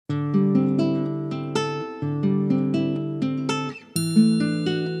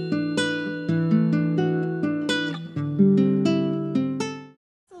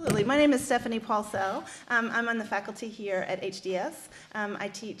is Stephanie Paulsell. I'm on the faculty here at HDS. I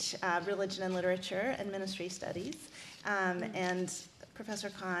teach religion and literature and ministry studies. And Professor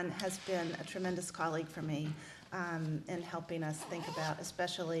Khan has been a tremendous colleague for me in helping us think about,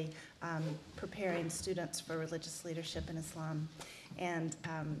 especially preparing students for religious leadership in Islam. And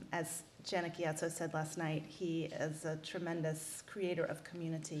as Janet Giazzo said last night, he is a tremendous creator of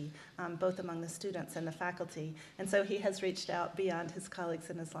community, both among the students and the faculty. And so he has reached out beyond his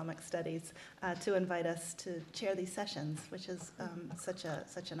colleagues in Islamic studies to invite us to chair these sessions, which is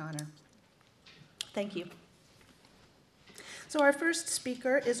such an honor. Thank you. So our first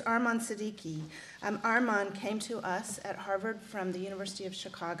speaker is Arman Siddiqui. Arman came to us at Harvard from the University of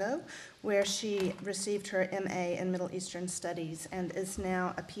Chicago, where she received her MA in Middle Eastern Studies and is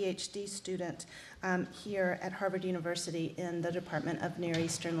now a PhD student here at Harvard University in the Department of Near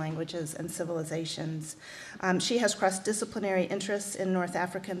Eastern Languages and Civilizations. She has cross-disciplinary interests in North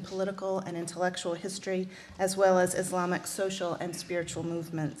African political and intellectual history, as well as Islamic social and spiritual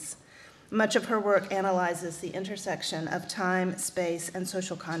movements. Much of her work analyzes the intersection of time, space, and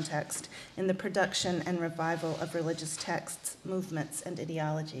social context in the production and revival of religious texts, movements, and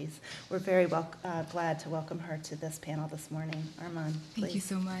ideologies. We're very glad to welcome her to this panel this morning. Arman, please. Thank you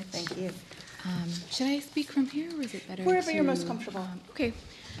so much. Thank you. Should I speak from here, or is it better wherever you're most comfortable? Okay.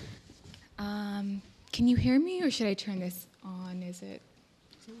 Can you hear me, or should I turn this on? Is it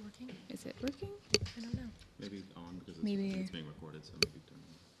working? Is it working? I don't know. Maybe on, because it's being recorded, so maybe turn on.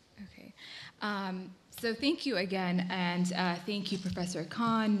 Okay. So thank you again, and thank you, Professor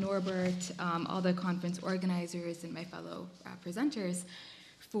Khan, Norbert, all the conference organizers, and my fellow presenters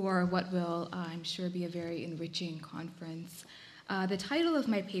for what will, I'm sure, be a very enriching conference. The title of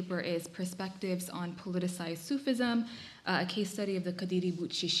my paper is Perspectives on Politicized Sufism, a case study of the Qadiri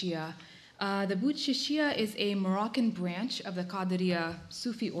Boutchishia. The Boutchishia is a Moroccan branch of the Qadiriya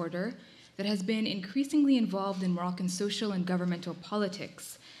Sufi order that has been increasingly involved in Moroccan social and governmental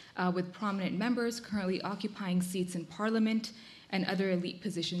politics, with prominent members currently occupying seats in parliament and other elite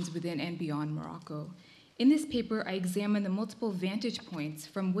positions within and beyond Morocco. In this paper, I examine the multiple vantage points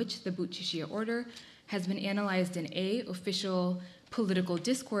from which the Boutchishia order has been analyzed in A, official political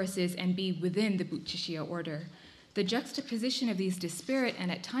discourses, and B, within the Boutchishia order. The juxtaposition of these disparate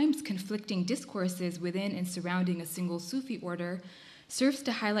and at times conflicting discourses within and surrounding a single Sufi order serves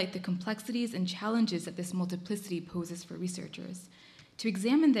to highlight the complexities and challenges that this multiplicity poses for researchers. To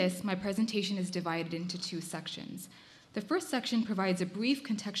examine this, my presentation is divided into two sections. The first section provides a brief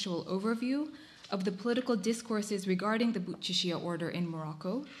contextual overview of the political discourses regarding the Boutchishia order in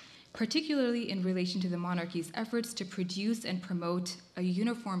Morocco, particularly in relation to the monarchy's efforts to produce and promote a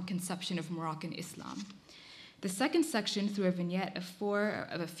uniform conception of Moroccan Islam. The second section, through a vignette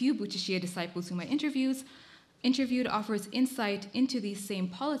of a few Boutchishia disciples whom I interviewed, offers insight into these same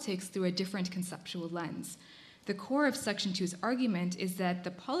politics through a different conceptual lens. The core of Section 2's argument is that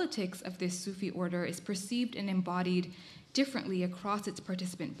the politics of this Sufi order is perceived and embodied differently across its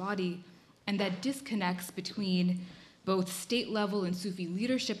participant body, and that disconnects between both state-level and Sufi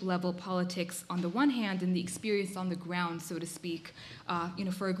leadership-level politics on the one hand and the experience on the ground, so to speak,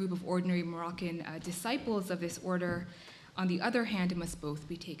 for a group of ordinary Moroccan disciples of this order. On the other hand, it must both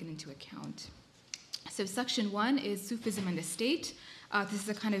be taken into account. So Section 1 is Sufism and the State. This is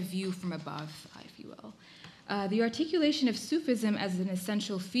a kind of view from above, if you will. The articulation of Sufism as an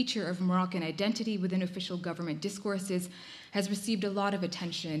essential feature of Moroccan identity within official government discourses has received a lot of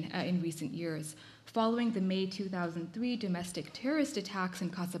attention in recent years. Following the May 2003 domestic terrorist attacks in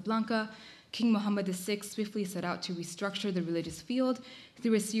Casablanca, King Mohammed VI swiftly set out to restructure the religious field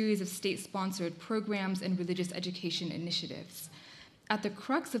through a series of state-sponsored programs and religious education initiatives. At the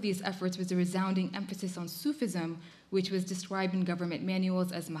crux of these efforts was a resounding emphasis on Sufism, which was described in government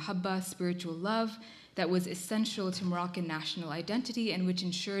manuals as mahabba, spiritual love, that was essential to Moroccan national identity and which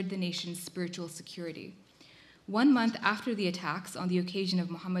ensured the nation's spiritual security. 1 month after the attacks, on the occasion of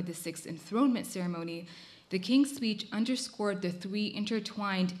Mohammed VI's enthronement ceremony, the king's speech underscored the three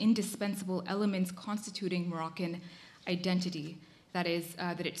intertwined, indispensable elements constituting Moroccan identity. That is,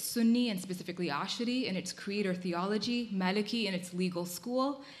 that it's Sunni, and specifically Ash'ari, in its creed or theology, Maliki in its legal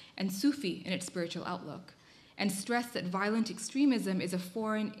school, and Sufi in its spiritual outlook, and stressed that violent extremism is a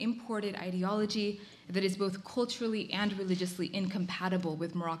foreign, imported ideology that is both culturally and religiously incompatible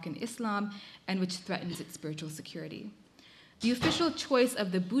with Moroccan Islam and which threatens its spiritual security. The official choice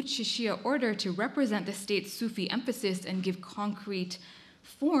of the Boutchishia order to represent the state's Sufi emphasis and give concrete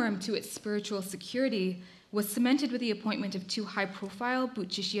form to its spiritual security was cemented with the appointment of two high-profile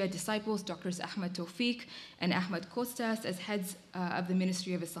Boutchishia disciples, Drs. Ahmed Tawfiq and Ahmed Kostas, as heads of the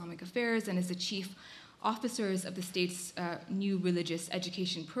Ministry of Islamic Affairs and as the chief officers of the state's new religious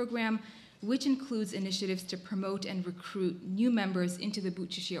education program, which includes initiatives to promote and recruit new members into the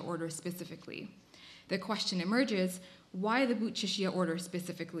Boutchishia order specifically. The question emerges, why the Boutchishia order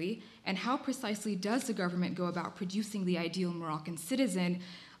specifically, and how precisely does the government go about producing the ideal Moroccan citizen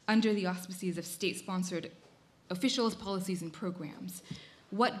under the auspices of state-sponsored officials, policies, and programs?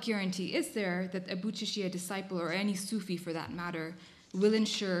 What guarantee is there that a Boutchishia disciple, or any Sufi for that matter, will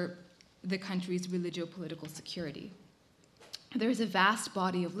ensure the country's religio-political security? There's a vast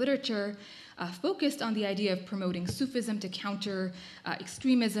body of literature focused on the idea of promoting Sufism to counter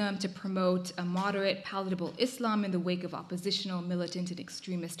extremism, to promote a moderate, palatable Islam in the wake of oppositional, militant, and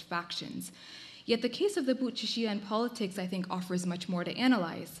extremist factions. Yet the case of the Boutchishia in politics, I think, offers much more to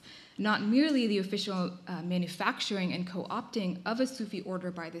analyze. Not merely the official manufacturing and co-opting of a Sufi order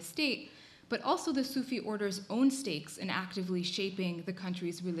by the state, but also the Sufi order's own stakes in actively shaping the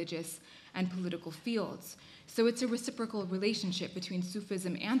country's religious and political fields. So it's a reciprocal relationship between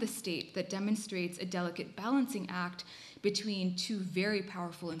Sufism and the state that demonstrates a delicate balancing act between two very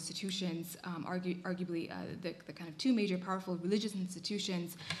powerful institutions, arguably the kind of two major powerful religious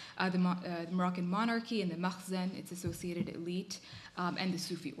institutions, the Moroccan monarchy and the Makhzen, its associated elite, and the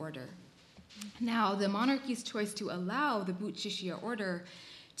Sufi order. Now, the monarchy's choice to allow the Boutchishia order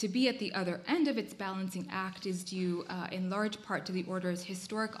to be at the other end of its balancing act is due in large part to the order's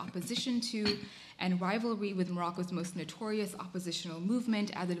historic opposition to and rivalry with Morocco's most notorious oppositional movement,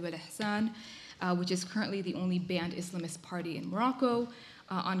 Adel Wal Ihsan, which is currently the only banned Islamist party in Morocco,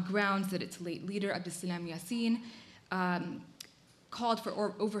 on grounds that its late leader, Abdeslam Yassin, called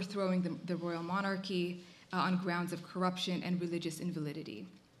for overthrowing the royal monarchy on grounds of corruption and religious invalidity.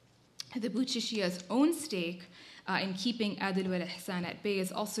 The Boutchishia's own stake in keeping Adel Wal Ihsan at bay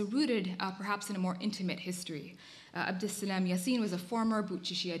is also rooted perhaps in a more intimate history. Abdeslam Yassin was a former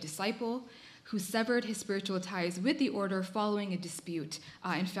Boutchishia disciple who severed his spiritual ties with the order following a dispute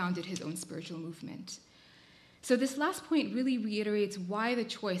and founded his own spiritual movement. So this last point really reiterates why the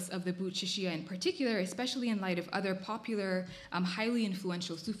choice of the Boutchishia in particular, especially in light of other popular, highly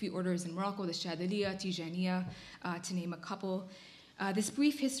influential Sufi orders in Morocco, the Shadhiliya, Tijaniya, to name a couple. This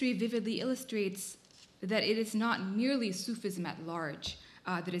brief history vividly illustrates that it is not merely Sufism at large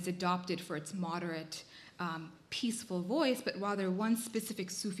that is adopted for its moderate, peaceful voice, but rather one specific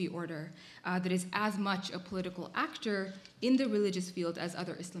Sufi order that is as much a political actor in the religious field as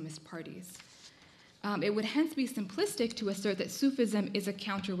other Islamist parties. It would hence be simplistic to assert that Sufism is a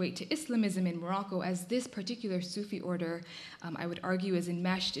counterweight to Islamism in Morocco, as this particular Sufi order, I would argue, is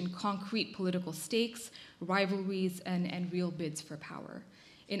enmeshed in concrete political stakes, rivalries, and real bids for power.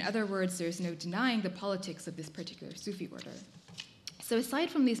 In other words, there's no denying the politics of this particular Sufi order. So aside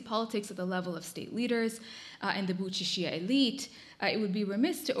from these politics at the level of state leaders and the Boutchishia elite, it would be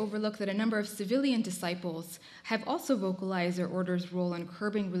remiss to overlook that a number of civilian disciples have also vocalized their order's role in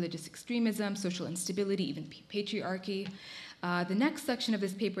curbing religious extremism, social instability, even patriarchy. The next section of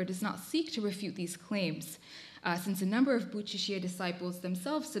this paper does not seek to refute these claims, since a number of Boutchishia disciples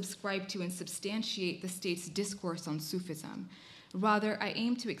themselves subscribe to and substantiate the state's discourse on Sufism. Rather, I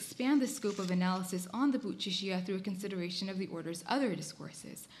aim to expand the scope of analysis on the Boutchishia through a consideration of the order's other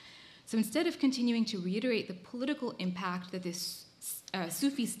discourses. So instead of continuing to reiterate the political impact that this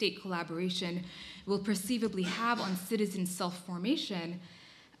Sufi state collaboration will perceivably have on citizen self-formation,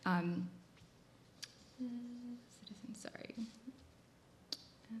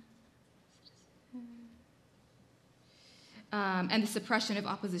 and the suppression of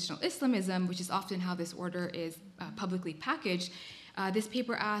oppositional Islamism, which is often how this order is publicly packaged, this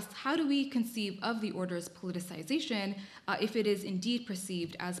paper asks, how do we conceive of the order's politicization if it is indeed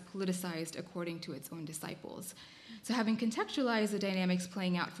perceived as politicized according to its own disciples? So having contextualized the dynamics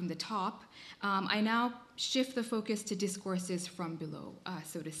playing out from the top, I now shift the focus to discourses from below,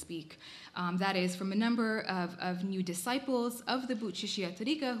 so to speak. That is, from a number of new disciples of the Boutchishia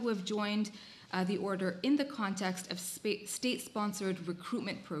Tariqa who have joined the order in the context of state-sponsored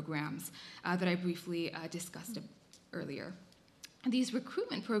recruitment programs that I briefly discussed earlier. These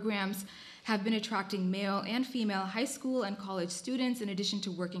recruitment programs have been attracting male and female high school and college students in addition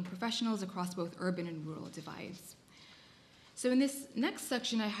to working professionals across both urban and rural divides. So in this next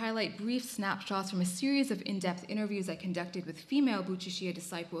section, I highlight brief snapshots from a series of in-depth interviews I conducted with female Boutchishia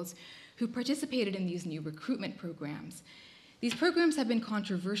disciples who participated in these new recruitment programs. These programs have been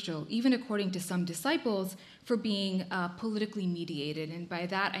controversial, even according to some disciples, for being politically mediated. And by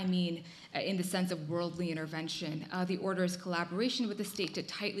that, I mean in the sense of worldly intervention. The order's collaboration with the state to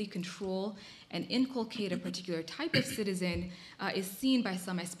tightly control and inculcate a particular type of citizen is seen by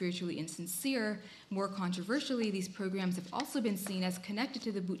some as spiritually insincere. More controversially, these programs have also been seen as connected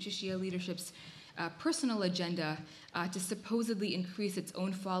to the Boutchishia leadership's personal agenda to supposedly increase its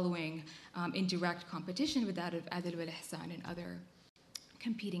own following in direct competition with that of Adil wal Ihsan and other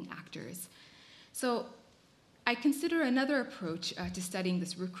competing actors. So I consider another approach to studying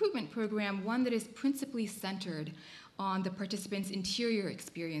this recruitment program one that is principally centered on the participants' interior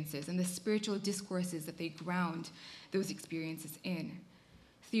experiences and the spiritual discourses that they ground those experiences in.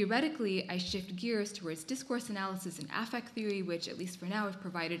 Theoretically, I shift gears towards discourse analysis and affect theory, which, at least for now, have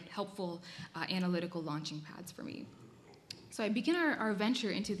provided helpful analytical launching pads for me. So I begin our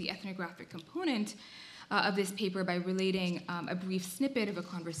venture into the ethnographic component of this paper by relating a brief snippet of a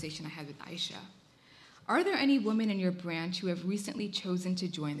conversation I had with Aisha. Are there any women in your branch who have recently chosen to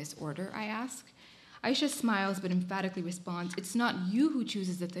join this order, I ask. Aisha smiles but emphatically responds, it's not you who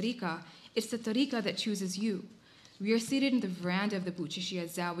chooses the tariqa, it's the tariqa that chooses you. We are seated in the veranda of the Buchishia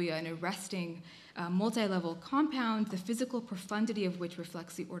Zawiya, an arresting multi-level compound, the physical profundity of which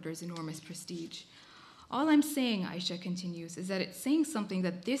reflects the order's enormous prestige. All I'm saying, Aisha continues, is that it's saying something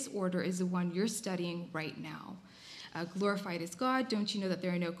that this order is the one you're studying right now. Glorified as God, don't you know that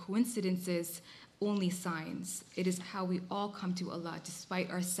there are no coincidences, only signs. It is how we all come to Allah despite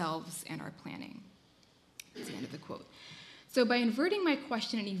ourselves and our planning. That's the end of the quote. So by inverting my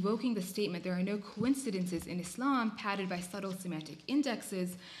question and evoking the statement, there are no coincidences in Islam, padded by subtle semantic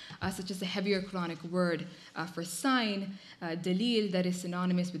indexes, such as the heavier Quranic word for sign, dalil, that is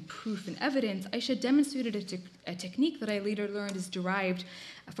synonymous with proof and evidence, Aisha demonstrated a technique that I later learned is derived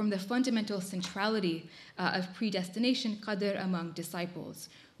from the fundamental centrality of predestination, qadr, among disciples.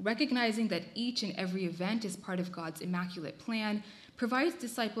 Recognizing that each and every event is part of God's immaculate plan provides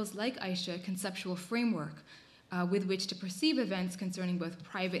disciples like Aisha a conceptual framework with which to perceive events concerning both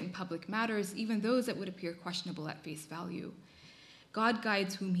private and public matters, even those that would appear questionable at face value. God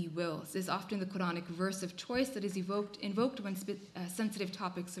guides whom he wills is often the Quranic verse of choice that is invoked when sensitive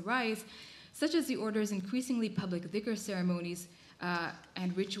topics arise, such as the order's increasingly public dhikr ceremonies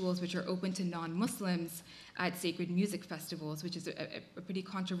and rituals which are open to non-Muslims at sacred music festivals, which is a pretty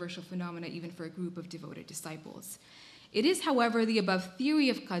controversial phenomena even for a group of devoted disciples. It is, however, the above theory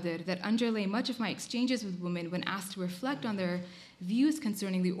of qadr that underlay much of my exchanges with women when asked to reflect on their views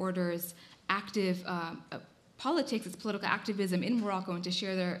concerning the order's active politics, its political activism in Morocco, and to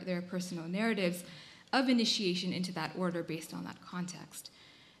share their personal narratives of initiation into that order based on that context.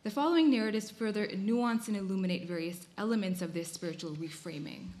 The following narratives further nuance and illuminate various elements of this spiritual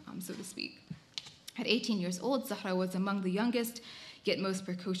reframing, so to speak. At 18 years old, Zahra was among the youngest, yet most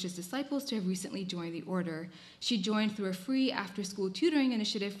precocious disciples to have recently joined the order. She joined through a free after-school tutoring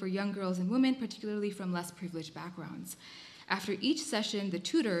initiative for young girls and women, particularly from less privileged backgrounds. After each session, the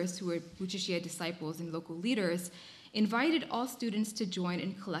tutors, who were Buchishia disciples and local leaders, invited all students to join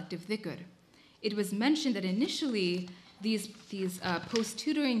in collective dhikr. It was mentioned that initially these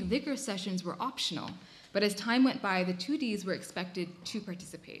post-tutoring dhikr sessions were optional, but as time went by, the tutees were expected to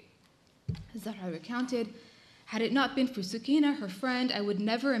participate. Zahra recounted, had it not been for Sukina, her friend, I would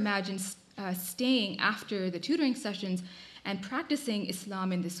never imagine staying after the tutoring sessions and practicing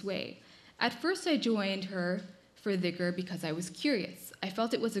Islam in this way. At first, I joined her for dhikr because I was curious. I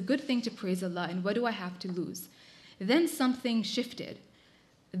felt it was a good thing to praise Allah, and what do I have to lose? Then something shifted.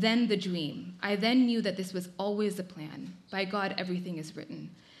 Then the dream. I then knew that this was always the plan. By God, everything is written.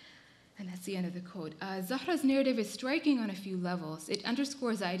 And that's the end of the quote. Zahra's narrative is striking on a few levels. It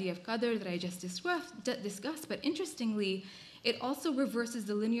underscores the idea of qadr that I just discussed, but interestingly, it also reverses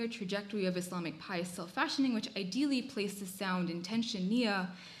the linear trajectory of Islamic pious self-fashioning, which ideally places sound intention, niyyah,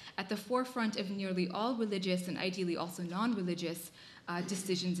 at the forefront of nearly all religious and ideally also non-religious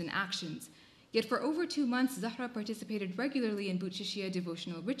decisions and actions. Yet for over 2 months, Zahra participated regularly in Buchishia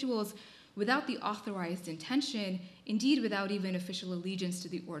devotional rituals without the authorized intention, indeed without even official allegiance to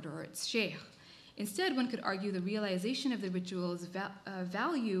the order or its sheikh. Instead, one could argue the realization of the ritual's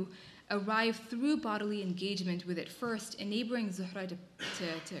value arrived through bodily engagement with it first, enabling Zahra to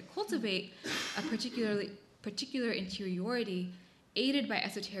cultivate a particular interiority aided by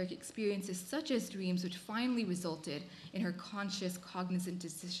esoteric experiences such as dreams, which finally resulted in her conscious, cognizant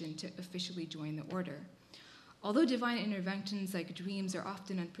decision to officially join the order. Although divine interventions like dreams are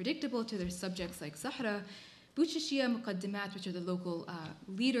often unpredictable to their subjects like Zahra, Buchishia Muqaddimat, which are the local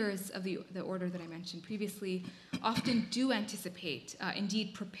leaders of the order that I mentioned previously, often do anticipate,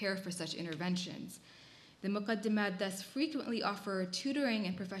 indeed prepare for such interventions. The Muqaddimat thus frequently offer tutoring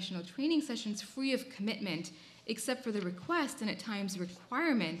and professional training sessions free of commitment, except for the request and at times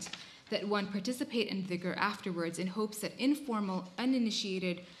requirement that one participate in dhikr afterwards in hopes that informal,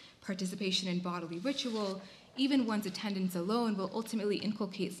 uninitiated participation in bodily ritual, even one's attendance alone, will ultimately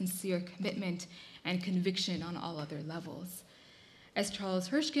inculcate sincere commitment and conviction on all other levels. As Charles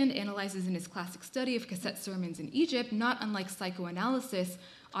Hirschkind analyzes in his classic study of cassette sermons in Egypt, not unlike psychoanalysis,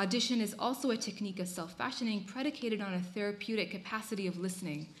 audition is also a technique of self-fashioning predicated on a therapeutic capacity of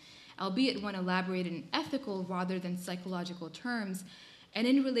listening, albeit one elaborated in ethical rather than psychological terms, and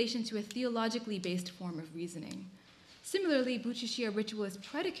in relation to a theologically based form of reasoning. Similarly, Buchishia ritual is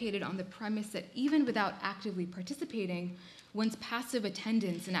predicated on the premise that even without actively participating, one's passive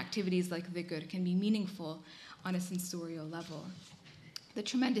attendance in activities like dhikr can be meaningful on a sensorial level. The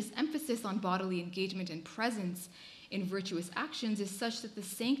tremendous emphasis on bodily engagement and presence in virtuous actions is such that the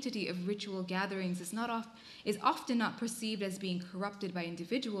sanctity of ritual gatherings is often not perceived as being corrupted by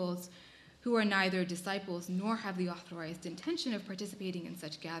individuals who are neither disciples nor have the authorized intention of participating in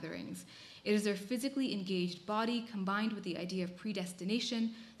such gatherings. It is their physically engaged body combined with the idea of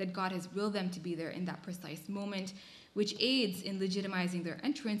predestination that God has willed them to be there in that precise moment, which aids in legitimizing their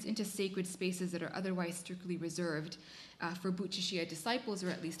entrance into sacred spaces that are otherwise strictly reserved for Buchishia disciples or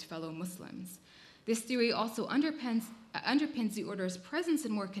at least fellow Muslims. This theory also underpins the order's presence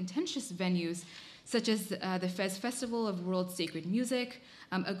in more contentious venues, such as the Fez Festival of World Sacred Music,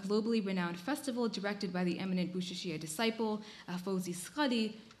 a globally renowned festival directed by the eminent Buchishia disciple, Fawzi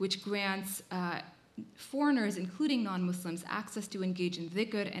Skhali, which grants foreigners, including non-Muslims, access to engage in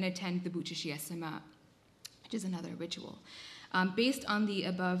dhikr and attend the Buchishia Sama, which is another ritual. Based on the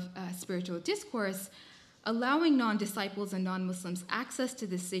above spiritual discourse, allowing non-disciples and non-Muslims access to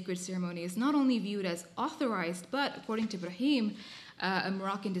this sacred ceremony is not only viewed as authorized, but according to Brahim, a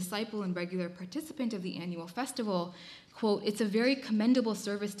Moroccan disciple and regular participant of the annual festival, quote, "It's a very commendable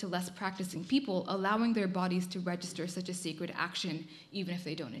service to less practicing people, allowing their bodies to register such a sacred action, even if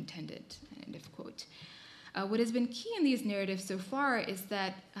they don't intend it," end of quote. What has been key in these narratives so far is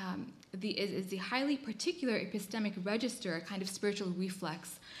that the highly particular epistemic register, a kind of spiritual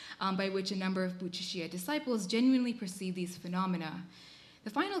reflex, by which a number of Buchishia disciples genuinely perceive these phenomena. The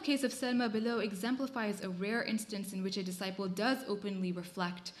final case of Selma below exemplifies a rare instance in which a disciple does openly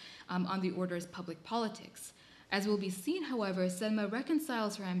reflect on the order's public politics. As will be seen, however, Selma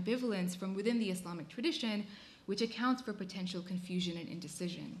reconciles her ambivalence from within the Islamic tradition, which accounts for potential confusion and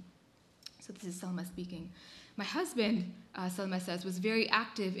indecision. So this is Selma speaking. "My husband," Selma says, "was very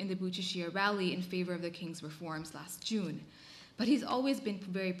active in the Buchishia rally in favor of the king's reforms last June. But he's always been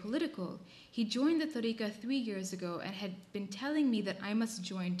very political. He joined the Tariqa 3 years ago and had been telling me that I must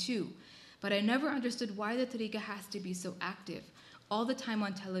join too. But I never understood why the Tariqa has to be so active, all the time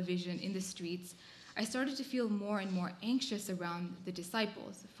on television, in the streets. I started to feel more and more anxious around the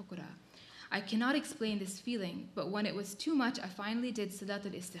disciples, Fuqara. I cannot explain this feeling, but when it was too much, I finally did Salat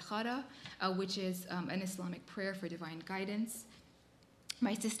al-Istikhara, which is an Islamic prayer for divine guidance.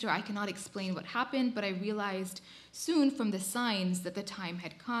 My sister, I cannot explain what happened, but I realized soon from the signs that the time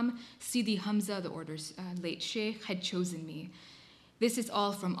had come. Sidi Hamza, the order's late sheikh, had chosen me. This is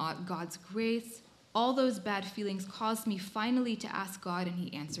all from God's grace. All those bad feelings caused me finally to ask God, and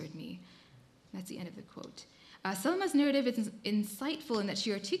he answered me." That's the end of the quote. Selma's narrative is insightful in that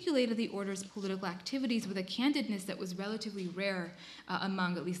she articulated the order's political activities with a candidness that was relatively rare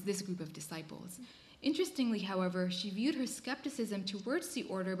among at least this group of disciples. Interestingly, however, she viewed her skepticism towards the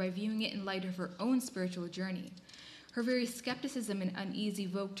order by viewing it in light of her own spiritual journey. Her very skepticism and unease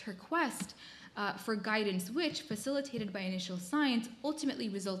evoked her quest for guidance, which, facilitated by initial signs, ultimately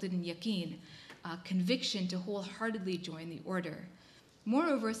resulted in yaqeen, conviction to wholeheartedly join the order.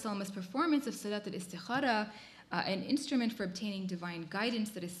 Moreover, Selma's performance of Salat al-Istikhara, an instrument for obtaining divine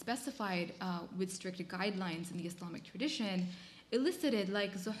guidance that is specified with strict guidelines in the Islamic tradition, elicited,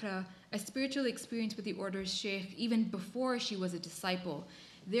 like Zuhra, a spiritual experience with the order's sheikh even before she was a disciple,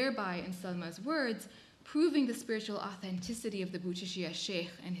 thereby, in Selma's words, proving the spiritual authenticity of the Buchishia sheikh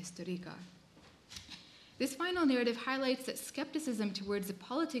and his tariqah. This final narrative highlights that skepticism towards the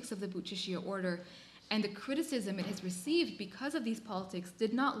politics of the Buchishia order and the criticism it has received because of these politics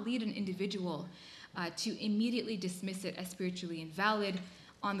did not lead an individual to immediately dismiss it as spiritually invalid.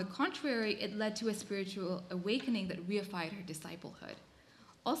 On the contrary, it led to a spiritual awakening that reified her disciplehood.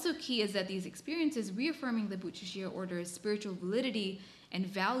 Also key is that these experiences reaffirming the Buchishia order's spiritual validity and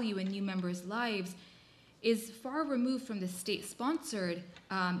value in new members' lives is far removed from the state-sponsored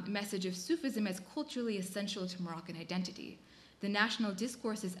message of Sufism as culturally essential to Moroccan identity. The national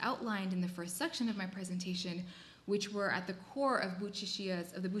discourses outlined in the first section of my presentation, which were at the core of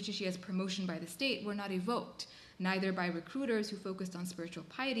the Buchishia's promotion by the state, were not evoked, neither by recruiters who focused on spiritual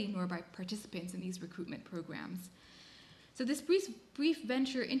piety nor by participants in these recruitment programs. So this brief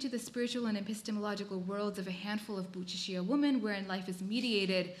venture into the spiritual and epistemological worlds of a handful of Buchishia women, wherein life is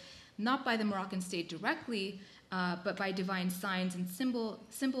mediated not by the Moroccan state directly, but by divine signs and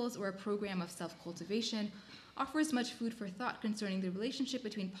symbols or a program of self-cultivation, offers much food for thought concerning the relationship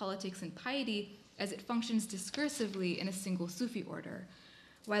between politics and piety as it functions discursively in a single Sufi order.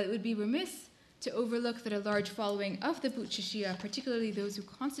 While it would be remiss to overlook that a large following of the Boutchechia, particularly those who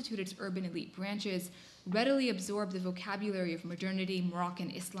constitute its urban elite branches, readily absorb the vocabulary of modernity, Moroccan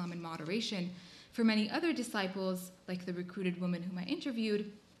Islam, and moderation, for many other disciples, like the recruited woman whom I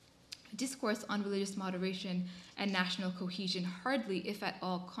interviewed, discourse on religious moderation and national cohesion hardly, if at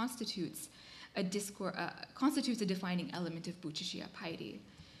all, constitutes a defining element of Boutchechia piety.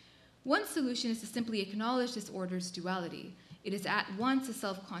 One solution is to simply acknowledge this order's duality. It is at once a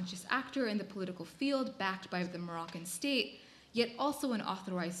self-conscious actor in the political field backed by the Moroccan state, yet also an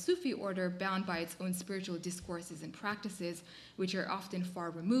authorized Sufi order bound by its own spiritual discourses and practices, which are often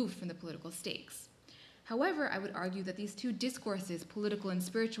far removed from the political stakes. However, I would argue that these two discourses, political and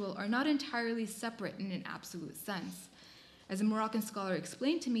spiritual, are not entirely separate in an absolute sense. As a Moroccan scholar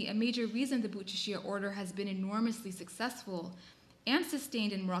explained to me, a major reason the Boutchechia order has been enormously successful and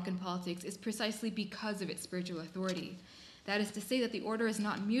sustained in Moroccan politics is precisely because of its spiritual authority. That is to say that the order is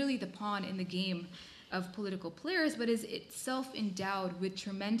not merely the pawn in the game of political players, but is itself endowed with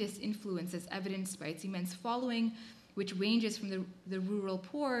tremendous influence as evidenced by its immense following, which ranges from the rural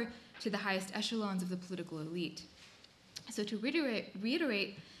poor to the highest echelons of the political elite. So to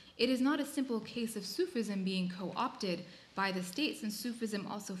reiterate, it is not a simple case of Sufism being co-opted by the state, since Sufism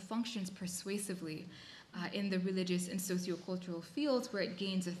also functions persuasively in the religious and sociocultural fields where it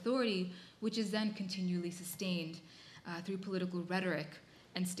gains authority, which is then continually sustained through political rhetoric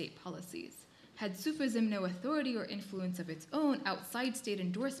and state policies. Had Sufism no authority or influence of its own outside state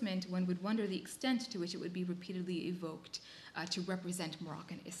endorsement, one would wonder the extent to which it would be repeatedly evoked to represent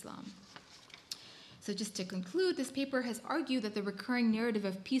Moroccan Islam. So just to conclude, this paper has argued that the recurring narrative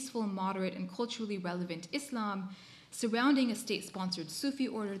of peaceful, moderate, and culturally relevant Islam surrounding a state-sponsored Sufi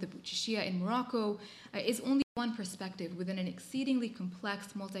order, the Boutchechia in Morocco, is only one perspective within an exceedingly complex,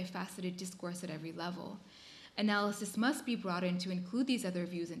 multifaceted discourse at every level. Analysis must be broadened to include these other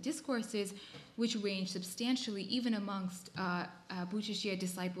views and discourses, which range substantially even amongst Boutchechia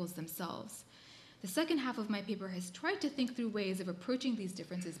disciples themselves. The second half of my paper has tried to think through ways of approaching these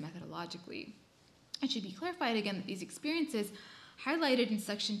differences methodologically. It should be clarified again that these experiences highlighted in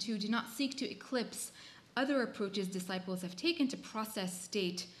Section 2 do not seek to eclipse other approaches disciples have taken to process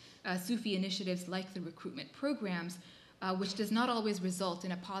state Sufi initiatives like the recruitment programs, which does not always result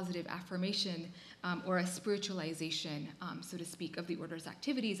in a positive affirmation or a spiritualization, so to speak, of the order's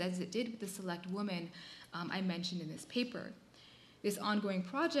activities, as it did with the select woman I mentioned in this paper. This ongoing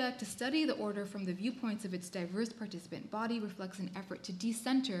project to study the order from the viewpoints of its diverse participant body reflects an effort to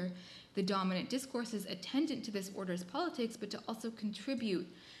decenter the dominant discourses attendant to this order's politics, but to also contribute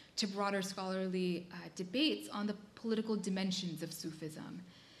to broader scholarly debates on the political dimensions of Sufism,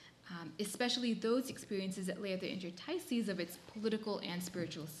 especially those experiences that lay at the interstices of its political and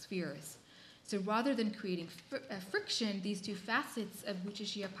spiritual spheres. So rather than creating friction, these two facets of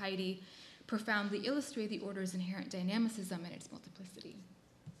Boutchechia piety profoundly illustrate the order's inherent dynamicism and its multiplicity.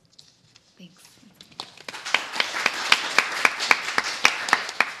 Thanks.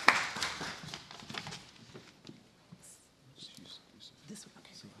 This one,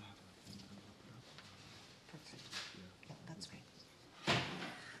 okay. Perfect. Yeah, that's great.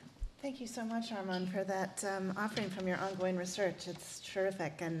 Thank you so much, Armand, for that offering from your ongoing research. It's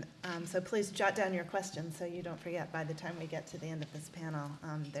terrific. And so please jot down your questions so you don't forget by the time we get to the end of this panel.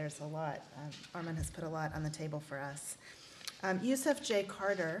 There's a lot. Armand has put a lot on the table for us. Yusuf J.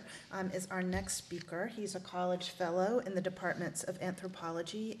 Carter is our next speaker. He's a college fellow in the departments of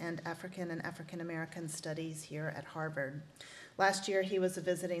anthropology and African American studies here at Harvard. Last year, he was a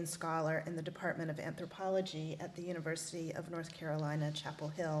visiting scholar in the Department of Anthropology at the University of North Carolina, Chapel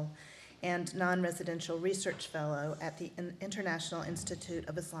Hill, and non-residential research fellow at the International Institute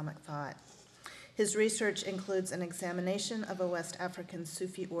of Islamic Thought. His research includes an examination of a West African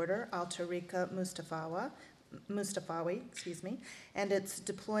Sufi order, Al-Tariqa Mustafawi, and its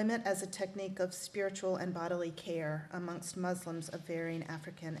deployment as a technique of spiritual and bodily care amongst Muslims of varying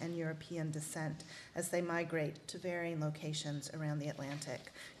African and European descent as they migrate to varying locations around the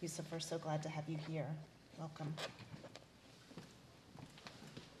Atlantic. Yusuf, we're so glad to have you here. Welcome.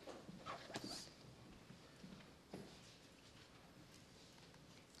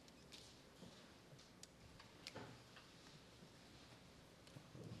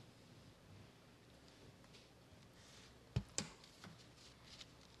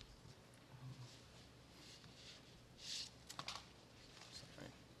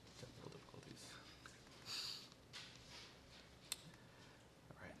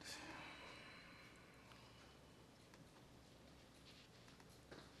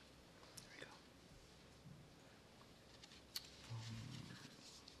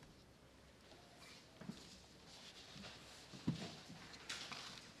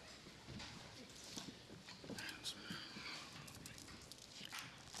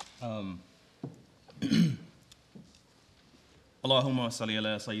 اللهم صل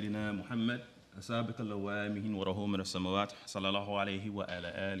على سيدنا محمد سابق اللوامه وره من السماوات صلى الله عليه وعلى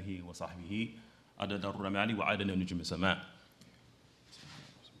آله وصحبه عدد الرمال وعدد نجوم السماء.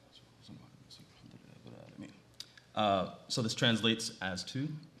 So this translates as to,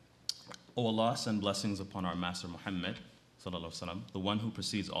 O Allah, send blessings upon our Master Muhammad, sallallahu alaihi wasallam, the one who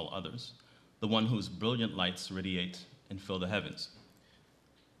precedes all others, the one whose brilliant lights radiate and fill the heavens.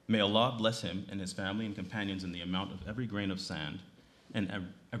 May Allah bless him and his family and companions in the amount of every grain of sand and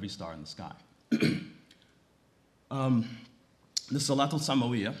every star in the sky. The Salatul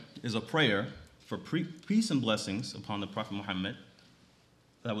Samawiyah is a prayer for peace and blessings upon the Prophet Muhammad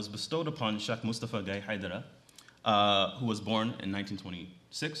that was bestowed upon Sheikh Mustafa Gai Haidara, who was born in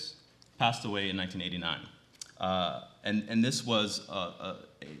 1926, passed away in 1989. And this was a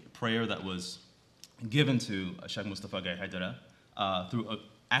prayer that was given to Sheikh Mustafa Gai Haidara through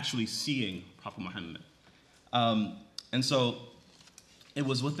actually seeing Prophet Muhammad. And so it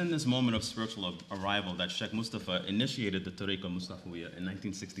was within this moment of spiritual arrival that Sheikh Mustafa initiated the Tariqa Mustafawiyya in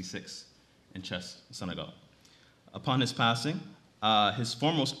 1966 in Thiès, Senegal. Upon his passing, his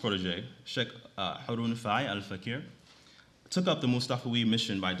foremost protege, Sheikh Haroun Fai al-Fakir, took up the Mustafawi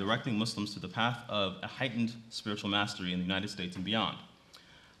mission by directing Muslims to the path of a heightened spiritual mastery in the United States and beyond.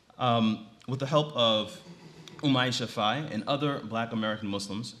 With the help of Umay Shafai and other Black American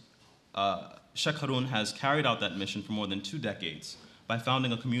Muslims, Sheikh Haroun has carried out that mission for more than 2 decades by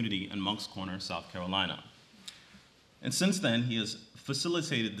founding a community in Moncks Corner, South Carolina. And since then, he has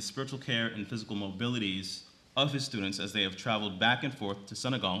facilitated the spiritual care and physical mobilities of his students as they have traveled back and forth to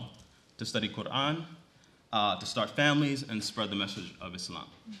Senegal to study Quran, to start families, and spread the message of Islam.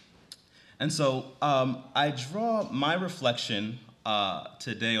 And so I draw my reflection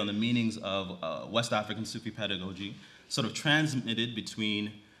today on the meanings of West African Sufi pedagogy, sort of transmitted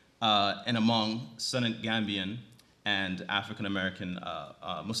between and among Senegambian and African American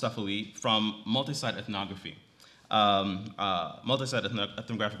Mustafawi from multi-site ethnography, multi-site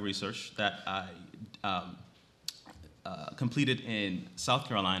ethnographic research that I completed in South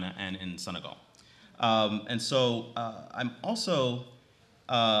Carolina and in Senegal. And so I'm also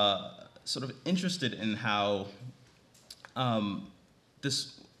sort of interested in how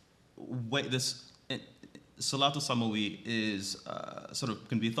this Salatul Samawi is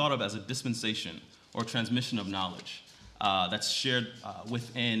can be thought of as a dispensation or transmission of knowledge that's shared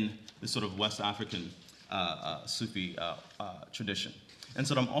within the sort of West African Sufi tradition. And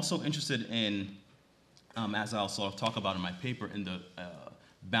so I'm also interested in, as I'll sort of talk about in my paper, in the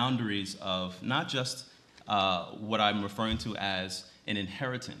boundaries of not just what I'm referring to as an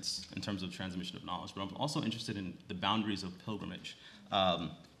inheritance in terms of transmission of knowledge, but I'm also interested in the boundaries of pilgrimage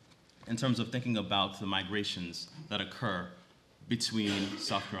in terms of thinking about the migrations that occur between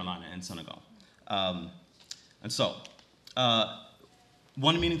South Carolina and Senegal. And so,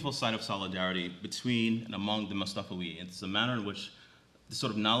 one meaningful site of solidarity between and among the Mustafawi is the manner in which the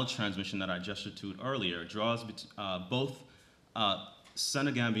sort of knowledge transmission that I gestured to earlier draws both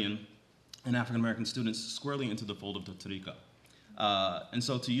Senegambian and African American students squarely into the fold of the Tariqa. And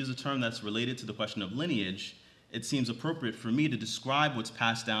so to use a term that's related to the question of lineage, it seems appropriate for me to describe what's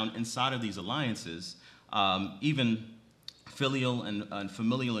passed down inside of these alliances, even filial and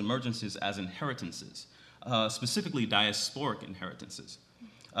familial emergences as inheritances, specifically diasporic inheritances,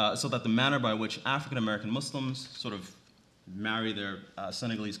 so that the manner by which African American Muslims sort of marry their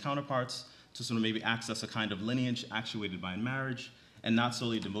Senegalese counterparts to sort of maybe access a kind of lineage actuated by marriage and not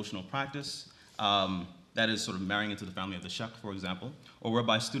solely a devotional practice, that is sort of marrying into the family of the Sheikh, for example, or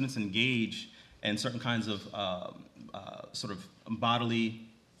whereby students engage in certain kinds of sort of bodily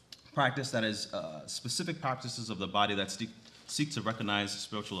practice that is specific practices of the body that seek to recognize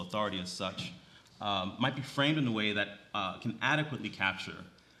spiritual authority as such, might be framed in a way that can adequately capture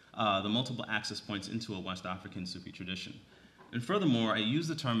the multiple access points into a West African Sufi tradition. And furthermore, I use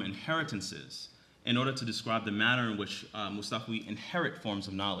the term inheritances in order to describe the manner in which Mustafawi inherit forms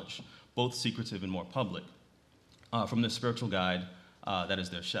of knowledge, both secretive and more public, from the spiritual guide that is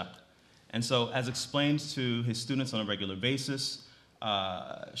their Sheikh. And so, as explained to his students on a regular basis,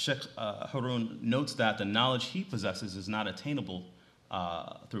 Sheikh Haroun notes that the knowledge he possesses is not attainable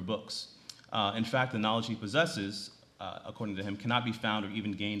through books. In fact, the knowledge he possesses, according to him, cannot be found or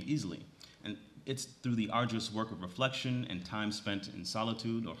even gained easily. And it's through the arduous work of reflection and time spent in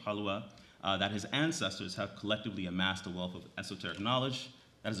solitude or halwa that his ancestors have collectively amassed a wealth of esoteric knowledge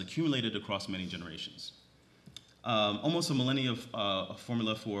that has accumulated across many generations. Almost a millennia of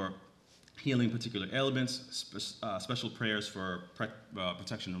formula for healing particular ailments, special prayers for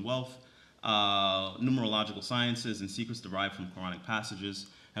protection and wealth, numerological sciences, and secrets derived from Quranic passages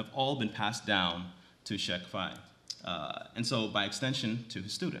have all been passed down to Sheikh Fai, and so by extension to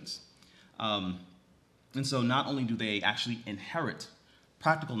his students. And so not only do they actually inherit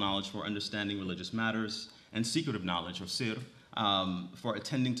practical knowledge for understanding religious matters and secretive knowledge, or sir, for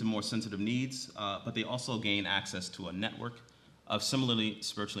attending to more sensitive needs, but they also gain access to a network of similarly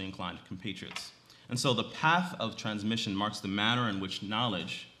spiritually inclined compatriots. And so the path of transmission marks the manner in which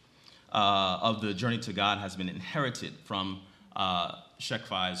knowledge of the journey to God has been inherited from Sheikh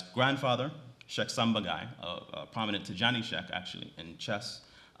Fai's grandfather, Sheikh Sambagai, a prominent Tijani Sheikh actually in Chess,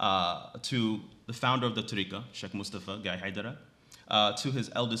 to the founder of the Tariqa, Sheikh Mustafa Gai Haidara, to his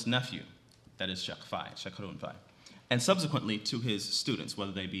eldest nephew, that is Sheikh Fai, Sheikh Harun Fai, and subsequently to his students,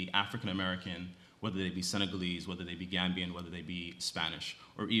 whether they be African American, whether they be Senegalese, whether they be Gambian, whether they be Spanish,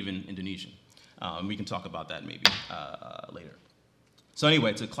 or even Indonesian. We can talk about that maybe later. So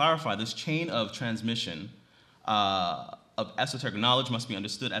anyway, to clarify, this chain of transmission of esoteric knowledge must be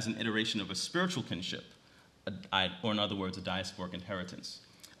understood as an iteration of a spiritual kinship, or in other words, a diasporic inheritance.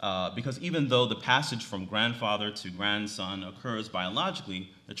 Because even though the passage from grandfather to grandson occurs biologically,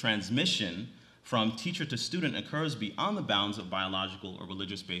 the transmission from teacher to student occurs beyond the bounds of biological or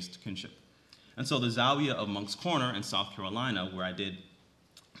religious-based kinship. And so the Zawiya of Moncks Corner in South Carolina, where I did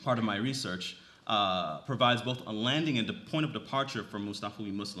part of my research, provides both a landing and a point of departure for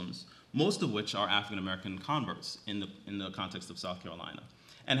Mustafawi Muslims, most of which are African-American converts in the context of South Carolina,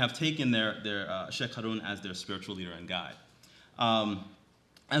 and have taken their Sheikh Harun as their spiritual leader and guide.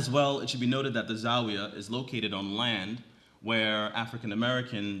 As well, it should be noted that the Zawiya is located on land where African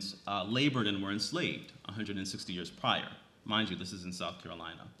Americans labored and were enslaved 160 years prior. Mind you, this is in South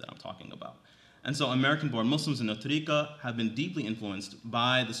Carolina that I'm talking about. And so American-born Muslims in the Tariqa have been deeply influenced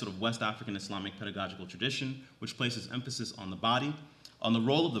by the sort of West African Islamic pedagogical tradition, which places emphasis on the body, on the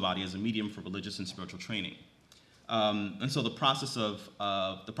role of the body as a medium for religious and spiritual training. And so the processes of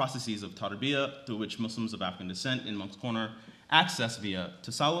tarbiyah, through which Muslims of African descent in Moncks Corner access via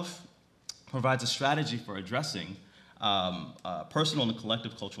tasawwuf, provides a strategy for addressing personal and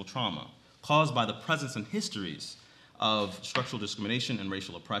collective cultural trauma caused by the presence and histories of structural discrimination and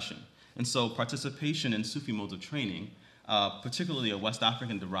racial oppression. And so participation in Sufi modes of training, particularly a West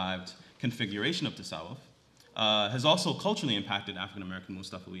African-derived configuration of tasawwuf, has also culturally impacted African-American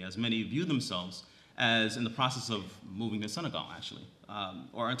Mustafawi, as many view themselves as in the process of moving to Senegal, actually,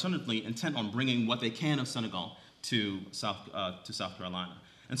 or alternatively intent on bringing what they can of Senegal to South Carolina.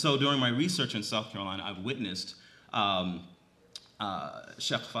 And so during my research in South Carolina, I've witnessed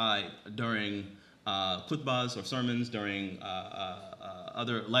Sheikh Fai during khutbahs or sermons, during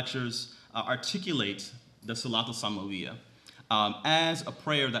other lectures, articulate the Salat al-Samawiyya as a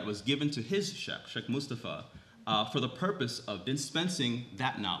prayer that was given to his Sheikh, Sheikh Mustafa, for the purpose of dispensing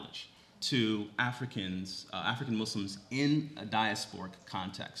that knowledge to African Muslims in a diasporic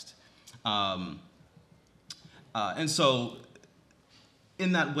context. And so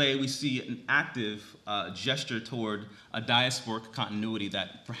in that way, we see an active gesture toward a diasporic continuity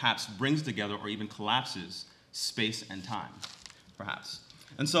that perhaps brings together or even collapses space and time, perhaps.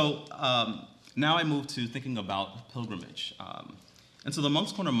 And so now I move to thinking about pilgrimage. And so the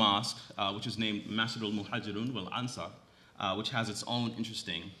Moncks Corner Mosque, which is named Masjid al-Muhajirun wal Ansar, which has its own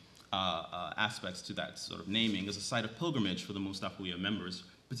interesting aspects to that sort of naming, is a site of pilgrimage for the Mustafawiya members,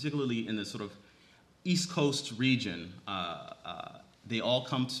 particularly in the sort of East Coast region. They all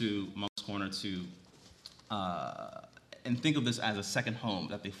come to Moncks Corner to, and think of this as a second home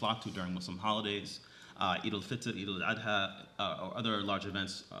that they flock to during Muslim holidays, Eid al-Fitr, Eid al-Adha, or other large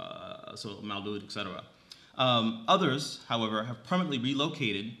events, so Mawlud, etc. Others, however, have permanently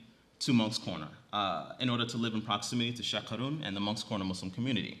relocated to Moncks Corner in order to live in proximity to Sheikh Harun and the Moncks Corner Muslim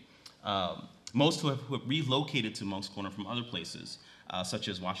community. Most who have relocated to Moncks Corner from other places, such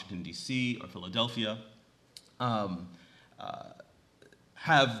as Washington, D.C. or Philadelphia,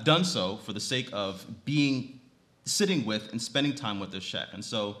 have done so for the sake of sitting with and spending time with their Sheikh. And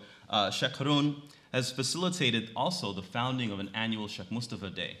so Sheikh Harun has facilitated also the founding of an annual Sheikh Mustafa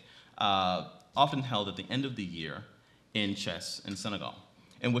Day, often held at the end of the year in Chess in Senegal,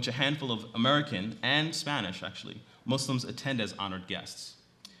 in which a handful of American and Spanish, actually, Muslims attend as honored guests.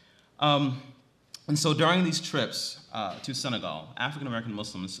 And so during these trips to Senegal, African-American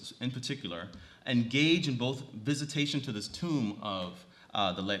Muslims in particular engage in both visitation to this tomb of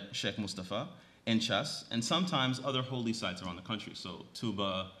the late Sheikh Mustafa in Chess, and sometimes other holy sites around the country, so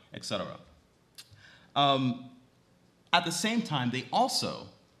Touba, etc. At the same time, they also,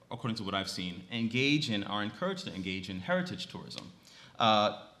 according to what I've seen, are encouraged to engage in heritage tourism.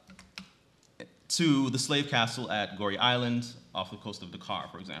 To the slave castle at Goree Island, off the coast of Dakar,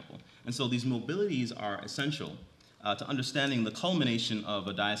 for example. And so these mobilities are essential to understanding the culmination of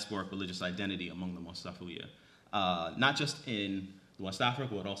a diasporic religious identity among the Mustafawiya, not just in West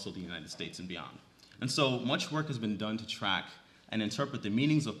Africa, but also the United States and beyond. And so much work has been done to track and interpret the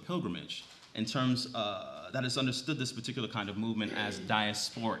meanings of pilgrimage in terms that has understood this particular kind of movement as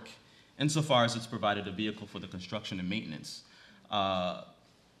diasporic, insofar as it's provided a vehicle for the construction and maintenance of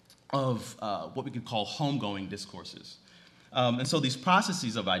what we could call homegoing discourses. And so these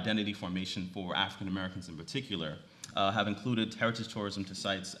processes of identity formation for African Americans in particular have included heritage tourism to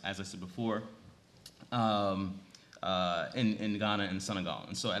sites, as I said before, in Ghana and Senegal.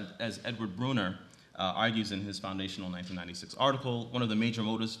 And so as Edward Bruner argues in his foundational 1996 article, one of the major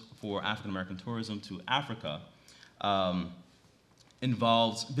motives for African American tourism to Africa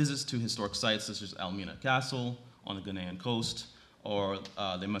involves visits to historic sites such as Elmina Castle on the Ghanaian coast, or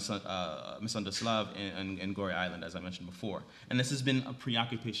the Misanda Slav in Gorée Island, as I mentioned before. And this has been a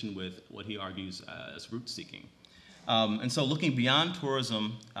preoccupation with what he argues as root seeking. And so looking beyond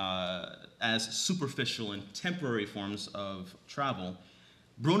tourism as superficial and temporary forms of travel,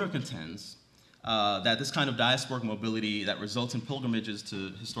 Bruner contends that this kind of diasporic mobility that results in pilgrimages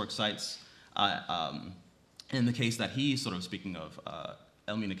to historic sites, in the case that he's sort of speaking of,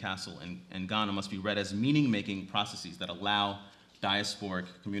 Elmina Castle in Ghana, must be read as meaning-making processes that allow diasporic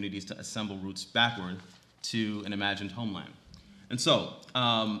communities to assemble roots backward to an imagined homeland. And so,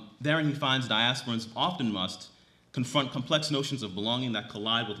 therein he finds diasporans often must confront complex notions of belonging that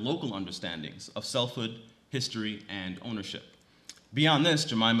collide with local understandings of selfhood, history, and ownership. Beyond this,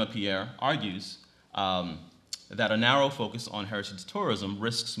 Jemima Pierre argues that a narrow focus on heritage tourism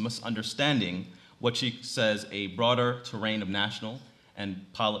risks misunderstanding what she says a broader terrain of national and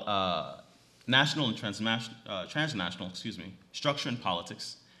transnational structure and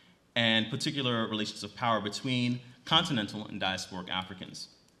politics, and particular relations of power between continental and diasporic Africans.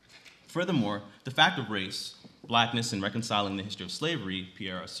 Furthermore, the fact of race, blackness, and reconciling the history of slavery,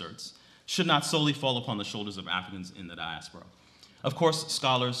 Pierre asserts, should not solely fall upon the shoulders of Africans in the diaspora. Of course,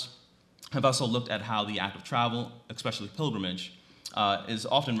 scholars have also looked at how the act of travel, especially pilgrimage, is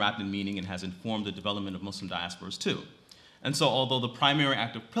often wrapped in meaning and has informed the development of Muslim diasporas too. And so although the primary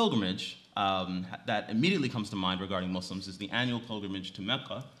act of pilgrimage that immediately comes to mind regarding Muslims is the annual pilgrimage to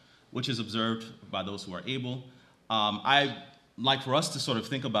Mecca, which is observed by those who are able, I'd like for us to sort of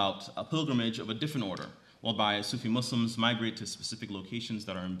think about a pilgrimage of a different order, whereby Sufi Muslims migrate to specific locations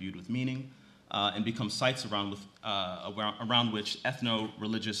that are imbued with meaning and become sites around which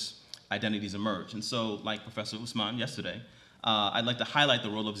ethno-religious identities emerge. And so, like Professor Usman yesterday, I'd like to highlight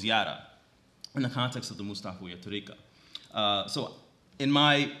the role of ziyara in the context of the Mustafawiya Tariqa. So in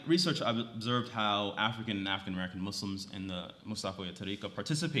my research, I've observed how African and African-American Muslims in the Mustafawiya Tariqa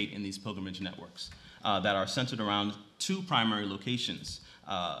participate in these pilgrimage networks that are centered around two primary locations.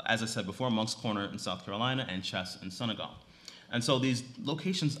 As I said before, Monk's Corner in South Carolina and Chess in Senegal. And so these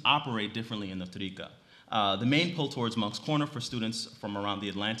locations operate differently in the Tariqa. The main pull towards Monk's Corner for students from around the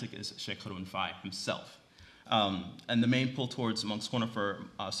Atlantic is Sheikh Haroun Fai himself. And the main pull towards Monk's Corner for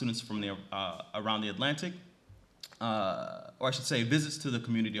students from around the Atlantic, or I should say visits to the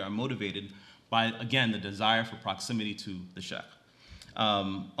community, are motivated by, again, the desire for proximity to the Sheikh.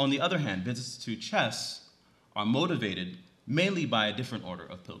 On the other hand, visits to Chess are motivated mainly by a different order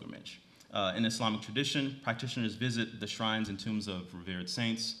of pilgrimage. In Islamic tradition, practitioners visit the shrines and tombs of revered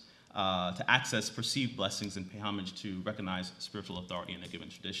saints to access perceived blessings and pay homage to recognize spiritual authority in a given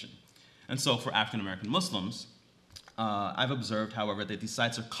tradition. And so for African American Muslims, I've observed, however, that these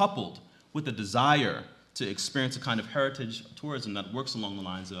sites are coupled with a desire to experience a kind of heritage tourism that works along the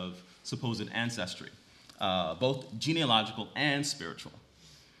lines of supposed ancestry, both genealogical and spiritual.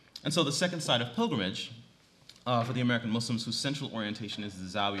 And so the second side of pilgrimage, for the American Muslims whose central orientation is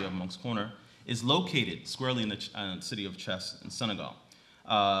the Zawiya of Monk's Corner, is located squarely in the city of Chess in Senegal.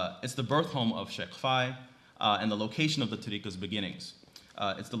 It's the birth home of Sheikh Fai and the location of the Tariqa's beginnings.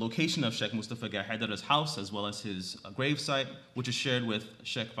 It's the location of Sheikh Mustafa Gai Haidar's house, as well as his gravesite, which is shared with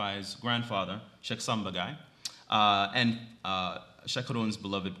Sheikh Fai's grandfather, Sheikh Samba Gai, and Sheikh Haroun's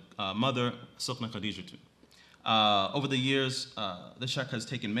beloved mother, Sukna Khadijatu. Over the years, the Sheikh has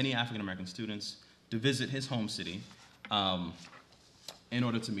taken many African-American students to visit his home city in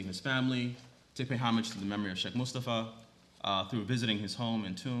order to meet his family, to pay homage to the memory of Sheikh Mustafa, through visiting his home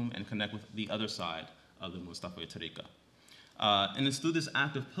and tomb, and connect with the other side of the Mustafawiya Tariqa. And it's through this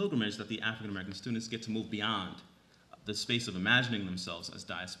act of pilgrimage that the African-American students get to move beyond the space of imagining themselves as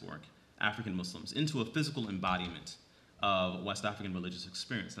diasporic African Muslims into a physical embodiment of West African religious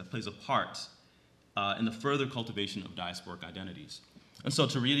experience that plays a part in the further cultivation of diasporic identities. And so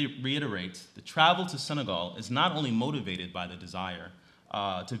to reiterate, the travel to Senegal is not only motivated by the desire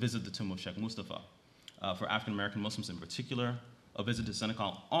to visit the tomb of Sheikh Mustafa. For African-American Muslims in particular, a visit to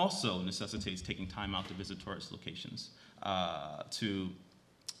Senegal also necessitates taking time out to visit tourist locations, to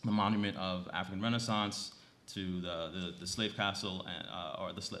the Monument of African Renaissance, to the slave castle,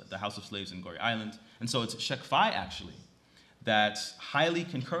 or the House of Slaves in Goree Island. And so it's Sheikh Faye, actually, that highly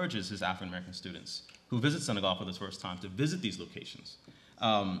encourages his African-American students who visit Senegal for the first time to visit these locations.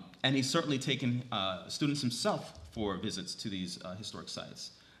 And he's certainly taken students himself for visits to these historic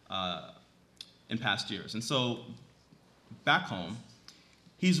sites in past years. And so back home,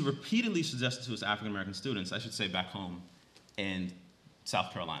 he's repeatedly suggested to his African-American students, I should say back home in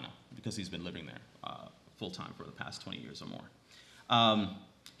South Carolina, because he's been living there full-time for the past 20 years or more.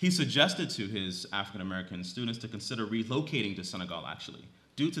 He suggested to his African-American students to consider relocating to Senegal, actually,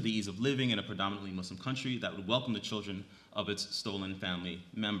 due to the ease of living in a predominantly Muslim country that would welcome the children of its stolen family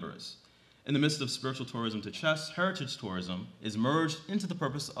members. In the midst of spiritual tourism to Chess, heritage tourism is merged into the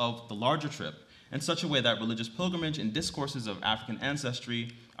purpose of the larger trip in such a way that religious pilgrimage and discourses of African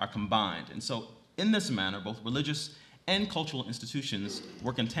ancestry are combined. And so in this manner, both religious and cultural institutions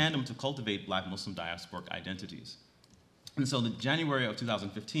work in tandem to cultivate Black Muslim diasporic identities. And so in January of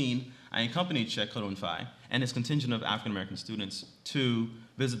 2015, I accompanied Sheikh Haroun Faye and his contingent of African-American students to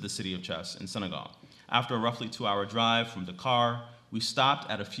visit the city of Chess in Senegal. After a roughly 2-hour drive from Dakar, we stopped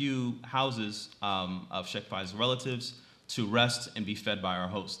at a few houses of Sheikh Faye's relatives to rest and be fed by our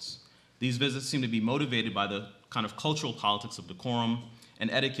hosts. These visits seem to be motivated by the kind of cultural politics of decorum and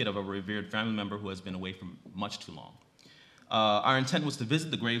etiquette of a revered family member who has been away for much too long. Our intent was to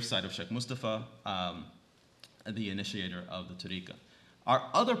visit the gravesite of Sheikh Mustafa, the initiator of the Tariqa. Our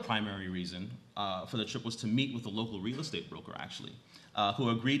other primary reason for the trip was to meet with a local real estate broker, actually, who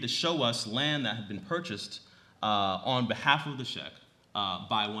agreed to show us land that had been purchased on behalf of the Sheikh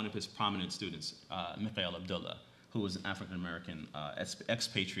by one of his prominent students, Mikhail Abdullah, who was an African-American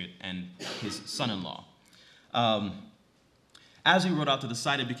expatriate and his son-in-law. As we rode out to the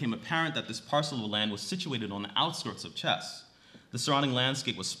site, it became apparent that this parcel of land was situated on the outskirts of Chess. The surrounding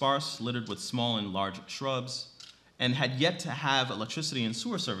landscape was sparse, littered with small and large shrubs, and had yet to have electricity and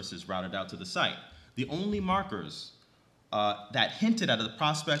sewer services routed out to the site. The only markers that hinted at the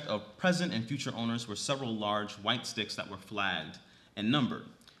prospect of present and future owners were several large white sticks that were flagged and numbered.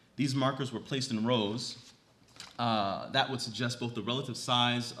 These markers were placed in rows that would suggest both the relative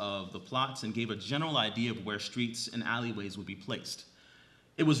size of the plots and gave a general idea of where streets and alleyways would be placed.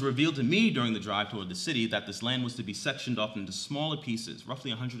 It was revealed to me during the drive toward the city that this land was to be sectioned off into smaller pieces, roughly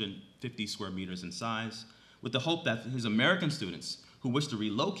 150 square meters in size, with the hope that his American students who wished to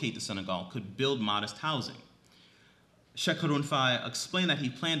relocate to Senegal could build modest housing. Sheikh Haroun Faye explained that he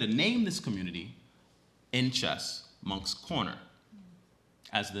planned to name this community in Chess Monk's Corner,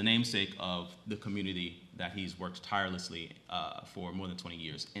 as the namesake of the community that he's worked tirelessly for more than 20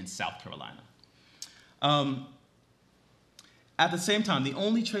 years in South Carolina. At the same time, the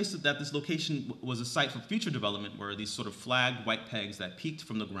only trace that this location was a site for future development were these sort of flagged white pegs that peaked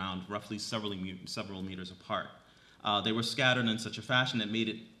from the ground roughly several meters apart. They were scattered in such a fashion that made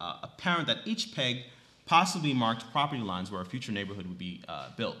it apparent that each peg possibly marked property lines where a future neighborhood would be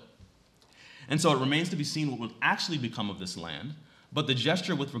built. And so it remains to be seen what would actually become of this land, but the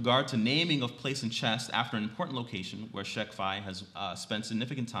gesture with regard to naming of place in Chess after an important location where Sheikh Faye has spent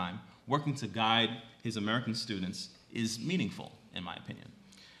significant time working to guide his American students is meaningful, in my opinion.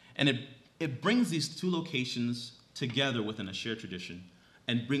 And it brings these two locations together within a shared tradition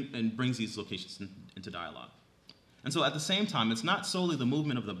and brings these locations into dialogue. And so at the same time, it's not solely the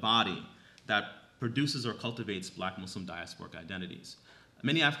movement of the body that produces or cultivates Black Muslim diasporic identities.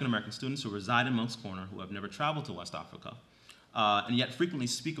 Many African-American students who reside in Monk's Corner who have never traveled to West Africa and yet frequently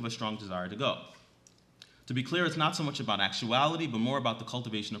speak of a strong desire to go. To be clear, it's not so much about actuality, but more about the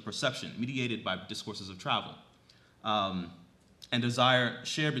cultivation of perception, mediated by discourses of travel, and desire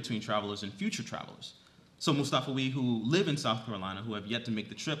shared between travelers and future travelers. So Mustafawi, who live in South Carolina, who have yet to make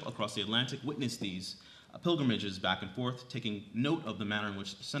the trip across the Atlantic, witness these pilgrimages back and forth, taking note of the manner in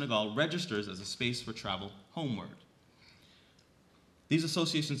which Senegal registers as a space for travel homeward. These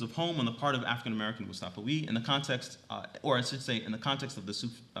associations of home on the part of African-American Mustafawi in the context, or I should say in the context of the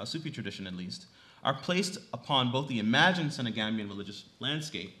Sufi tradition at least, are placed upon both the imagined Senegambian religious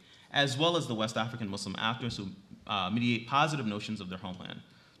landscape as well as the West African Muslim actors who mediate positive notions of their homeland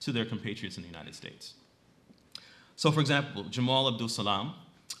to their compatriots in the United States. So for example, Jamal Abdul Salam,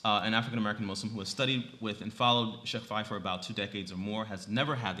 an African-American Muslim who has studied with and followed Sheikh Faye for about 2 decades or more, has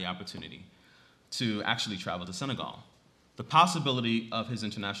never had the opportunity to actually travel to Senegal. The possibility of his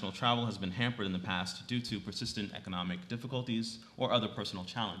international travel has been hampered in the past due to persistent economic difficulties or other personal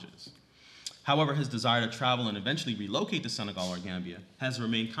challenges. However, his desire to travel and eventually relocate to Senegal or Gambia has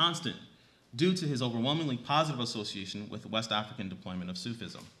remained constant due to his overwhelmingly positive association with West African deployment of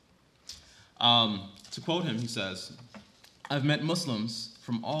Sufism. To quote him, he says, "I've met Muslims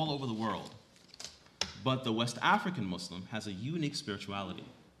from all over the world, but the West African Muslim has a unique spirituality.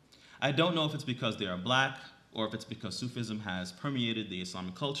 I don't know if it's because they are black or if it's because Sufism has permeated the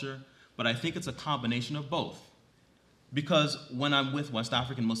Islamic culture, but I think it's a combination of both. Because when I'm with West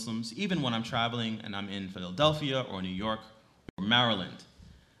African Muslims, even when I'm traveling and I'm in Philadelphia or New York or Maryland,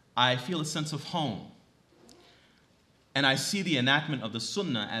 I feel a sense of home. And I see the enactment of the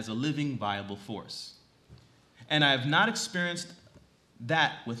Sunnah as a living, viable force. And I have not experienced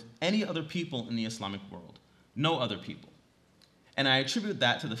that with any other people in the Islamic world, no other people. And I attribute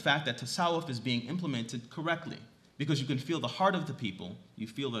that to the fact that Tasawwuf is being implemented correctly, because you can feel the heart of the people, you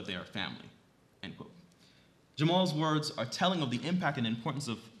feel that they are family," end quote. Jamal's words are telling of the impact and importance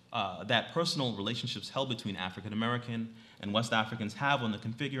of that personal relationships held between African American and West Africans have on the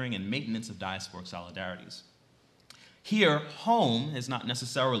configuring and maintenance of diasporic solidarities. Here, home is not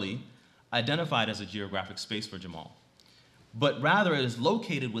necessarily identified as a geographic space for Jamal, but rather it is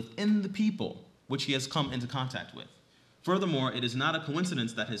located within the people which he has come into contact with. Furthermore, it is not a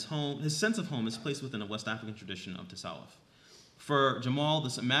coincidence that his sense of home is placed within a West African tradition of Tasawwuf. For Jamal,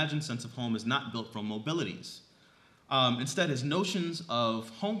 this imagined sense of home is not built from mobilities. Instead, his notions of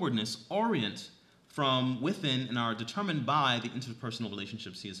homewardness orient from within and are determined by the interpersonal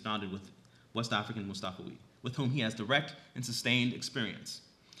relationships he has founded with West African Mustafawi, with whom he has direct and sustained experience.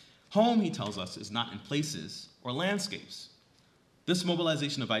 Home, he tells us, is not in places or landscapes. This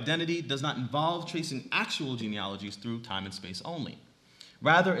mobilization of identity does not involve tracing actual genealogies through time and space only.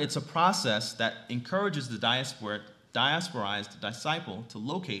 Rather, it's a process that encourages the diasporized disciple to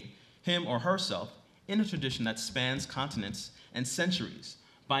locate him or herself in a tradition that spans continents and centuries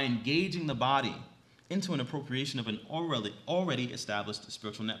by engaging the body into an appropriation of an already established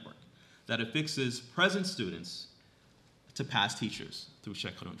spiritual network that affixes present students to past teachers through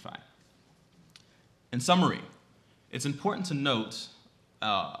Sheikh Harun Fai. In summary, it's important to note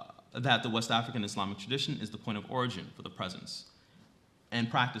that the West African Islamic tradition is the point of origin for the presence and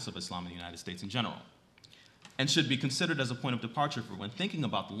practice of Islam in the United States in general, and should be considered as a point of departure for when thinking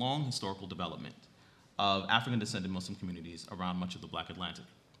about the long historical development of African-descended Muslim communities around much of the Black Atlantic.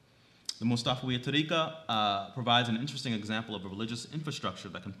 The Mustafawiya Tariqa provides an interesting example of a religious infrastructure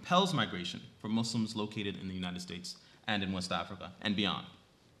that compels migration for Muslims located in the United States and in West Africa and beyond.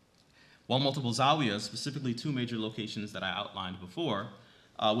 While multiple zawiyas, specifically two major locations that I outlined before,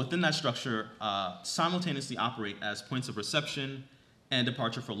 within that structure simultaneously operate as points of reception and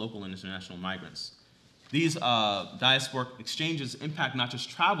departure for local and international migrants. These diasporic exchanges impact not just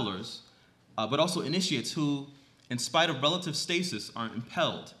travelers, but also initiates who, in spite of relative stasis, are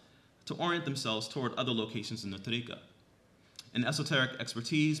impelled to orient themselves toward other locations in the tariqa. An esoteric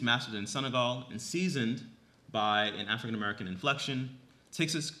expertise mastered in Senegal and seasoned by an African-American inflection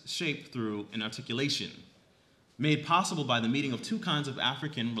takes its shape through an articulation made possible by the meeting of two kinds of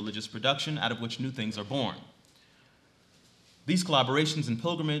African religious production out of which new things are born. These collaborations in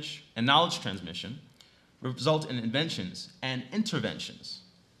pilgrimage and knowledge transmission result in inventions and interventions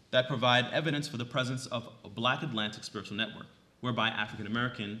that provide evidence for the presence of a Black Atlantic spiritual network, whereby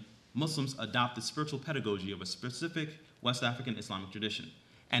African-American Muslims adopt the spiritual pedagogy of a specific West African Islamic tradition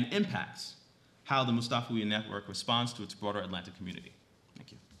and impacts how the Mustafawiya network responds to its broader Atlantic community.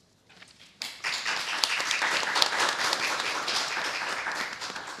 Thank you.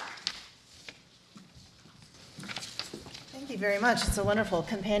 Thank you very much. It's a wonderful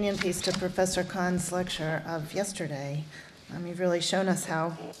companion piece to Professor Khan's lecture of yesterday. You've really shown us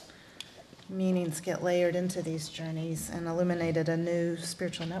how meanings get layered into these journeys and illuminated a new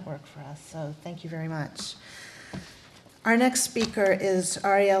spiritual network for us. So thank you very much. Our next speaker is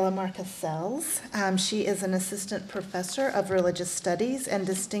Ariella Marcasels. She is an assistant professor of religious studies and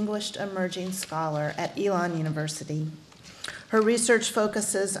distinguished emerging scholar at Elon University. Her research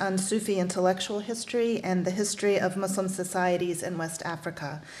focuses on Sufi intellectual history and the history of Muslim societies in West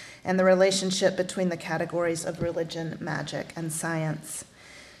Africa and the relationship between the categories of religion, magic, and science.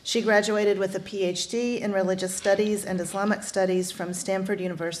 She graduated with a PhD in religious studies and Islamic studies from Stanford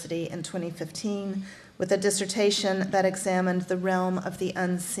University in 2015, with a dissertation that examined the realm of the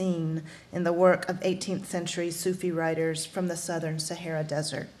unseen in the work of 18th century Sufi writers from the southern Sahara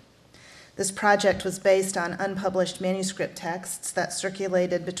Desert. This project was based on unpublished manuscript texts that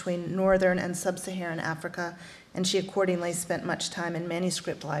circulated between northern and sub-Saharan Africa, and she accordingly spent much time in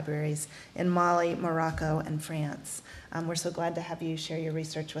manuscript libraries in Mali, Morocco, and France. We're so glad to have you share your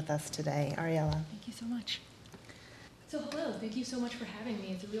research with us today. Ariella. Thank you so much. So hello, thank you so much for having me.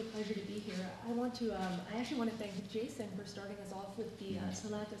 It's a real pleasure to be here. I actually want to thank Jason for starting us off with the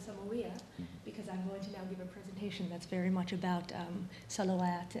Salat al-Samawiyya, because I'm going to now give a presentation that's very much about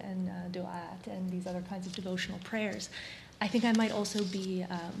salawat and du'at and these other kinds of devotional prayers. I think I might also be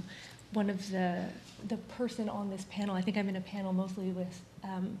one of the person on this panel. I think I'm in a panel mostly with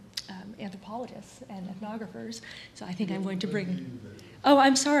anthropologists and ethnographers, so I think I'm going to bring... Oh,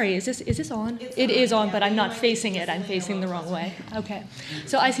 I'm sorry. Is this on? It is on, but I'm not facing it. I'm facing the wrong way. Okay.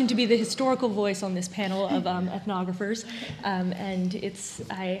 So I seem to be the historical voice on this panel of ethnographers, and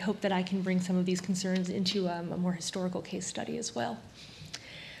I hope that I can bring some of these concerns into a more historical case study as well.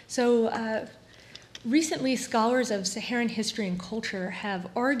 So recently, scholars of Saharan history and culture have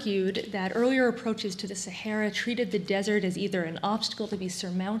argued that earlier approaches to the Sahara treated the desert as either an obstacle to be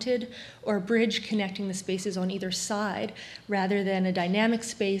surmounted or a bridge connecting the spaces on either side, rather than a dynamic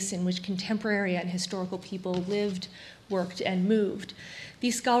space in which contemporary and historical people lived, worked, and moved.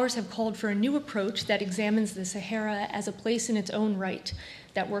 These scholars have called for a new approach that examines the Sahara as a place in its own right,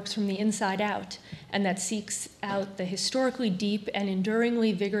 that works from the inside out, and that seeks out the historically deep and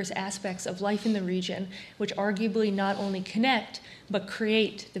enduringly vigorous aspects of life in the region, which arguably not only connect, but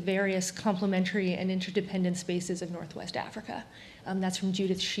create the various complementary and interdependent spaces of Northwest Africa. That's from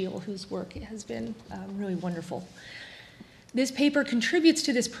Judith Scheel, whose work has been really wonderful. This paper contributes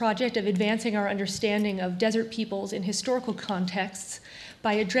to this project of advancing our understanding of desert peoples in historical contexts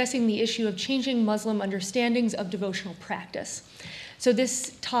by addressing the issue of changing Muslim understandings of devotional practice. So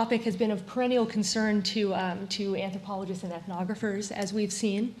this topic has been of perennial concern to anthropologists and ethnographers, as we've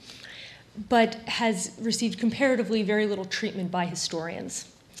seen, but has received comparatively very little treatment by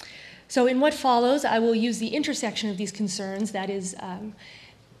historians. So in what follows, I will use the intersection of these concerns, that is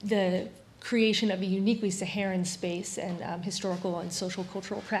the creation of a uniquely Saharan space and historical and social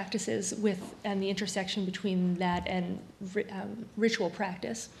cultural practices and the intersection between that and ritual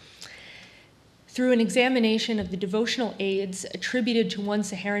practice, through an examination of the devotional aids attributed to one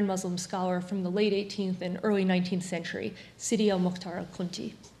Saharan Muslim scholar from the late 18th and early 19th century, Sidi al-Mukhtar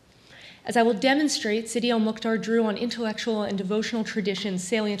al-Kunti. As I will demonstrate, Sidi al-Mukhtar drew on intellectual and devotional traditions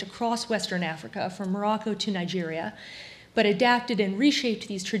salient across Western Africa, from Morocco to Nigeria, but adapted and reshaped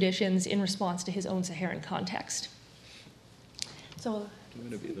these traditions in response to his own Saharan context. So, I'm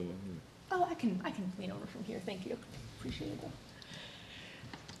going to be the one. oh, I can lean over from here. Thank you. Appreciate it.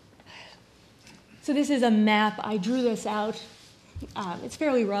 So this is a map. I drew this out. It's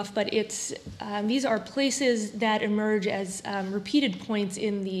fairly rough, but these are places that emerge as repeated points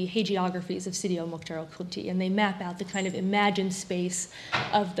in the hagiographies of Sidi al-Mukhtar al-Kunti, and they map out the kind of imagined space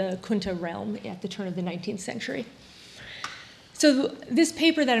of the Kunta realm at the turn of the 19th century. So this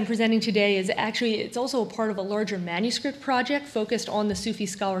paper that I'm presenting today it's also a part of a larger manuscript project focused on the Sufi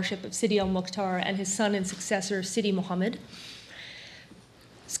scholarship of Sidi al-Mukhtar and his son and successor, Sidi Muhammad.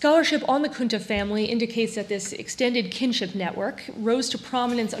 Scholarship on the Kunta family indicates that this extended kinship network rose to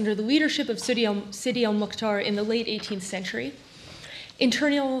prominence under the leadership of Sidi al-Mukhtar in the late 18th century.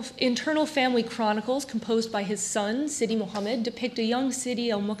 Internal family chronicles composed by his son, Sidi Muhammad, depict a young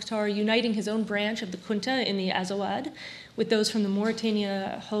Sidi al-Mukhtar uniting his own branch of the Kunta in the Azawad with those from the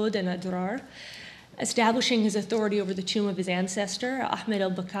Mauritania Hod and Adrar, establishing his authority over the tomb of his ancestor, Ahmed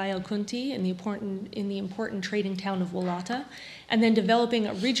al-Bakai al-Kunti, in the important trading town of Walata, and then developing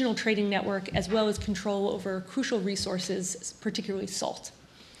a regional trading network as well as control over crucial resources, particularly salt.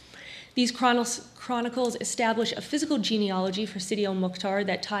 These chronicles establish a physical genealogy for Sidi al-Mukhtar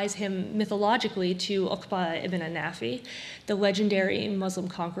that ties him mythologically to Uqba ibn Nafi, the legendary Muslim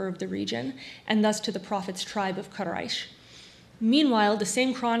conqueror of the region, and thus to the Prophet's tribe of Quraysh. Meanwhile, the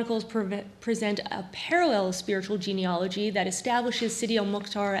same chronicles present a parallel spiritual genealogy that establishes Sidi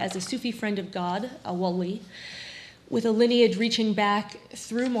al-Mukhtar as a Sufi friend of God, a wali, with a lineage reaching back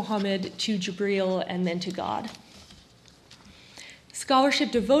through Muhammad to Jibril and then to God.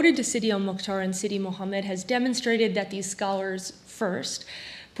 Scholarship devoted to Sidi al-Mukhtar and Sidi Muhammad has demonstrated that these scholars, first,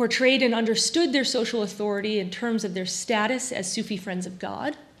 portrayed and understood their social authority in terms of their status as Sufi friends of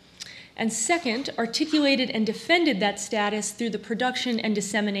God, and second, articulated and defended that status through the production and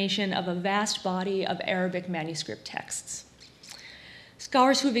dissemination of a vast body of Arabic manuscript texts.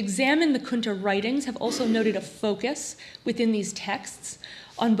 Scholars who have examined the Kunta writings have also noted a focus within these texts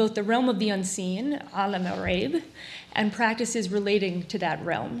on both the realm of the unseen, alam al-ghaib, and practices relating to that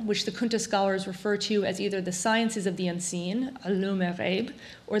realm, which the Kunta scholars refer to as either the sciences of the unseen, alum al-ghaib,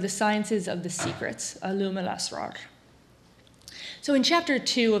 or the sciences of the secrets, alum al-asrar. So in chapter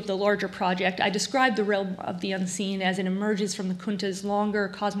 2 of the larger project, I described the realm of the unseen as it emerges from the Kunta's longer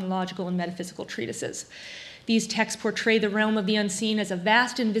cosmological and metaphysical treatises. These texts portray the realm of the unseen as a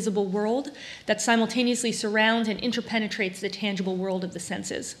vast invisible world that simultaneously surrounds and interpenetrates the tangible world of the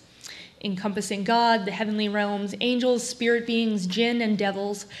senses, encompassing God, the heavenly realms, angels, spirit beings, jinn, and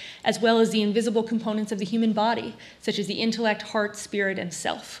devils, as well as the invisible components of the human body, such as the intellect, heart, spirit, and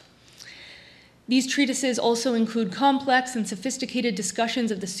self. These treatises also include complex and sophisticated discussions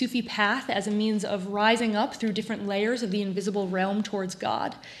of the Sufi path as a means of rising up through different layers of the invisible realm towards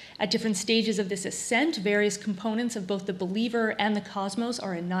God. At different stages of this ascent, various components of both the believer and the cosmos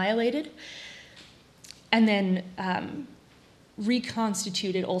are annihilated and then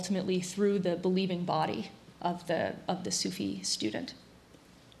reconstituted ultimately through the believing body of the Sufi student.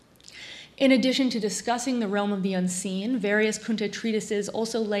 In addition to discussing the realm of the unseen, various Kunta treatises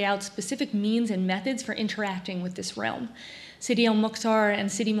also lay out specific means and methods for interacting with this realm. Sidi al-Mukhtar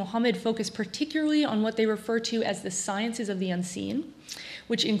and Sidi Muhammad focus particularly on what they refer to as the sciences of the unseen,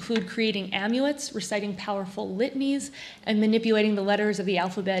 which include creating amulets, reciting powerful litanies, and manipulating the letters of the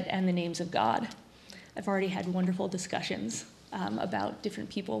alphabet and the names of God. I've already had wonderful discussions about different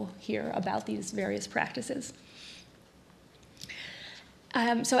people here about these various practices.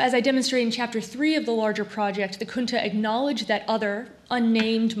 So as I demonstrate in chapter 3 of the larger project, the Kunta acknowledge that other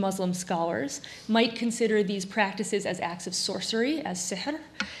unnamed Muslim scholars might consider these practices as acts of sorcery, as sihr,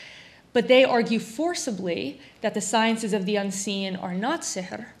 but they argue forcibly that the sciences of the unseen are not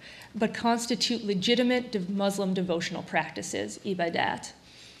sihr, but constitute legitimate Muslim devotional practices, ibadat,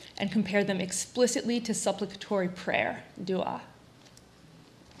 and compare them explicitly to supplicatory prayer, dua.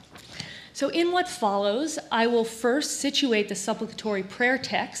 So in what follows, I will first situate the supplicatory prayer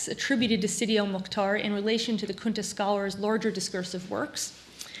texts attributed to Sidi al-Mukhtar in relation to the Kunta scholars' larger discursive works.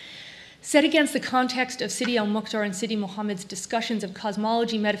 Set against the context of Sidi al-Mukhtar and Sidi Muhammad's discussions of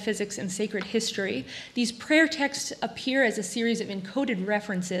cosmology, metaphysics, and sacred history, these prayer texts appear as a series of encoded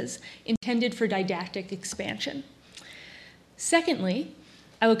references intended for didactic expansion. Secondly,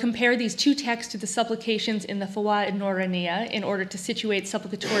 I will compare these two texts to the supplications in the Fawaid Nooraniya in order to situate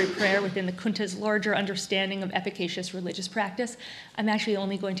supplicatory prayer within the Kunta's larger understanding of efficacious religious practice. I'm actually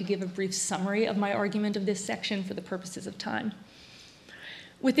only going to give a brief summary of my argument of this section for the purposes of time.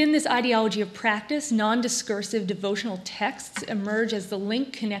 Within this ideology of practice, non-discursive devotional texts emerge as the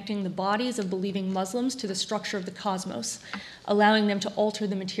link connecting the bodies of believing Muslims to the structure of the cosmos, allowing them to alter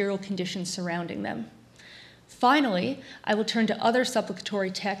the material conditions surrounding them. Finally, I will turn to other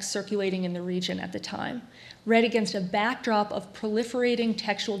supplicatory texts circulating in the region at the time. Read against a backdrop of proliferating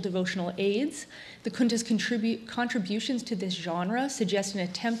textual devotional aids, the Kunta's contributions to this genre suggest an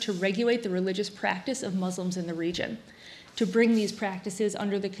attempt to regulate the religious practice of Muslims in the region, to bring these practices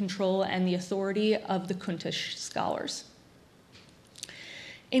under the control and the authority of the Kunta scholars.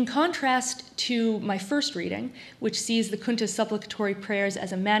 In contrast to my first reading, which sees the Kunta's supplicatory prayers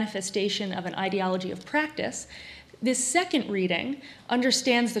as a manifestation of an ideology of practice, this second reading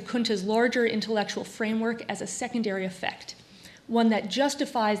understands the Kunta's larger intellectual framework as a secondary effect, one that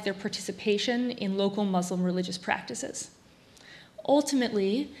justifies their participation in local Muslim religious practices.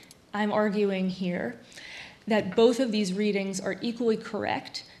 Ultimately, I'm arguing here that both of these readings are equally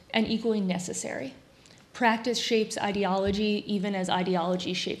correct and equally necessary. Practice shapes ideology even as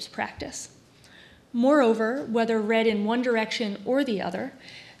ideology shapes practice. Moreover, whether read in one direction or the other,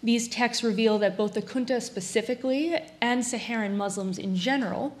 these texts reveal that both the Kunta specifically and Saharan Muslims in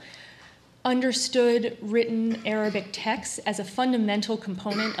general understood written Arabic texts as a fundamental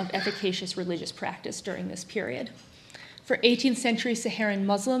component of efficacious religious practice during this period. For 18th century Saharan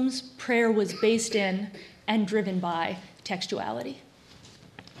Muslims, prayer was based in and driven by textuality.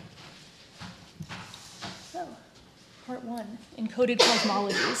 Part 1, Encoded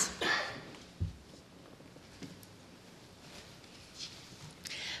Cosmologies.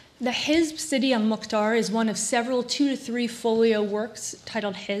 The Hizb Sidi al-Mukhtar is one of several 2 to 3 folio works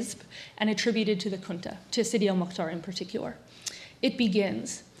titled Hizb and attributed to the Kunta, to Sidi al-Mukhtar in particular. It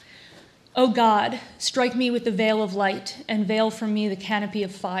begins, "O God, strike me with the veil of light and veil from me the canopy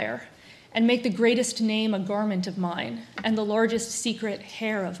of fire, and make the greatest name a garment of mine, and the largest secret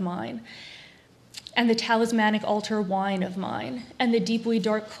hair of mine, and the talismanic altar wine of mine, and the deeply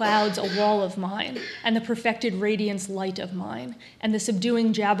dark clouds a wall of mine, and the perfected radiance light of mine, and the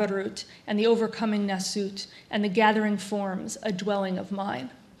subduing Jabarut, and the overcoming Nasut, and the gathering forms a dwelling of mine."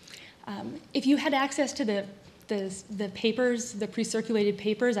 If you had access to the the papers, the pre-circulated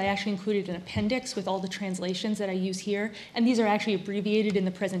papers, I actually included an appendix with all the translations that I use here. And these are actually abbreviated in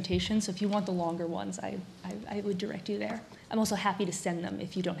the presentation, so if you want the longer ones, I would direct you there. I'm also happy to send them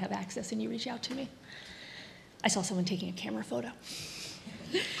if you don't have access and you reach out to me. I saw someone taking a camera photo.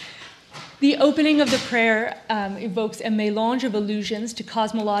 The opening of the prayer evokes a mélange of allusions to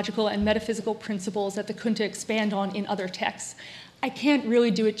cosmological and metaphysical principles that the Kunta expand on in other texts. I can't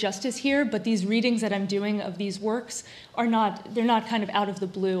really do it justice here, but these readings that I'm doing of these works they're not kind of out of the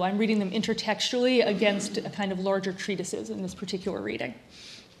blue. I'm reading them intertextually against a kind of larger treatises in this particular reading.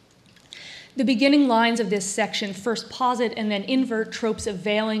 The beginning lines of this section first posit and then invert tropes of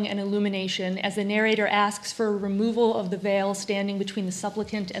veiling and illumination as the narrator asks for a removal of the veil standing between the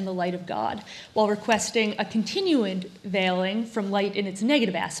supplicant and the light of God, while requesting a continued veiling from light in its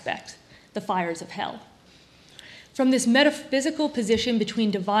negative aspect, the fires of hell. From this metaphysical position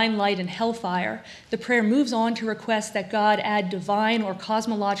between divine light and hellfire, the prayer moves on to request that God add divine or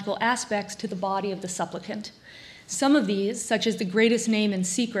cosmological aspects to the body of the supplicant. Some of these, such as the greatest name in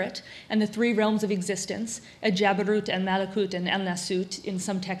secret and the three realms of existence, Jabarut and Malakut and El-Nasut in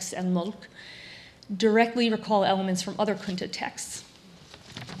some texts and Mulk, directly recall elements from other Kunta texts.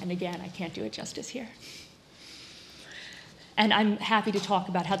 And again, I can't do it justice here. And I'm happy to talk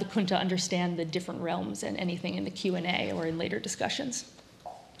about how the Kunta understand the different realms and anything in the Q&A or in later discussions.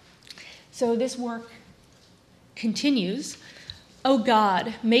 So this work continues. O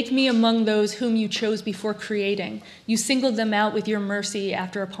God, make me among those whom you chose before creating. You singled them out with your mercy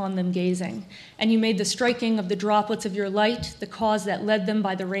after upon them gazing. And you made the striking of the droplets of your light the cause that led them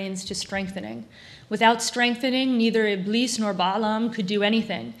by the reins to strengthening. Without strengthening, neither Iblis nor Balaam could do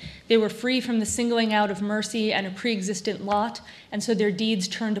anything. They were free from the singling out of mercy and a pre-existent lot, and so their deeds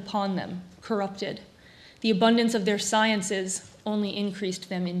turned upon them, corrupted. The abundance of their sciences only increased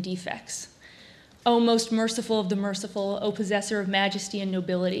them in defects. O most merciful of the merciful, O possessor of majesty and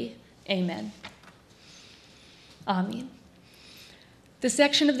nobility, amen. Amen. This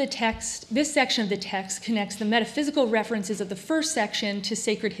section of the text connects the metaphysical references of the first section to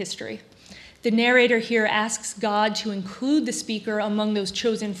sacred history. The narrator here asks God to include the speaker among those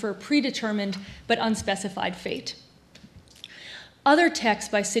chosen for a predetermined but unspecified fate. Other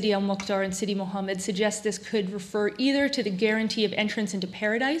texts by Sidi al-Mukhtar and Sidi Muhammad suggest this could refer either to the guarantee of entrance into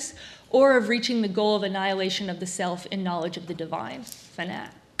paradise or of reaching the goal of annihilation of the self in knowledge of the divine,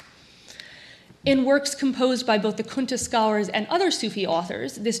 fana. In works composed by both the Kunta scholars and other Sufi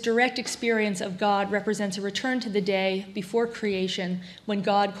authors, this direct experience of God represents a return to the day before creation when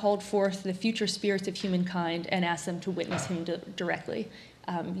God called forth the future spirits of humankind and asked them to witness him directly.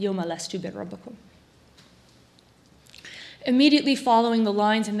 Yawma lastu bi rabbikum. Immediately following the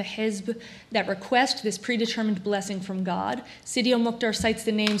lines in the Hizb that request this predetermined blessing from God, Sidi al-Mukhtar cites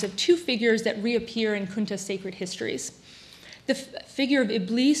the names of two figures that reappear in Kunta's sacred histories. The figure of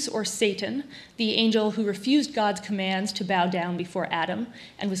Iblis, or Satan, the angel who refused God's commands to bow down before Adam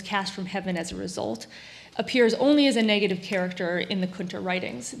and was cast from heaven as a result, appears only as a negative character in the Kunta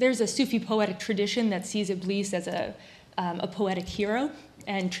writings. There's a Sufi poetic tradition that sees Iblis as a poetic hero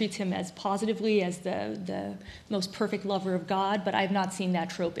and treats him as positively as the most perfect lover of God, but I've not seen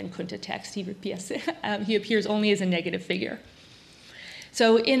that trope in Kunta text. He appears only as a negative figure.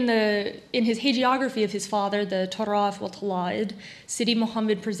 So in his hagiography of his father, the Taraf wal Talaid, Sidi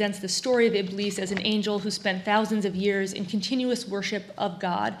Muhammad presents the story of Iblis as an angel who spent thousands of years in continuous worship of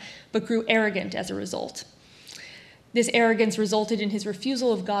God, but grew arrogant as a result. This arrogance resulted in his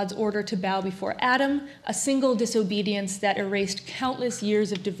refusal of God's order to bow before Adam, a single disobedience that erased countless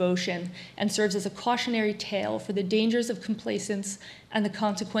years of devotion and serves as a cautionary tale for the dangers of complacence and the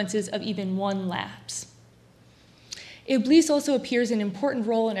consequences of even one lapse. Iblis also appears an important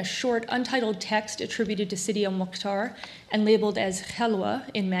role in a short, untitled text attributed to Sidi al-Mukhtar and labeled as Khalwa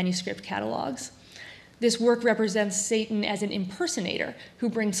in manuscript catalogs. This work represents Satan as an impersonator who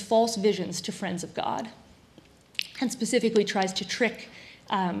brings false visions to friends of God, and specifically tries to trick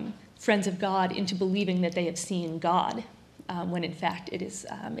friends of God into believing that they have seen God, when in fact it is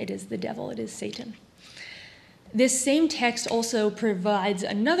the devil, it is Satan. This same text also provides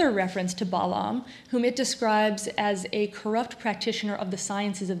another reference to Balaam, whom it describes as a corrupt practitioner of the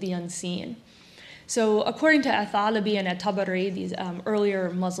sciences of the unseen. So according to Athalabi and At-Tabari, these earlier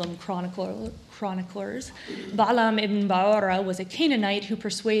Muslim chroniclers, Balaam ibn Ba'ura was a Canaanite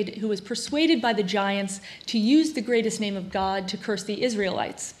who was persuaded by the giants to use the greatest name of God to curse the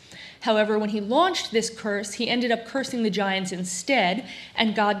Israelites. However, when he launched this curse, he ended up cursing the giants instead,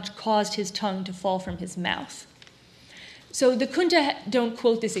 and God caused his tongue to fall from his mouth. So the Kunta don't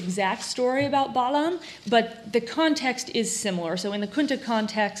quote this exact story about Balaam, but the context is similar. So in the Kunta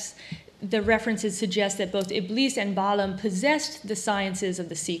context, the references suggest that both Iblis and Balaam possessed the sciences of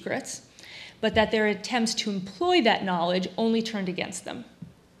the secrets, but that their attempts to employ that knowledge only turned against them.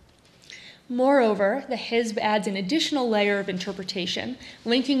 Moreover, the Hizb adds an additional layer of interpretation,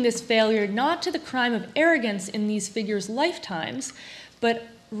 linking this failure not to the crime of arrogance in these figures' lifetimes, but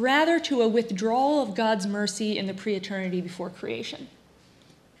rather to a withdrawal of God's mercy in the pre-eternity before creation.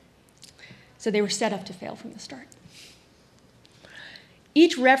 So they were set up to fail from the start.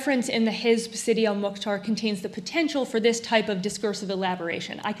 Each reference in the Hizb Sidi al-Mukhtar contains the potential for this type of discursive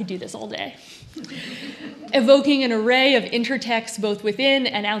elaboration. I could do this all day. Evoking an array of intertexts both within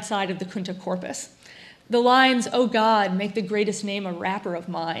and outside of the Kunta corpus. The lines, "Oh God, make the greatest name a rapper of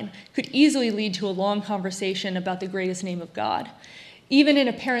mine," could easily lead to a long conversation about the greatest name of God. Even an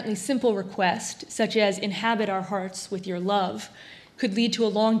apparently simple request, such as "inhabit our hearts with your love," could lead to a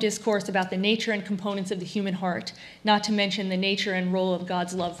long discourse about the nature and components of the human heart, not to mention the nature and role of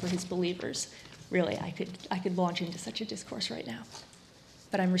God's love for his believers. Really, I could launch into such a discourse right now,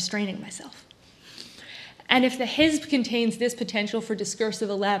 but I'm restraining myself. And if the Hizb contains this potential for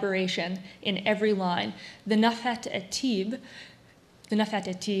discursive elaboration in every line, the Nafhat at-Tib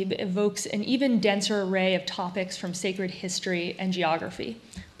evokes an even denser array of topics from sacred history and geography,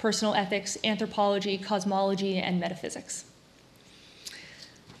 personal ethics, anthropology, cosmology, and metaphysics.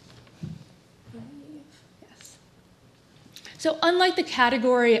 So unlike the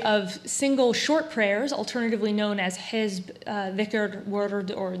category of single short prayers, alternatively known as Hizb, Dhikr, Word,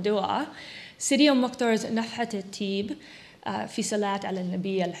 or Dua, Sidi al-Mukhtar's Nafhat at-Tib, Fi Salat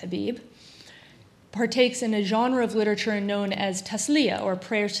al-Nabi al-Habib, partakes in a genre of literature known as Tasliya, or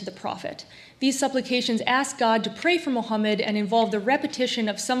prayers to the Prophet. These supplications ask God to pray for Muhammad and involve the repetition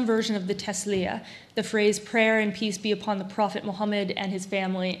of some version of the Tasliya, the phrase, "Prayer and peace be upon the Prophet Muhammad and his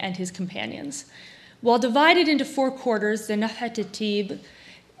family and his companions." While divided into 4 quarters, the Nafhat at-Tib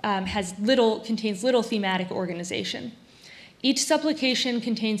contains little thematic organization. Each supplication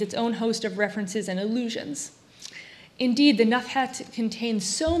contains its own host of references and allusions. Indeed, the Nafhat contains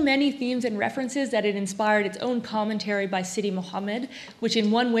so many themes and references that it inspired its own commentary by Sidi Muhammad, which in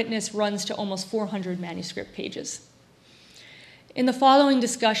one witness runs to almost 400 manuscript pages. In the following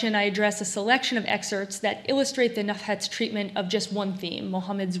discussion, I address a selection of excerpts that illustrate the Nafhat's treatment of just one theme,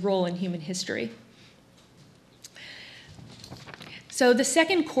 Muhammad's role in human history. So the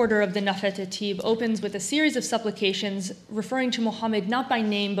second quarter of the Nafhat at-Tib opens with a series of supplications referring to Muhammad not by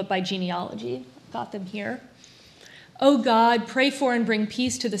name but by genealogy. I've got them here. "O God, pray for and bring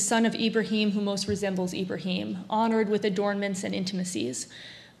peace to the son of Ibrahim who most resembles Ibrahim, honored with adornments and intimacies.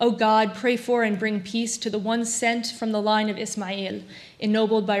 O God, pray for and bring peace to the one sent from the line of Ismail,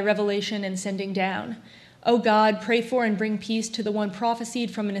 ennobled by revelation and sending down. O God, pray for and bring peace to the one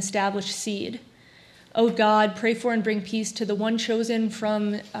prophesied from an established seed. O God, pray for and bring peace to the one chosen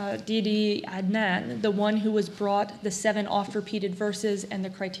from Didi Adnan, the one who was brought the 7 oft-repeated verses and the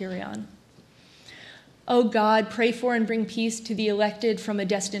criterion. O God, pray for and bring peace to the elected from a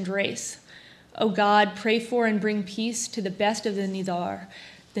destined race. O God, pray for and bring peace to the best of the Nizar,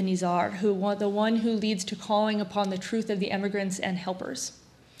 the one who leads to calling upon the truth of the emigrants and helpers."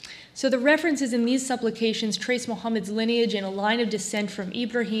 So the references in these supplications trace Muhammad's lineage in a line of descent from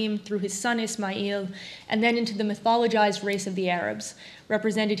Ibrahim through his son Ismail, and then into the mythologized race of the Arabs,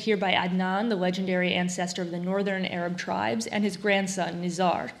 represented here by Adnan, the legendary ancestor of the northern Arab tribes, and his grandson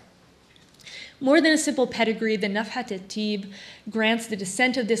Nizar. More than a simple pedigree, the Nafhat at-Tib grants the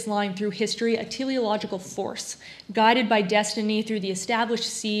descent of this line through history a teleological force, guided by destiny through the established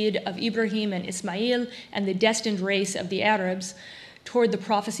seed of Ibrahim and Ismail and the destined race of the Arabs, toward the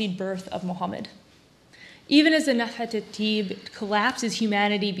prophesied birth of Muhammad. Even as the Nafhat at-Tib collapses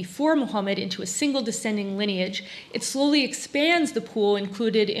humanity before Muhammad into a single descending lineage, it slowly expands the pool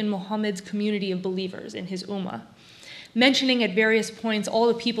included in Muhammad's community of believers, in his ummah, mentioning at various points all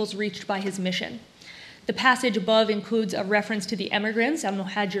the peoples reached by his mission. The passage above includes a reference to the emigrants,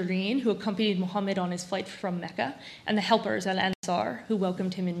 al-Muhajirin, who accompanied Muhammad on his flight from Mecca, and the helpers, al-Ansar, who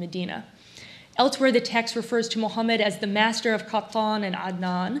welcomed him in Medina. Elsewhere, the text refers to Muhammad as the master of Qattan and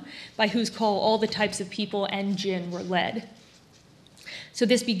Adnan, by whose call all the types of people and jinn were led. So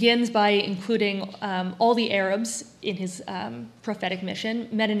this begins by including all the Arabs in his prophetic mission,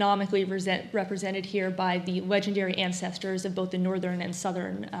 metonomically represented here by the legendary ancestors of both the northern and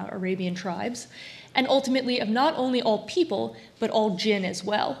southern Arabian tribes, and ultimately of not only all people, but all jinn as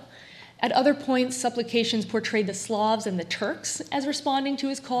well. At other points, supplications portrayed the Slavs and the Turks as responding to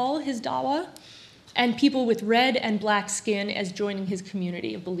his call, his dawah, and people with red and black skin as joining his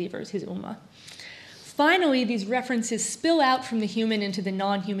community of believers, his ummah. Finally, these references spill out from the human into the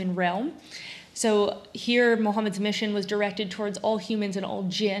non-human realm, So here, Muhammad's mission was directed towards all humans and all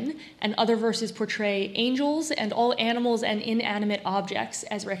jinn, and other verses portray angels and all animals and inanimate objects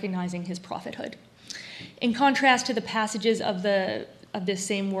as recognizing his prophethood. In contrast to the passages of this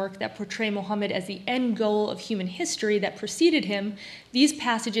same work that portray Muhammad as the end goal of human history that preceded him, these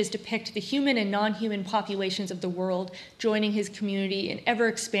passages depict the human and non-human populations of the world joining his community in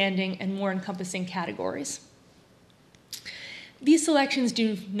ever-expanding and more encompassing categories. These selections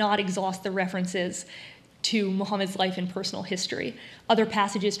do not exhaust the references to Muhammad's life and personal history. Other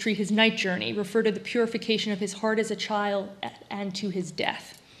passages treat his night journey, refer to the purification of his heart as a child, and to his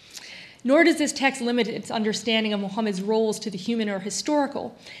death. Nor does this text limit its understanding of Muhammad's roles to the human or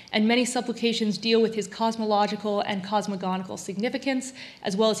historical, and many supplications deal with his cosmological and cosmogonical significance,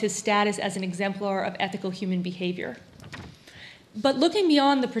 as well as his status as an exemplar of ethical human behavior. But looking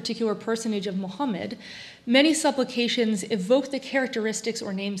beyond the particular personage of Muhammad, many supplications evoke the characteristics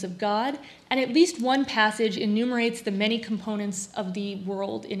or names of God, and at least one passage enumerates the many components of the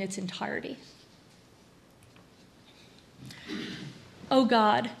world in its entirety. O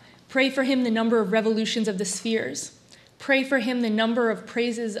God, pray for him the number of revolutions of the spheres. Pray for him the number of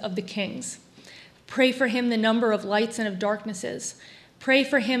praises of the kings. Pray for him the number of lights and of darknesses. Pray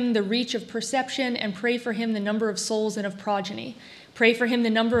for him the reach of perception, and pray for him the number of souls and of progeny. Pray for him the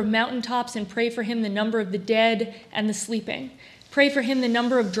number of mountaintops, and pray for him the number of the dead and the sleeping. Pray for him the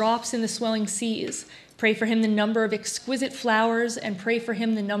number of drops in the swelling seas. Pray for him the number of exquisite flowers, and pray for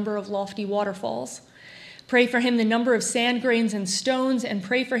him the number of lofty waterfalls. Pray for him the number of sand grains and stones, and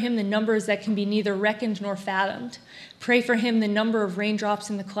pray for him the numbers that can be neither reckoned nor fathomed. Pray for him the number of raindrops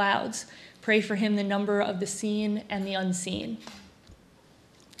in the clouds. Pray for him the number of the seen and the unseen.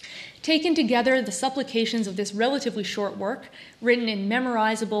 Taken together, the supplications of this relatively short work, written in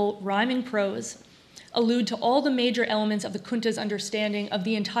memorizable, rhyming prose, allude to all the major elements of the Kunta's understanding of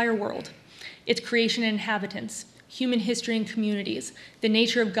the entire world, its creation and inhabitants, human history and communities, the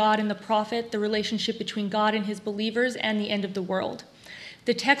nature of God and the prophet, the relationship between God and his believers, and the end of the world.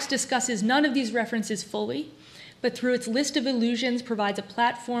 The text discusses none of these references fully, but through its list of allusions provides a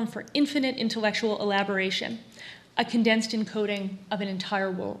platform for infinite intellectual elaboration, a condensed encoding of an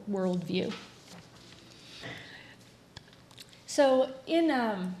entire worldview. So in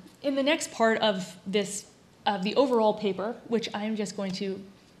the next part of the overall paper, which I'm just going to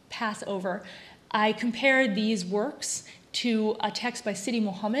pass over, I compared these works to a text by Sidi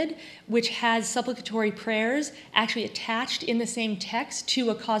Muhammad, which has supplicatory prayers actually attached in the same text to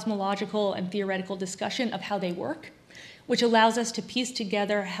a cosmological and theoretical discussion of how they work, which allows us to piece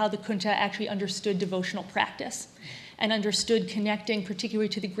together how the Kunta actually understood devotional practice and understood connecting particularly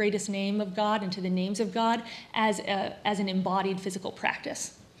to the greatest name of God and to the names of God as an embodied physical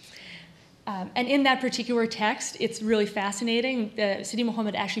practice. And in that particular text, it's really fascinating. Sidi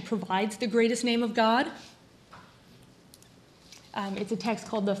Muhammad actually provides the greatest name of God. It's a text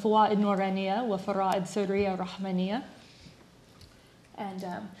called the Fawaid Nuraniya wa Fara'id Surriya Rahmaniya.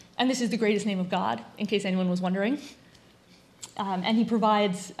 And this is the greatest name of God, in case anyone was wondering. And he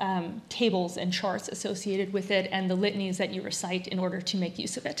provides tables and charts associated with it and the litanies that you recite in order to make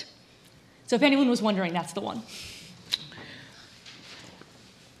use of it. So if anyone was wondering, that's the one.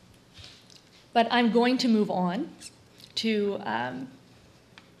 But I'm going to move on to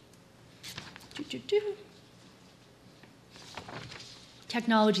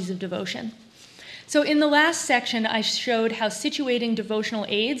technologies of devotion. So in the last section, I showed how situating devotional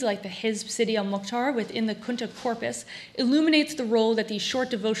aids like the Hizb Sidi al-Mukhtar within the Kunta corpus illuminates the role that these short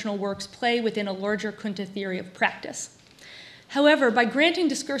devotional works play within a larger Kunta theory of practice. However, by granting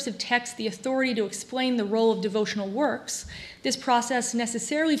discursive texts the authority to explain the role of devotional works, this process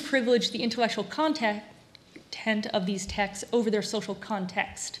necessarily privileged the intellectual content of these texts over their social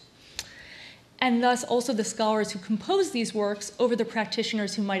context, and thus also the scholars who composed these works over the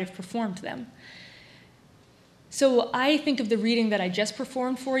practitioners who might have performed them. So I think of the reading that I just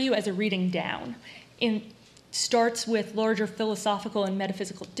performed for you as a reading down. It starts with larger philosophical and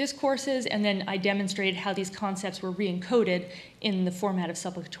metaphysical discourses, and then I demonstrated how these concepts were re-encoded in the format of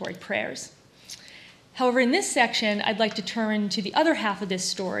supplicatory prayers. However, in this section, I'd like to turn to the other half of this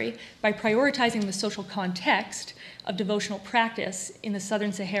story by prioritizing the social context of devotional practice in the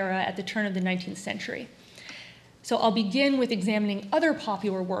Southern Sahara at the turn of the 19th century. So I'll begin with examining other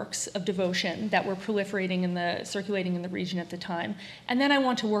popular works of devotion that were proliferating circulating in the region at the time, and then I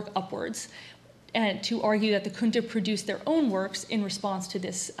want to work upwards and to argue that the Kunta produced their own works in response to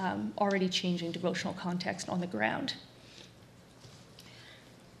this already changing devotional context on the ground.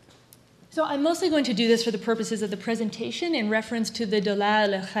 So I'm mostly going to do this for the purposes of the presentation in reference to the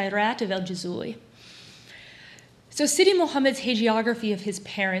Dala'il al-Khairat of al-Jazuli. So So Sidi Muhammad's hagiography of his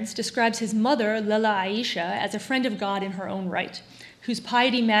parents describes his mother, Lala Aisha, as a friend of God in her own right, whose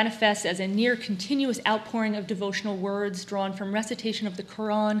piety manifests as a near continuous outpouring of devotional words drawn from recitation of the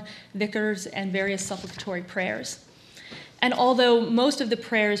Quran, dhikrs, and various supplicatory prayers. And although most of the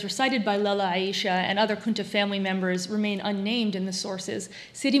prayers recited by Lala Aisha and other Kunta family members remain unnamed in the sources,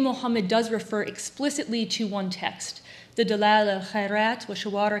 Sidi Muhammad does refer explicitly to one text, the Dalal al-Khairat wa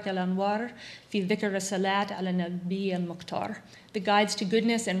Shawarak al-Anwar fi dhikr salat ala Nabi al-Muqtar, the guides to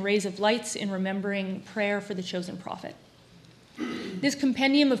goodness and rays of lights in remembering prayer for the chosen prophet. This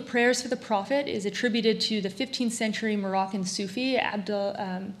compendium of prayers for the Prophet is attributed to the 15th century Moroccan Sufi Abu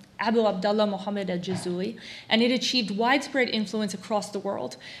Abdullah Muhammad al-Jazuli, and it achieved widespread influence across the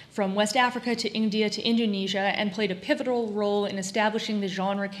world, from West Africa to India to Indonesia, and played a pivotal role in establishing the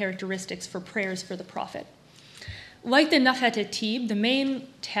genre characteristics for prayers for the Prophet. Like the Nafhat at-Tib, the main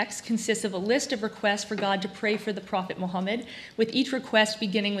text consists of a list of requests for God to pray for the Prophet Muhammad, with each request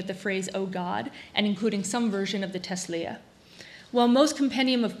beginning with the phrase, "O God," and including some version of the Tasliyah. While most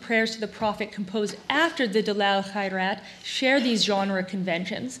compendium of prayers to the Prophet composed after the Dalal Khairat share these genre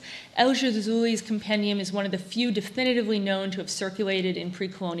conventions, El-Jazuli's compendium is one of the few definitively known to have circulated in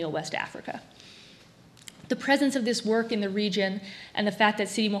pre-colonial West Africa. The presence of this work in the region and the fact that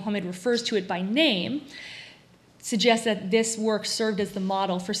Sidi Muhammad refers to it by name suggests that this work served as the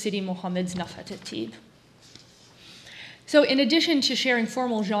model for Sidi Muhammad's Nafhat at-Tib. So in addition to sharing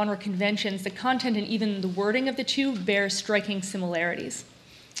formal genre conventions, the content and even the wording of the two bear striking similarities.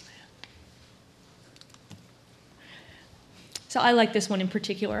 So I like this one in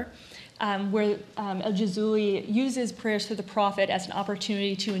particular, where El-Jazuli uses prayers for the Prophet as an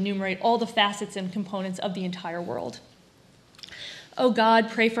opportunity to enumerate all the facets and components of the entire world. O God,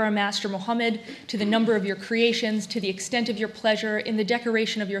 pray for our Master Muhammad, to the number of your creations, to the extent of your pleasure, in the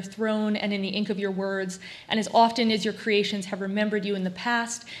decoration of your throne and in the ink of your words, and as often as your creations have remembered you in the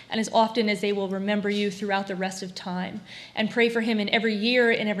past, and as often as they will remember you throughout the rest of time. And pray for him in every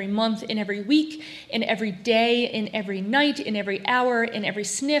year, in every month, in every week, in every day, in every night, in every hour, in every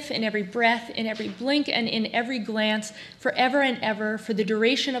sniff, in every breath, in every blink, and in every glance, forever and ever, for the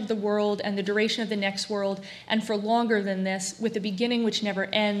duration of the world and the duration of the next world, and for longer than this, with the beginning which never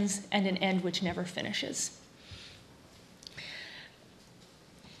ends and an end which never finishes.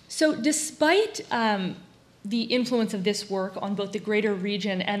 So despite the influence of this work on both the greater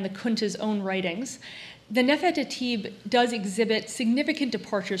region and the Kunta's own writings, the Nafhat at-Tib does exhibit significant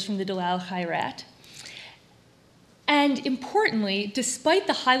departures from the Dalal Khairat. And importantly, despite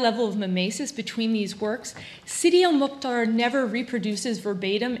the high level of mimesis between these works, Sidi al-Muqtar never reproduces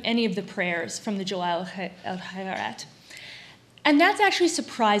verbatim any of the prayers from the Dalal al-Khairat. And that's actually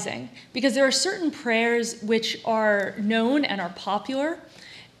surprising, because there are certain prayers which are known and are popular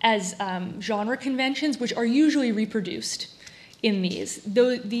as genre conventions, which are usually reproduced in these.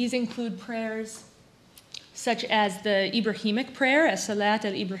 These include prayers such as the Ibrahimic prayer, as Salat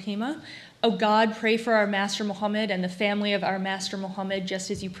al-Ibrahima. O God, pray for our Master Muhammad and the family of our Master Muhammad, just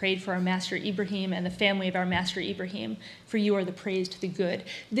as you prayed for our Master Ibrahim and the family of our Master Ibrahim, for you are the praise to the good.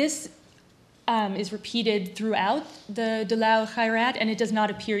 This is repeated throughout the Dalal Khairat, and it does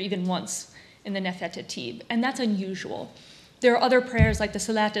not appear even once in the Nafhat at-Tib, and that's unusual. There are other prayers like the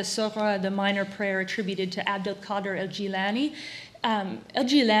Salat al-Sughra, the minor prayer attributed to Abdul Qadir al-Jilani.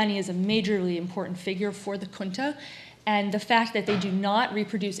 Al-Jilani is a majorly important figure for the Kunta, and the fact that they do not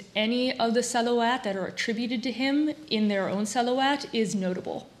reproduce any of the salawat that are attributed to him in their own salawat is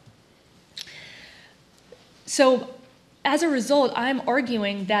notable. So, as a result, I'm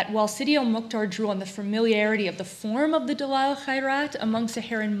arguing that while Sidi al-Muqtar drew on the familiarity of the form of the Dalal Khairat among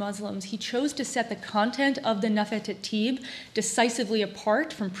Saharan Muslims, he chose to set the content of the Nafhat at-Tib decisively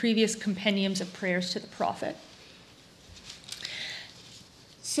apart from previous compendiums of prayers to the Prophet.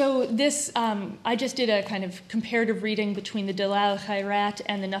 So this, I just did a kind of comparative reading between the Dalal Khairat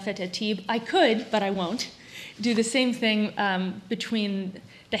and the Nafhat at-Tib. I could, but I won't, do the same thing between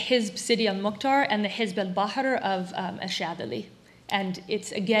the Hizb Sidi al-Muqtar and the Hizb al-Bahr of Ash-Shadhili. And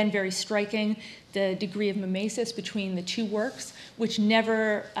it's, again, very striking, the degree of mimesis between the two works, which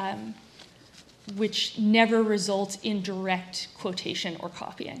never results in direct quotation or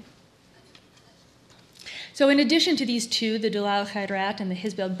copying. So in addition to these two, the Dalal Khairat and the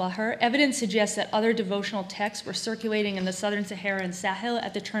Hizb al-Bahr, evidence suggests that other devotional texts were circulating in the southern Sahara and Sahel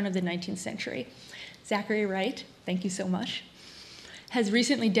at the turn of the 19th century. Zachary Wright, thank you so much, has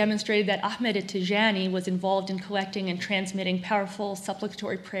recently demonstrated that Ahmed Tijani was involved in collecting and transmitting powerful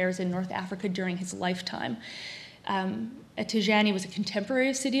supplicatory prayers in North Africa during his lifetime. Tijani was a contemporary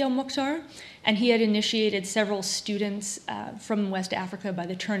of Sidi al-Mukhtar, and he had initiated several students from West Africa by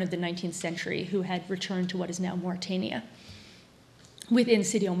the turn of the 19th century who had returned to what is now Mauritania within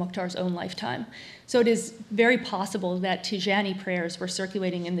Sidi al-Mukhtar's own lifetime. So it is very possible that Tijani prayers were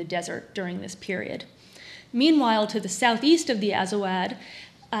circulating in the desert during this period. Meanwhile, to the southeast of the Azawad,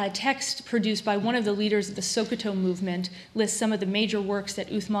 a text produced by one of the leaders of the Sokoto movement lists some of the major works that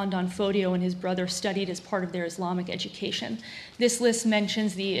Uthman Dan Fodio and his brother studied as part of their Islamic education. This list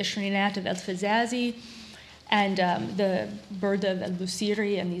mentions the Ishrinat of al-Fazazi and the Burda of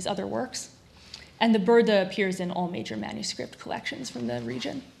al-Busiri and these other works. And the Burda appears in all major manuscript collections from the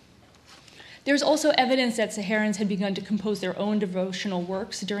region. There's also evidence that Saharans had begun to compose their own devotional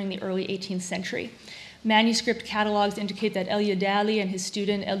works during the early 18th century. Manuscript catalogs indicate that El-Yadali and his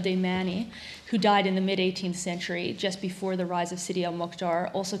student El-Daymani, who died in the mid-18th century, just before the rise of Sidi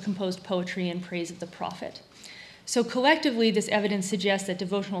al-Mukhtar, also composed poetry in praise of the Prophet. So collectively, this evidence suggests that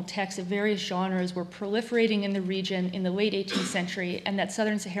devotional texts of various genres were proliferating in the region in the late 18th century, and that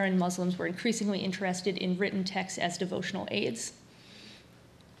Southern Saharan Muslims were increasingly interested in written texts as devotional aids.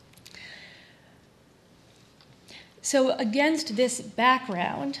 So against this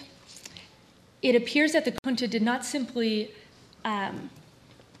background, it appears that the Kunta did not simply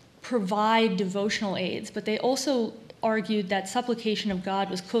provide devotional aids, but they also argued that supplication of God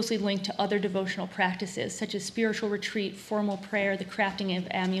was closely linked to other devotional practices, such as spiritual retreat, formal prayer, the crafting of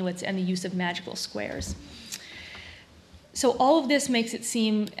amulets, and the use of magical squares. So all of this makes it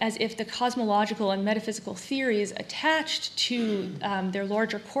seem as if the cosmological and metaphysical theories attached to their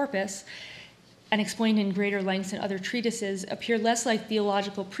larger corpus and explained in greater lengths in other treatises, appear less like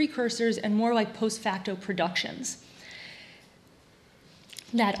theological precursors and more like post facto productions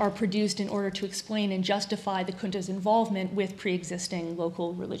that are produced in order to explain and justify the Kunta's involvement with pre-existing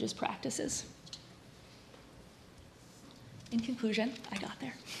local religious practices. In conclusion, I got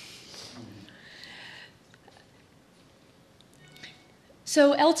there.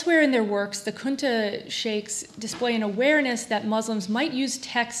 So elsewhere in their works, the Kunta sheikhs display an awareness that Muslims might use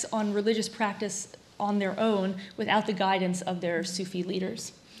texts on religious practice on their own without the guidance of their Sufi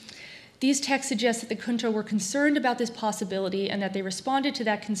leaders. These texts suggest that the Kunta were concerned about this possibility and that they responded to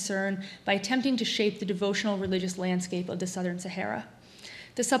that concern by attempting to shape the devotional religious landscape of the Southern Sahara.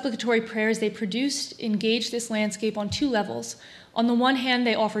 The supplicatory prayers they produced engaged this landscape on two levels. On the one hand,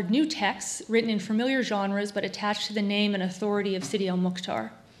 they offered new texts written in familiar genres but attached to the name and authority of Sidi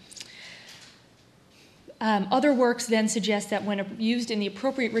al-Mukhtar. Other works then suggest that when used in the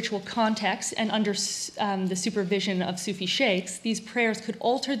appropriate ritual context and under the supervision of Sufi sheikhs, these prayers could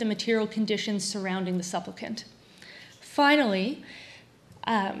alter the material conditions surrounding the supplicant. Finally,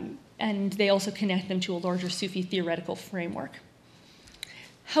 and they also connect them to a larger Sufi theoretical framework.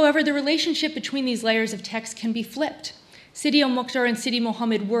 However, the relationship between these layers of text can be flipped. Sidi al-Mukhtar and Sidi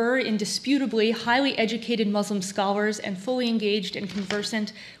Muhammad were indisputably highly educated Muslim scholars and fully engaged and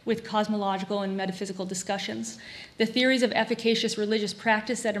conversant with cosmological and metaphysical discussions. The theories of efficacious religious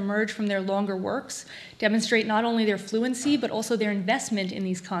practice that emerge from their longer works demonstrate not only their fluency, but also their investment in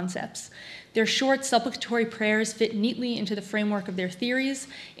these concepts. Their short supplicatory prayers fit neatly into the framework of their theories,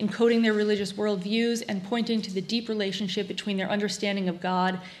 encoding their religious worldviews and pointing to the deep relationship between their understanding of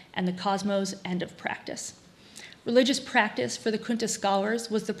God and the cosmos and of practice. Religious practice for the Kunta scholars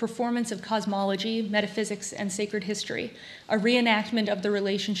was the performance of cosmology, metaphysics, and sacred history, a reenactment of the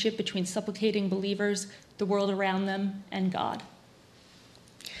relationship between supplicating believers, the world around them, and God.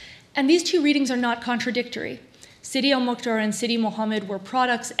 And these two readings are not contradictory. Sidi al-Mukhtar and Sidi Muhammad were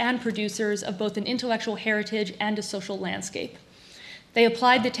products and producers of both an intellectual heritage and a social landscape. They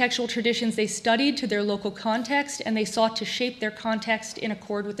applied the textual traditions they studied to their local context, and they sought to shape their context in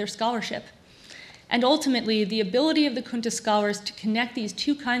accord with their scholarship. And ultimately, the ability of the Kunta scholars to connect these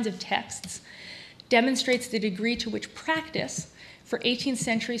two kinds of texts demonstrates the degree to which practice for 18th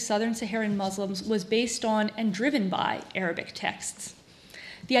century Southern Saharan Muslims was based on and driven by Arabic texts.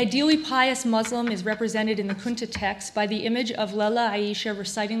 The ideally pious Muslim is represented in the Kunta text by the image of Lala Aisha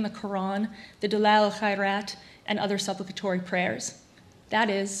reciting the Quran, the Dalal al-Khairat, and other supplicatory prayers. That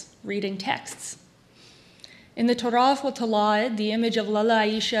is, reading texts. In the Turaf wa Tala'id, the image of Lala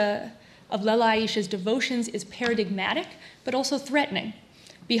Aisha's devotions is paradigmatic, but also threatening.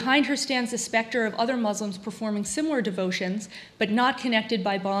 Behind her stands the specter of other Muslims performing similar devotions, but not connected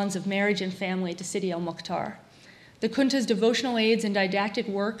by bonds of marriage and family to Sidi al-Mukhtar. The Kunta's devotional aids and didactic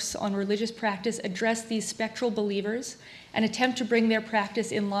works on religious practice address these spectral believers and attempt to bring their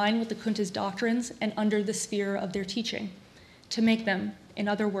practice in line with the Kunta's doctrines and under the sphere of their teaching, to make them, in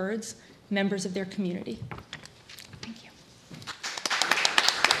other words, members of their community. Thank you.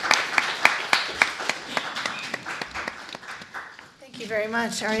 you very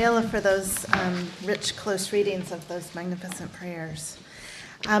much, Ariella, for those rich, close readings of those magnificent prayers.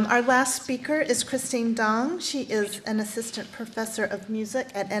 Our last speaker is Christine Dong. She is an assistant professor of music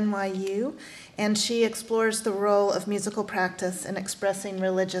at NYU, and she explores the role of musical practice in expressing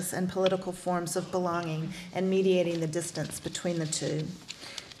religious and political forms of belonging and mediating the distance between the two.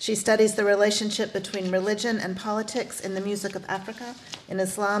 She studies the relationship between religion and politics in the music of Africa, in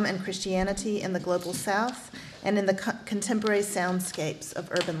Islam and Christianity in the global South, and in the contemporary soundscapes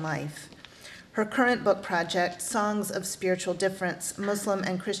of urban life. Her current book project, Songs of Spiritual Difference, Muslim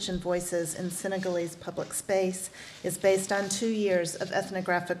and Christian Voices in Senegalese Public Space, is based on 2 years of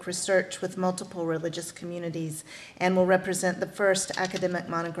ethnographic research with multiple religious communities and will represent the first academic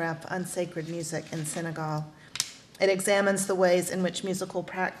monograph on sacred music in Senegal. It examines the ways in which musical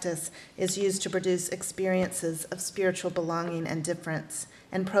practice is used to produce experiences of spiritual belonging and difference,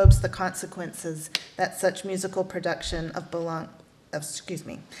 and probes the consequences that such musical production of belonging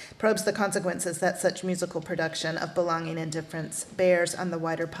and difference bears on the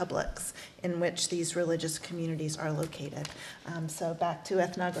wider publics in which these religious communities are located. So back to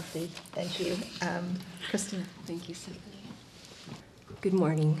ethnography. Thank you, Christina. Thank you, Stephanie. Good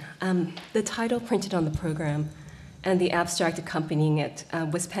morning. The title printed on the program and the abstract accompanying it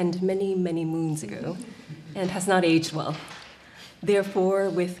was penned many, many moons ago and has not aged well. Therefore,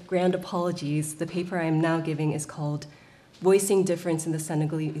 with grand apologies, the paper I am now giving is called Voicing Difference in the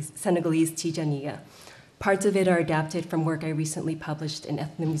Senegalese Tijaniya. Parts of it are adapted from work I recently published in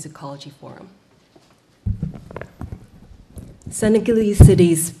Ethnomusicology Forum. Senegalese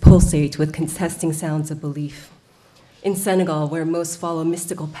cities pulsate with contesting sounds of belief. In Senegal, where most follow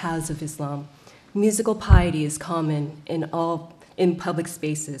mystical paths of Islam, musical piety is common in public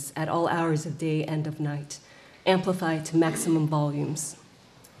spaces at all hours of day and of night, amplified to maximum volumes.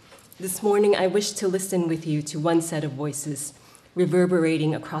 This morning, I wish to listen with you to one set of voices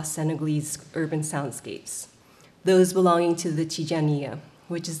reverberating across Senegalese urban soundscapes, those belonging to the Tijaniya,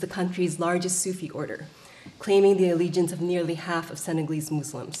 which is the country's largest Sufi order, claiming the allegiance of nearly half of Senegalese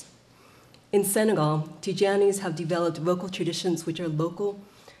Muslims. In Senegal, Tijanis have developed vocal traditions which are local,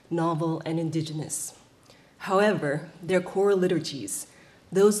 novel, and indigenous. However, their core liturgies,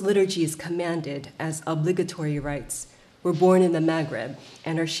 those liturgies commanded as obligatory rites, were born in the Maghreb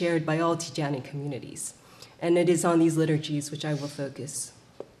and are shared by all Tijani communities. And it is on these liturgies which I will focus.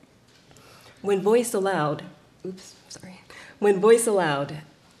 When voice aloud,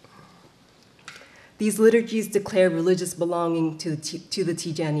 these liturgies declare religious belonging to the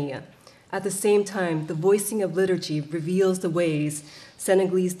Tijaniya. At the same time, the voicing of liturgy reveals the ways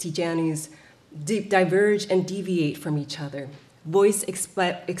Senegalese Tijanis diverge and deviate from each other. Voice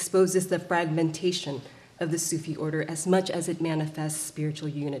exposes the fragmentation of the Sufi order as much as it manifests spiritual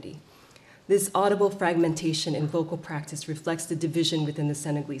unity. This audible fragmentation in vocal practice reflects the division within the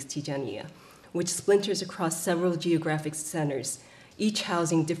Senegalese Tijaniya, which splinters across several geographic centers, each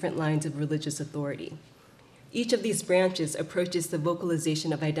housing different lines of religious authority. Each of these branches approaches the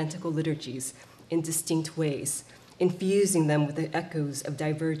vocalization of identical liturgies in distinct ways, infusing them with the echoes of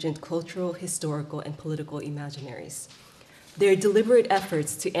divergent cultural, historical, and political imaginaries. Their deliberate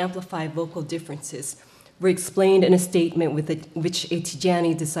efforts to amplify vocal differences were explained in a statement which a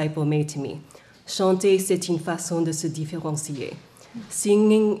Tijani disciple made to me. Chanter, c'est une façon de se différencier.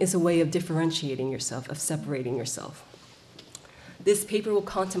 Singing is a way of differentiating yourself, of separating yourself. This paper will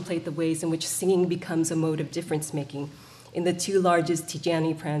contemplate the ways in which singing becomes a mode of difference-making in the two largest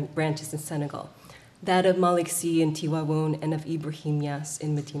Tijani branches in Senegal, that of Malik Sy in Tivaouane and of Ibrahim Niasse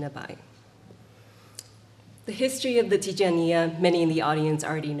in Medina Baye. The history of the Tijaniya, many in the audience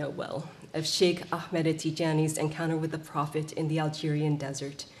already know well, of Sheikh Ahmed Tijani's encounter with the Prophet in the Algerian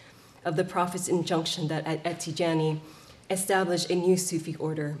desert, of the Prophet's injunction that at Tijani establish a new Sufi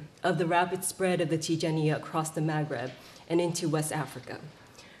order, of the rapid spread of the Tijaniya across the Maghreb and into West Africa.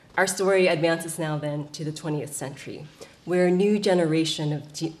 Our story advances now then to the 20th century, where a new generation of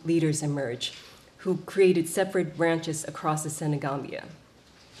leaders emerge who created separate branches across the Senegambia.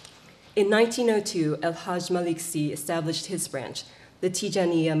 In 1902, El Hajj Malik Sy established his branch, the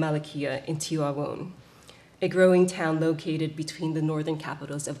Tijaniya Malikiya in Tivaouane, a growing town located between the northern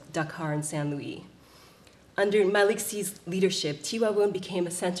capitals of Dakar and Saint Louis. Under Malik Sy's leadership, Tivaouane became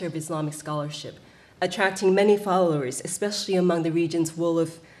a center of Islamic scholarship, attracting many followers, especially among the region's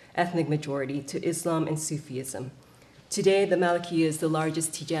Wolof ethnic majority, to Islam and Sufism. Today, the Malikiya is the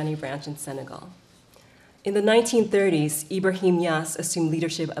largest Tijani branch in Senegal. In the 1930s, Ibrahim Niasse assumed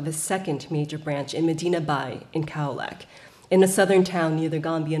leadership of a second major branch in Medina Baye in Kaolack, in a southern town near the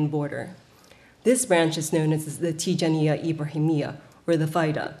Gambian border. This branch is known as the Tijaniya Ibrahimiya, or the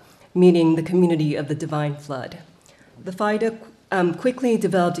Faida, meaning the community of the divine flood. The Faida quickly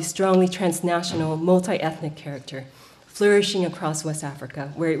developed a strongly transnational, multi-ethnic character, flourishing across West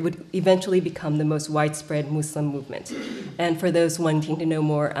Africa, where it would eventually become the most widespread Muslim movement. And for those wanting to know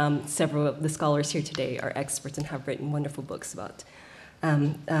more, several of the scholars here today are experts and have written wonderful books about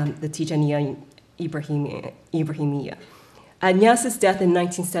the Tijaniya Ibrahimiyya. At Niass's death in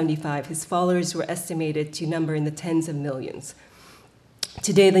 1975, his followers were estimated to number in the tens of millions.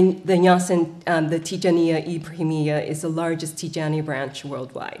 Today, the Niass and the Tijaniya Ibrahimiyya is the largest Tijani branch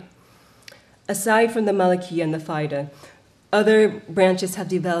worldwide. Aside from the Malikiya and the Faida, other branches have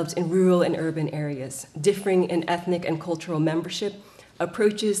developed in rural and urban areas, differing in ethnic and cultural membership,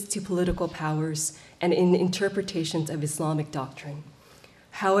 approaches to political powers, and in interpretations of Islamic doctrine.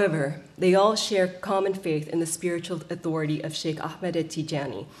 However, they all share common faith in the spiritual authority of Sheikh Ahmed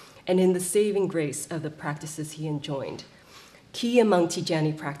Tijani and in the saving grace of the practices he enjoined. Key among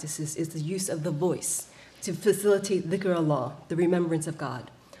Tijani practices is the use of the voice to facilitate dhikr Allah, the remembrance of God.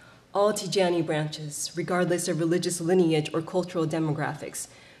 All Tijani branches, regardless of religious lineage or cultural demographics,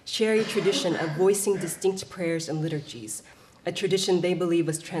 share a tradition of voicing distinct prayers and liturgies, a tradition they believe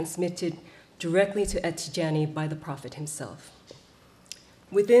was transmitted directly to Tijani by the Prophet himself.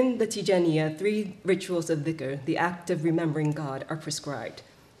 Within the Tijaniya, 3 rituals of dhikr, the act of remembering God, are prescribed: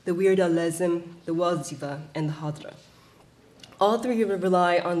 the wird al-lazim, the wazifa, and the hadra. All 3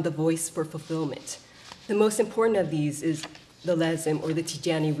 rely on the voice for fulfillment. The most important of these is the lazim, or the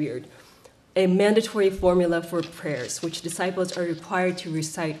Tijani wird, a mandatory formula for prayers, which disciples are required to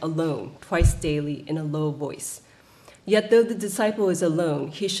recite alone, twice daily, in a low voice. Yet though the disciple is alone,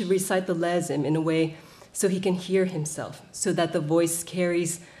 he should recite the lazim in a way so he can hear himself, so that the voice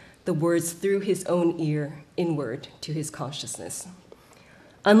carries the words through his own ear inward to his consciousness.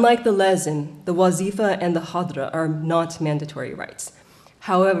 Unlike the lazim, the wazifa and the hadra are not mandatory rites.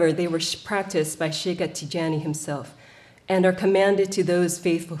 However, they were practiced by Sheikh Tijani himself and are commanded to those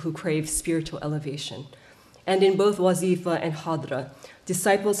faithful who crave spiritual elevation. And in both wazifa and hadra,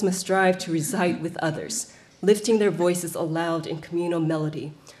 disciples must strive to recite with others, lifting their voices aloud in communal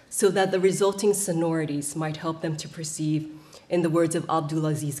melody, so that the resulting sonorities might help them to perceive, in the words of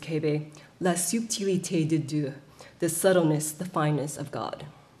Abdulaziz Kebe, la subtilité de Dieu, the subtleness, the fineness of God.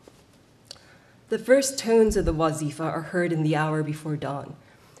 The first tones of the wazifa are heard in the hour before dawn,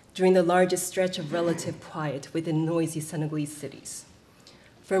 during the largest stretch of relative quiet within noisy Senegalese cities.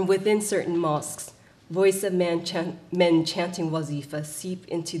 From within certain mosques, voices of men chanting wazifa seep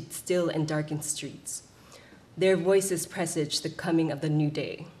into still and darkened streets. Their voices presage the coming of the new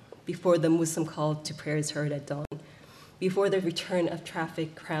day, before the Muslim call to prayer is heard at dawn, before the return of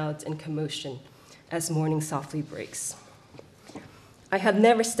traffic, crowds, and commotion as morning softly breaks. I have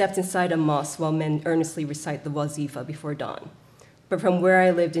never stepped inside a mosque while men earnestly recite the wazifa before dawn, but from where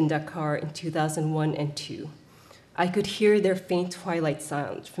I lived in Dakar in 2001 and 2002, I could hear their faint twilight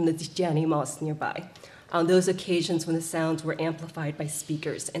sound from the Tijani mosque nearby on those occasions when the sounds were amplified by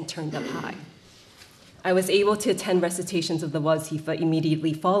speakers and turned up high. I was able to attend recitations of the wazifa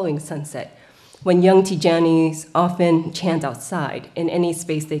immediately following sunset, when young Tijanis often chant outside in any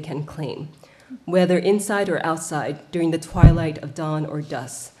space they can claim. Whether inside or outside, during the twilight of dawn or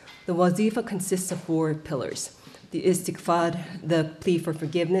dusk, the wazifa consists of 4 pillars: the istighfar, the plea for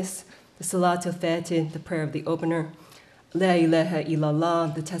forgiveness; the salatul fatih, the prayer of the opener; la ilaha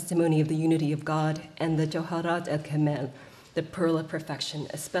illallah, the testimony of the unity of God; and the jawharat al-kamal, the pearl of perfection,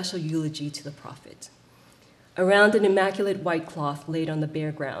 a special eulogy to the Prophet. Around an immaculate white cloth laid on the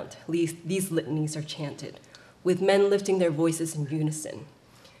bare ground, these litanies are chanted, with men lifting their voices in unison,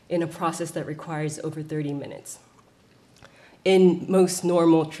 in a process that requires over 30 minutes. In most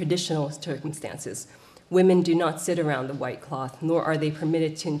normal, traditional circumstances, women do not sit around the white cloth, nor are they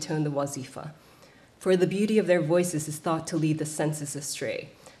permitted to intone the wazifa, for the beauty of their voices is thought to lead the senses astray,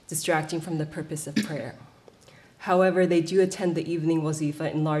 distracting from the purpose of prayer. However, they do attend the evening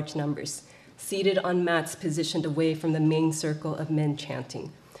wazifa in large numbers, seated on mats positioned away from the main circle of men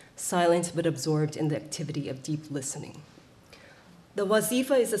chanting, silent but absorbed in the activity of deep listening. The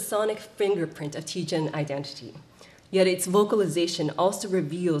wazifa is a sonic fingerprint of Tijan identity, yet its vocalization also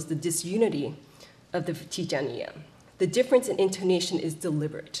reveals the disunity of the Tijaniya. The difference in intonation is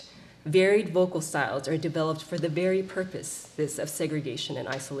deliberate. Varied vocal styles are developed for the very purposes of segregation and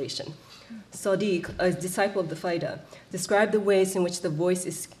isolation. Sadiq, a disciple of the Faida, described the ways in which the voice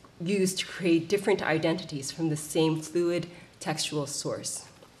is used to create different identities from the same fluid textual source.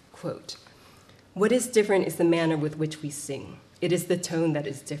 Quote, "What is different is the manner with which we sing. It is the tone that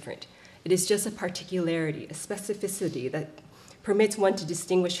is different. It is just a particularity, a specificity that permits one to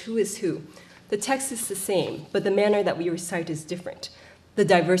distinguish who is who. The text is the same, but the manner that we recite is different. The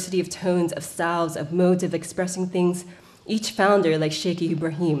diversity of tones, of styles, of modes of expressing things Each founder, like Sheikh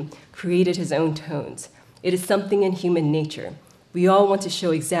Ibrahim, created his own tones. It is something in human nature. We all want to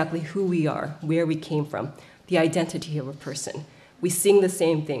show exactly who we are, where we came from, the identity of a person. We sing the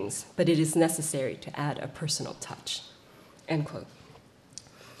same things, but it is necessary to add a personal touch. End quote.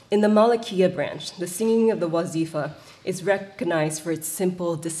 In the Malikiya branch, the singing of the wazifa is recognized for its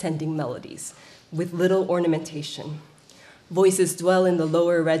simple descending melodies, with little ornamentation. Voices dwell in the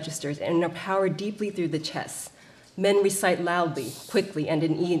lower registers and are powered deeply through the chest. Men recite loudly, quickly, and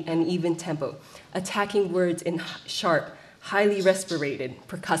in an even tempo, attacking words in sharp, highly respirated,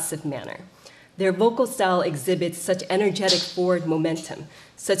 percussive manner. Their vocal style exhibits such energetic forward momentum,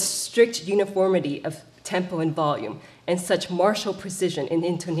 such strict uniformity of tempo and volume, and such martial precision in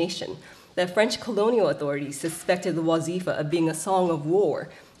intonation that French colonial authorities suspected the wazifa of being a song of war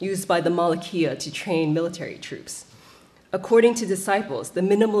used by the Malikiya to train military troops. According to disciples, the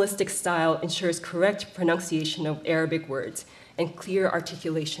minimalistic style ensures correct pronunciation of Arabic words and clear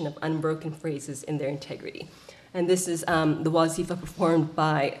articulation of unbroken phrases in their integrity. And this is the wazifa performed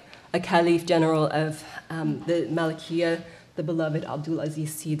by a Caliph General of the Malikiya, the beloved Abdul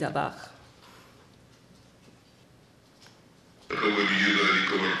Aziz Sy Dabakh.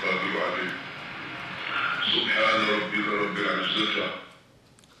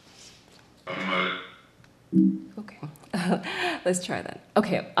 Okay, let's try that.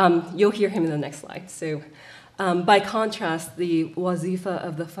 Okay, you'll hear him in the next slide. So, by contrast, the wazifa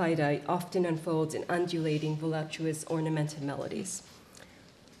of the Faida often unfolds in undulating, voluptuous, ornamented melodies.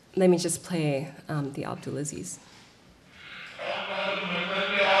 Let me just play the Abdul Aziz.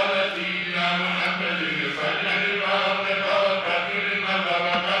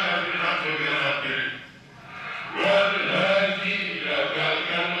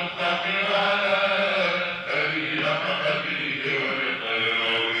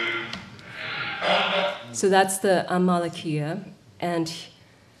 So that's the Malikiya, and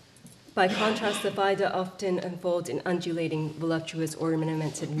by contrast, the Faida often unfolds in undulating, voluptuous,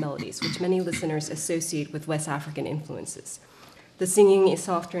 ornamented melodies, which many listeners associate with West African influences. The singing is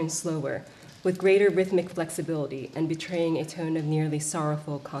softer and slower, with greater rhythmic flexibility and betraying a tone of nearly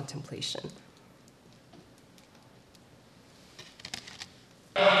sorrowful contemplation.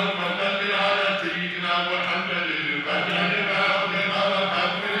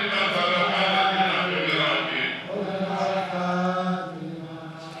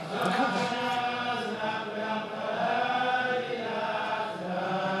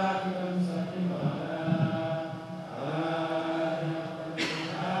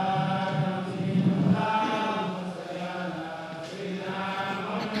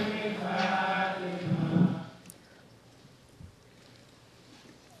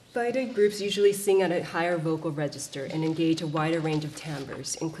 Faida groups usually sing at a higher vocal register and engage a wider range of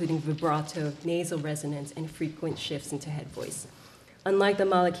timbres, including vibrato, nasal resonance, and frequent shifts into head voice. Unlike the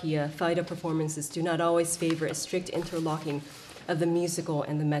Malikiya, Faida performances do not always favor a strict interlocking of the musical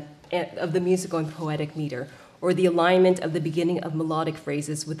and poetic meter, or the alignment of the beginning of melodic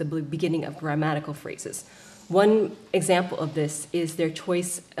phrases with the beginning of grammatical phrases. One example of this is their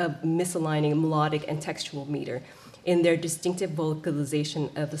choice of misaligning melodic and textual meter in their distinctive vocalization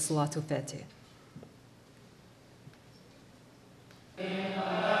of the Salatul Fatih. So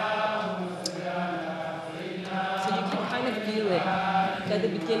you can kind of feel it at the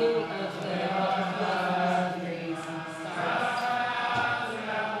beginning of the phrase starts.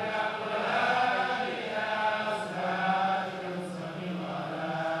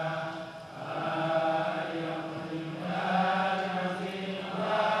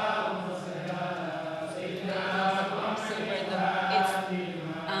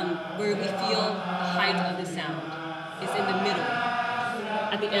 Where we feel the height of the sound is in the middle,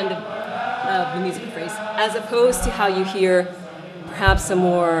 at the end of the music phrase, as opposed to how you hear perhaps a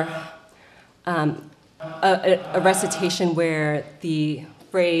more a recitation where the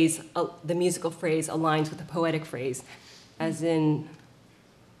phrase, the musical phrase, aligns with the poetic phrase, as in.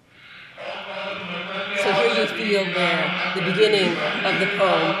 So here you feel where the beginning of the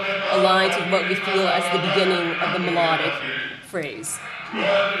poem aligns with what we feel as the beginning of the melodic phrase.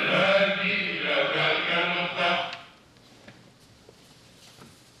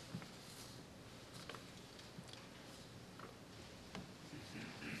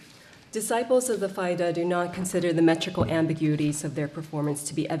 Disciples of the Faida do not consider the metrical ambiguities of their performance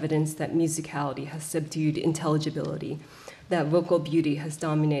to be evidence that musicality has subdued intelligibility, that vocal beauty has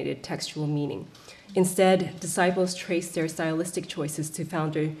dominated textual meaning. Instead, disciples trace their stylistic choices to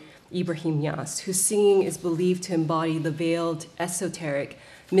founder Ibrahim Niasse, whose singing is believed to embody the veiled, esoteric,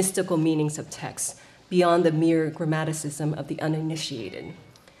 mystical meanings of texts, beyond the mere grammaticism of the uninitiated.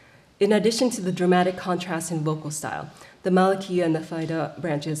 In addition to the dramatic contrast in vocal style, the Malikiya and the Faida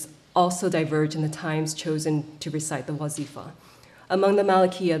branches also diverge in the times chosen to recite the wazifa. Among the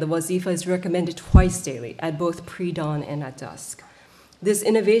Malikiya, the wazifa is recommended twice daily, at both pre-dawn and at dusk. This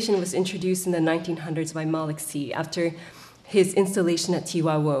innovation was introduced in the 1900s by Malik C. after his installation at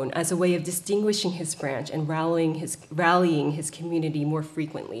Tiwawon as a way of distinguishing his branch and rallying his community more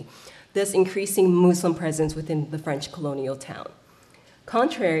frequently, thus increasing Muslim presence within the French colonial town.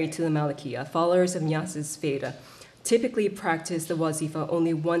 Contrary to the Malikiya, followers of Nias's Faida typically practice the wazifa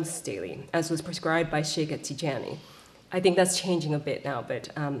only once daily, as was prescribed by Sheikh at Tijani. I think that's changing a bit now, but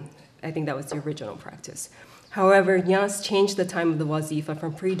I think that was the original practice. However, Nias changed the time of the wazifa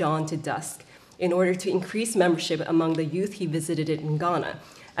from pre-dawn to dusk in order to increase membership among the youth he visited in Ghana,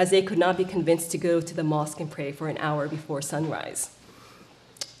 as they could not be convinced to go to the mosque and pray for an hour before sunrise.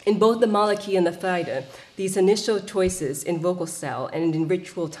 In both the Maliki and the Faida, these initial choices in vocal style and in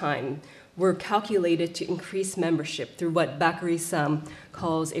ritual time were calculated to increase membership through what Bakary Sam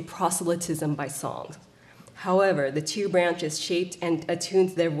calls a proselytism by song. However, the two branches shaped and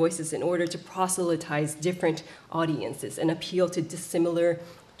attuned their voices in order to proselytize different audiences and appeal to dissimilar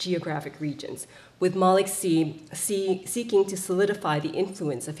geographic regions, with Malik seeking to solidify the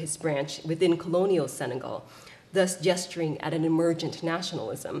influence of his branch within colonial Senegal, thus gesturing at an emergent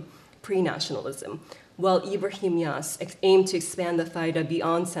nationalism, pre-nationalism, while Ibrahim Niass aimed to expand the Faida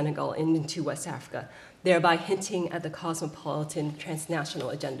beyond Senegal and into West Africa, thereby hinting at the cosmopolitan transnational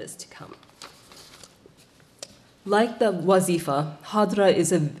agendas to come. Like the wazifa, hadra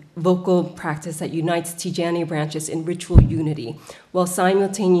is a vocal practice that unites Tijani branches in ritual unity, while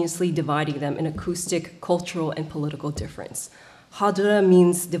simultaneously dividing them in acoustic, cultural, and political difference. Hadra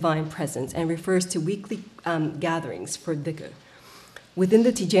means divine presence and refers to weekly gatherings for dhikr. Within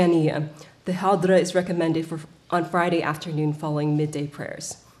the Tijaniya, the hadra is recommended on Friday afternoon following midday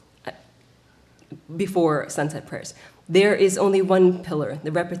prayers, before sunset prayers. There is only one pillar,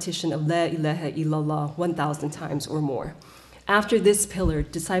 the repetition of La ilaha illallah 1,000 times or more. After this pillar,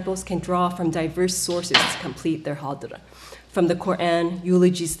 disciples can draw from diverse sources to complete their hadra, from the Quran,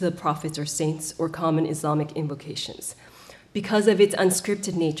 eulogies to the prophets or saints, or common Islamic invocations. Because of its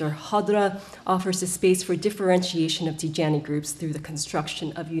unscripted nature, hadra offers a space for differentiation of Tijani groups through the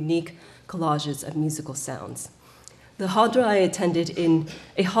construction of unique collages of musical sounds. The hadra I attended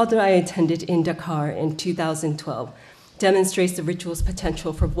in Dakar in 2012 demonstrates the ritual's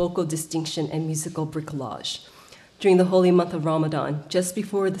potential for vocal distinction and musical bricolage. During the holy month of Ramadan, just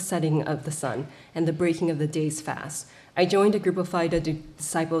before the setting of the sun and the breaking of the day's fast, I joined a group of Faida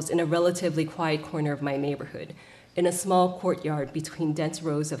disciples in a relatively quiet corner of my neighborhood, in a small courtyard between dense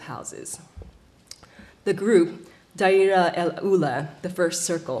rows of houses. The group, Daira el-Ula, the first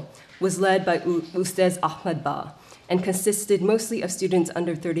circle, was led by Ustaz Ahmad Ba and consisted mostly of students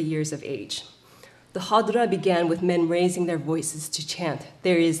under 30 years of age. The hadra began with men raising their voices to chant,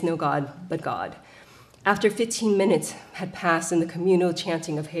 "There is no God but God." After 15 minutes had passed in the communal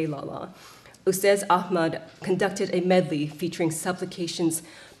chanting of Hey Lala, Ustaz Ahmad conducted a medley featuring supplications,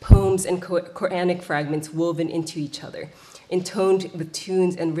 poems, and Quranic fragments woven into each other, intoned with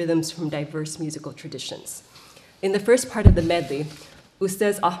tunes and rhythms from diverse musical traditions. In the first part of the medley,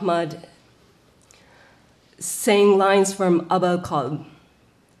 Ustaz Ahmad sang lines from Abul Qalb,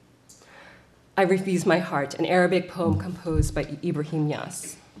 I Refuse My Heart, an Arabic poem composed by Ibrahim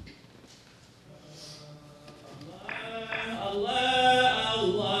Niass.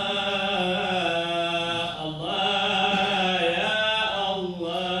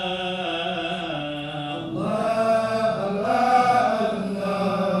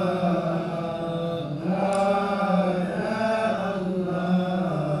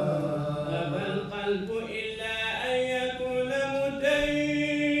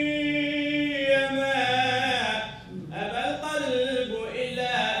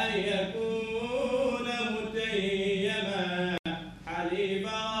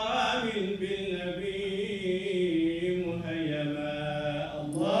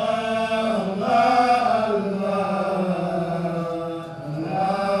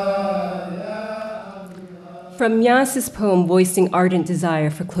 From Niass's poem voicing ardent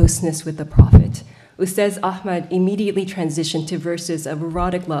desire for closeness with the Prophet, Ustaz Ahmad immediately transitioned to verses of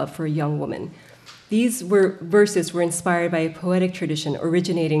erotic love for a young woman. These verses were inspired by a poetic tradition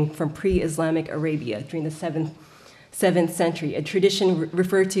originating from pre-Islamic Arabia during the 7th century, a tradition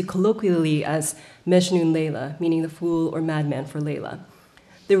referred to colloquially as Majnun Layla, meaning the fool or madman for Layla.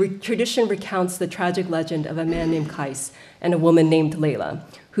 The tradition recounts the tragic legend of a man named Qais and a woman named Layla,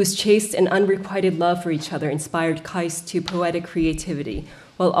 whose chaste and unrequited love for each other inspired Qais to poetic creativity,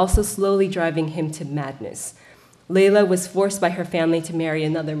 while also slowly driving him to madness. Layla was forced by her family to marry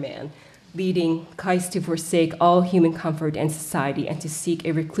another man, leading Kais to forsake all human comfort and society and to seek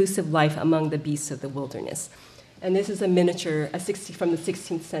a reclusive life among the beasts of the wilderness. And this is a miniature from the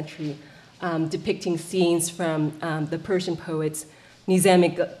 16th century depicting scenes from the Persian poets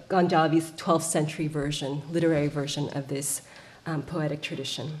Nizami Ganjavi's 12th century version, literary version of this poetic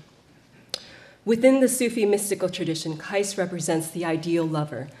tradition. Within the Sufi mystical tradition, Kais represents the ideal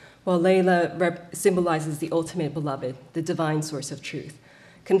lover, while Layla symbolizes the ultimate beloved, the divine source of truth.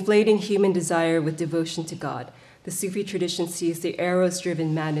 Conflating human desire with devotion to God, the Sufi tradition sees the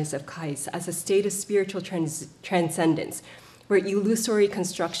eros-driven madness of Kais as a state of spiritual transcendence, where illusory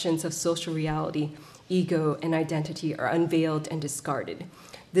constructions of social reality, ego, and identity are unveiled and discarded.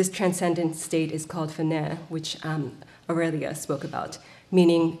 This transcendent state is called fana, which Aurelia spoke about,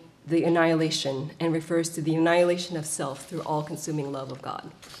 meaning the annihilation, and refers to the annihilation of self through all-consuming love of God.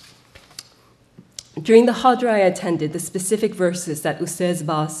 During the Hadra I attended, the specific verses that Ustaz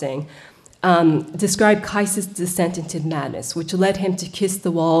Ba sang described Kais's descent into madness, which led him to kiss the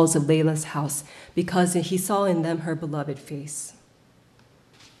walls of Layla's house because he saw in them her beloved face.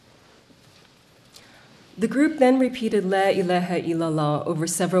 The group then repeated La ilaha illallah over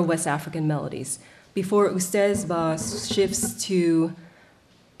several West African melodies before Ustaz Ba shifts to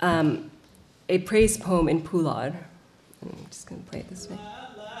a praise poem in Pulad. I'm just going to play it this way.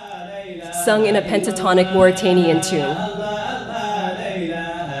 Sung in a pentatonic Mauritanian tune.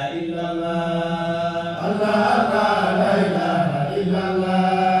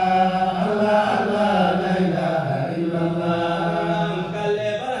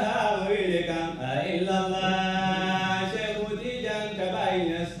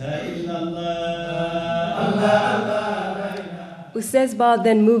 Ustaz Ba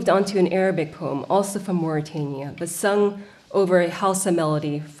then moved on to an Arabic poem, also from Mauritania, but sung over a Hausa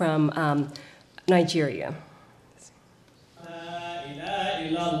melody from Nigeria.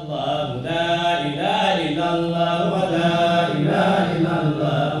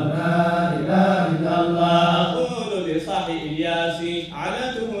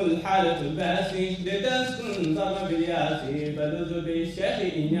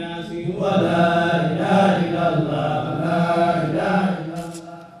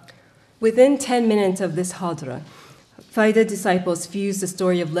 Within 10 minutes of this hadra, Faida disciples fused the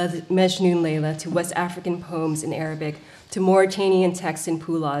story of Majnun Layla to West African poems in Arabic, to Mauritanian texts in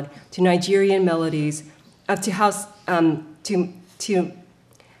Pulad, to Nigerian melodies, to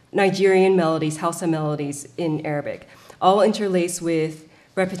Nigerian melodies, Hausa melodies in Arabic, all interlaced with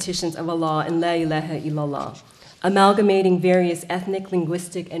repetitions of Allah and La ilaha illallah, amalgamating various ethnic,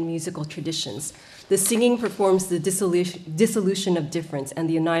 linguistic, and musical traditions. The singing performs the dissolution of difference and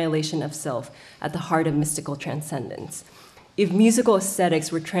the annihilation of self at the heart of mystical transcendence. If musical aesthetics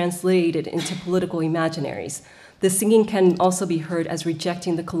were translated into political imaginaries, the singing can also be heard as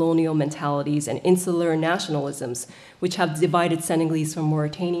rejecting the colonial mentalities and insular nationalisms which have divided Senegalese from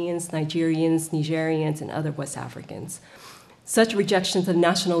Mauritanians, Nigerians, Nigerians, and other West Africans. Such rejections of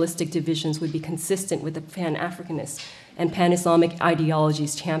nationalistic divisions would be consistent with the Pan-Africanist and Pan-Islamic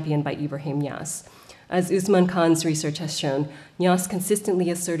ideologies championed by Ibrahim Niasse. As Usman Khan's research has shown, Niasse consistently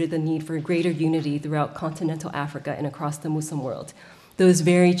asserted the need for greater unity throughout continental Africa and across the Muslim world, those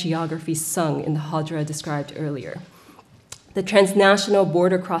very geographies sung in the Hadra described earlier. The transnational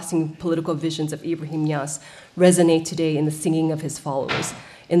border-crossing political visions of Ibrahim Niasse resonate today in the singing of his followers,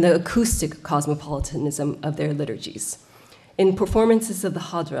 in the acoustic cosmopolitanism of their liturgies. In performances of the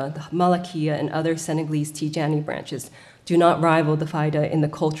Hadra, the Malakiya and other Senegalese Tijani branches do not rival the Faida in the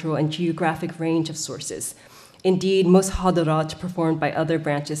cultural and geographic range of sources. Indeed, most Hadarat performed by other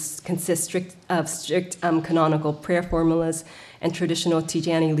branches consist of strict canonical prayer formulas and traditional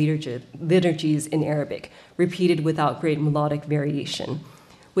Tijani liturgies in Arabic, repeated without great melodic variation.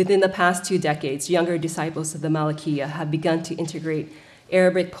 Within the past 2 decades, younger disciples of the Malakiya have begun to integrate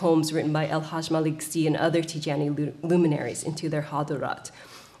Arabic poems written by El-Hajj Maliksi and other Tijani luminaries into their Hadarat.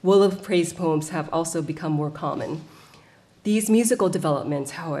 Wolof praise poems have also become more common. These musical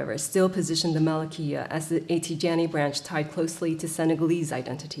developments, however, still position the Malakiya as a Tijani branch tied closely to Senegalese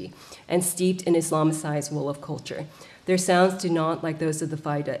identity and steeped in Islamicized Wolof culture. Their sounds do not, like those of the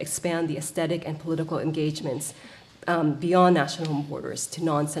Faida, expand the aesthetic and political engagements beyond national borders to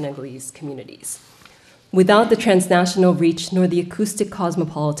non-Senegalese communities. Without the transnational reach nor the acoustic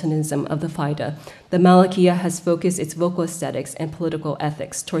cosmopolitanism of the Faida, the Malakiya has focused its vocal aesthetics and political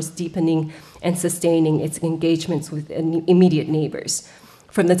ethics towards deepening and sustaining its engagements with immediate neighbors.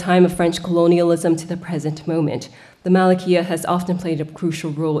 From the time of French colonialism to the present moment, the Malakiya has often played a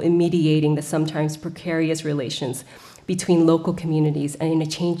crucial role in mediating the sometimes precarious relations between local communities and in a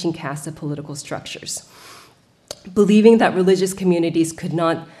changing cast of political structures. Believing that religious communities could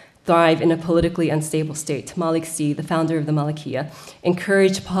not thrive in a politically unstable state, Malik Sy, the founder of the Malikiya,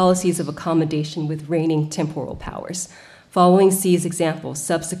 encouraged policies of accommodation with reigning temporal powers. Following Sy's example,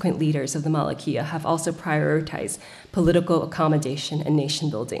 subsequent leaders of the Malikiya have also prioritized political accommodation and nation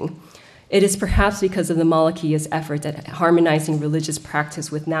building. It is perhaps because of the Malikiya's effort at harmonizing religious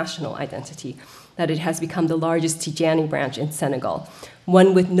practice with national identity that it has become the largest Tijani branch in Senegal,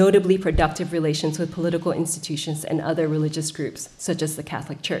 one with notably productive relations with political institutions and other religious groups, such as the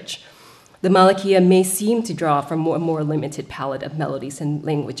Catholic Church. The Malikiya may seem to draw from a more limited palette of melodies and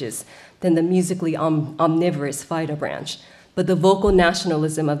languages than the musically omnivorous Faida branch, but the vocal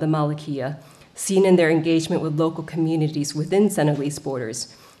nationalism of the Malikiya, seen in their engagement with local communities within Senegalese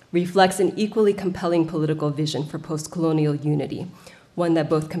borders, reflects an equally compelling political vision for post-colonial unity, one that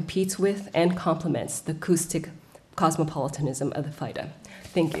both competes with and complements the acoustic cosmopolitanism of the Faida.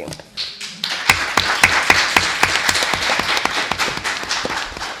 Thank you.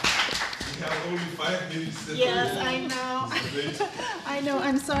 Only 5 minutes. Yes, I know. I know,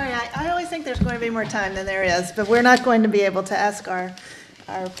 I'm sorry. I always think there's going to be more time than there is, but we're not going to be able to ask our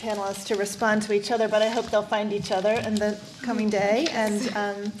panelists to respond to each other, but I hope they'll find each other in the coming day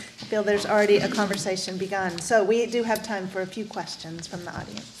and feel there's already a conversation begun. So we do have time for a few questions from the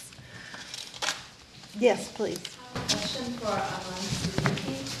audience. Yes, please. I have a question for Aman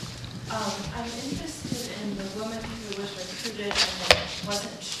Siddiqui. I'm interested in the woman who was recruited and then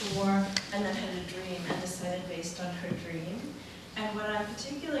wasn't sure and then had a dream and decided based on her dream. And what I'm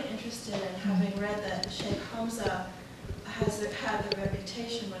particularly interested in, having read that Sheikh Hamza has had the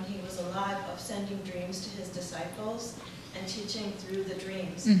reputation when he was alive of sending dreams to his disciples and teaching through the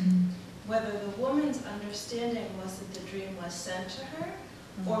dreams. Whether the woman's understanding was that the dream was sent to her,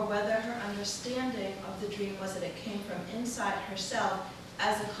 or whether her understanding of the dream was that it came from inside herself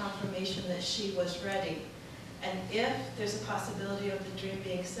as a confirmation that she was ready. And if there's a possibility of the dream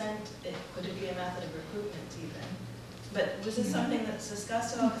being sent, could it be a method of recruitment even? But was this something that's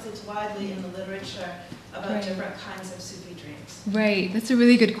discussed at all? Because it's widely in the literature about different kinds of Sufi dreams. Right, that's a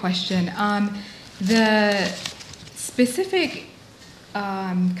really good question. The specific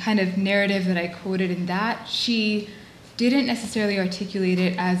kind of narrative that I quoted in that, she didn't necessarily articulate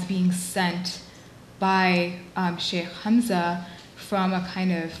it as being sent by Sheikh Hamza from a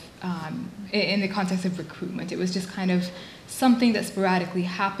kind of, in the context of recruitment. It was just kind of something that sporadically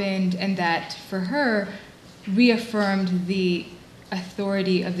happened and that for her reaffirmed the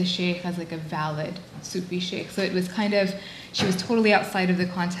authority of the Sheikh as like a valid Sufi Sheikh. So it was kind of, she was totally outside of the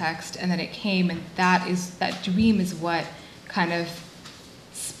context and then it came and that dream is what kind of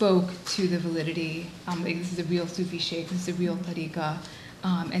spoke to the validity. Like this is a real Sufi Sheikh, this is a real tariqah.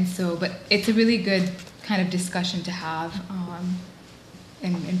 And so, but it's a really good kind of discussion to have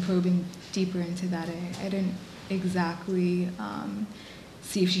and probing deeper into that. I didn't exactly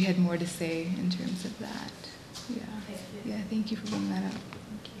see if she had more to say in terms of that. Yeah. Yeah, thank you for bringing that up.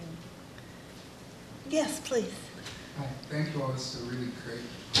 Thank you. Yes, please. Hi, thank you all. This is a really great.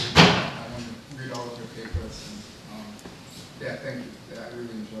 I want to read all of your papers. And, yeah, thank you. Yeah, I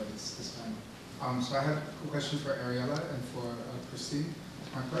really enjoyed this time. So I have a question for Ariella and for Christine.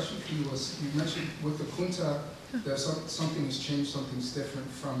 My question for you was, you mentioned with the Kunta, there's something has changed, something's different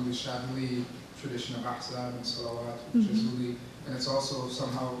from the Shadili tradition of Ahzab and Salawat, Jazuli, and it's also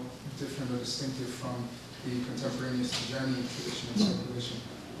somehow different or distinctive from the contemporaneous Tijani tradition of circulation.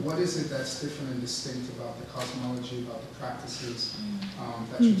 What is it that's different and distinct about the cosmology, about the practices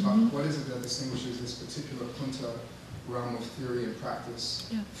that you talk? What is it that distinguishes this particular Kunta realm of theory and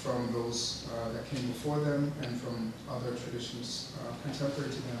practice from those that came before them and from other traditions contemporary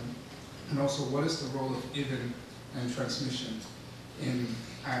to them? And also, what is the role of Ibn and transmission in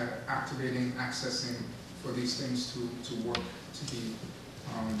activating, accessing for these things to work, to be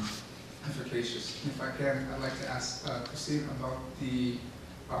efficacious? If I can, I'd like to ask Christine about the,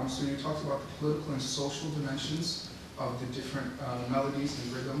 so you talked about the political and social dimensions of the different melodies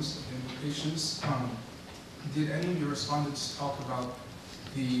and rhythms of the invocations. Did any of your respondents talk about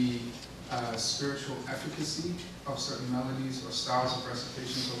the spiritual efficacy of certain melodies or styles of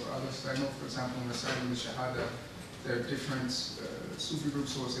recitations over others? I know, for example, in reciting the Shahada, there are different Sufi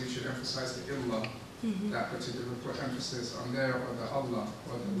groups who say you should emphasize the illah, that particular, put emphasis on there, or the Allah,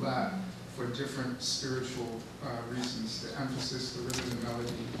 or the la, for different spiritual reasons. The emphasis, the rhythm, the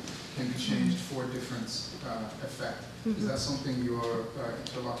melody can be changed for different effect. Is that something your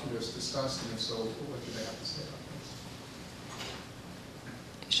interlocutors discussed, and if so, what do they have to say about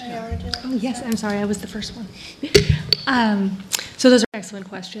this? Oh, yes, I'm sorry, I was the first one. So those are excellent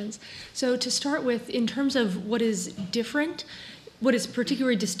questions. So to start with, in terms of what is different, what is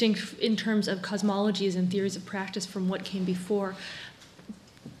particularly distinct in terms of cosmologies and theories of practice from what came before,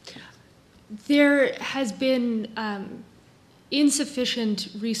 there has been insufficient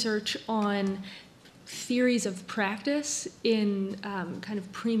research on theories of practice in kind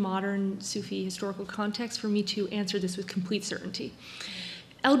of pre-modern Sufi historical context for me to answer this with complete certainty.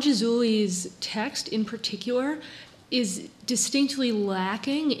 Al-Jazouli's text in particular is distinctly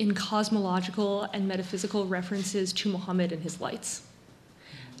lacking in cosmological and metaphysical references to Muhammad and his lights,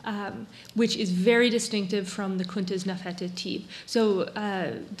 which is very distinctive from the Kunta's Nafhat al-Tib. So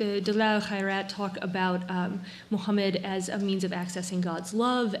the Dalal Khairat talk about Muhammad as a means of accessing God's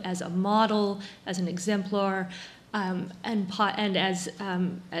love, as a model, as an exemplar, and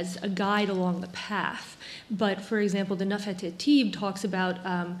as a guide along the path. But for example, the Nafhat al-Tib talks about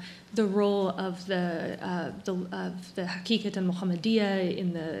the role of the Hakikat al-Muhammadiyya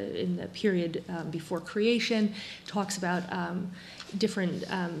in the period before creation. Talks about different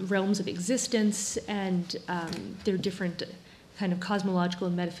realms of existence and their different kind of cosmological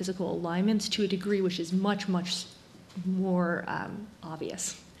and metaphysical alignments to a degree which is much, much more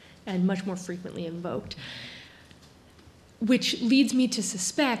obvious and much more frequently invoked. Which leads me to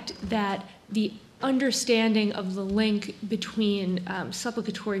suspect that the understanding of the link between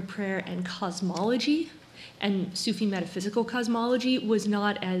supplicatory prayer and cosmology and Sufi metaphysical cosmology was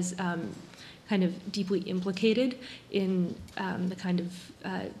not as kind of deeply implicated in the kind of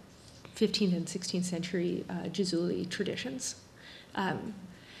 15th and 16th century Jazuli traditions.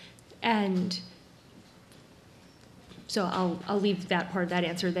 And so I'll leave that part of that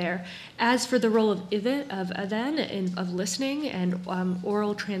answer there. As for the role of adhan and of listening and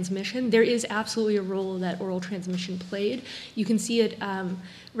oral transmission, there is absolutely a role that oral transmission played. You can see it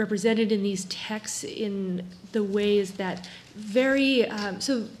represented in these texts in the ways that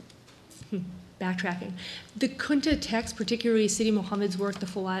backtracking. The Kunta text, particularly Sidi Muhammad's work, the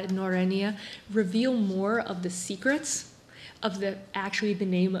Fawaid Noraniya, reveal more of the secrets of the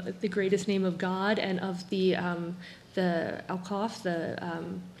greatest name of God and of the Awqaf,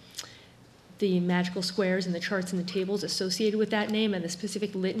 the magical squares and the charts and the tables associated with that name and the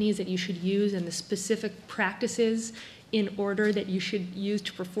specific litanies that you should use and the specific practices in order that you should use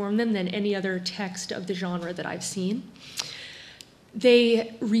to perform them than any other text of the genre that I've seen.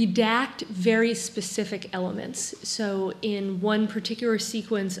 They redact very specific elements. So in one particular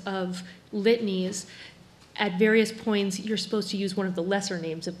sequence of litanies, at various points, you're supposed to use one of the lesser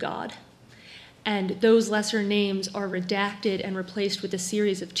names of God. And those lesser names are redacted and replaced with a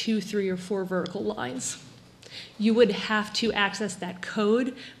series of 2, 3, or 4 vertical lines. You would have to access that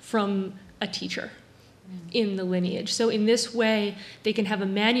code from a teacher in the lineage. So in this way, they can have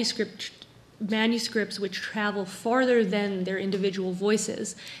manuscripts which travel farther than their individual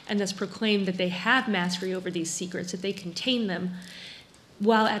voices and thus proclaim that they have mastery over these secrets, that they contain them,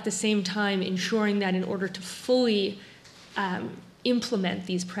 while at the same time ensuring that in order to fully implement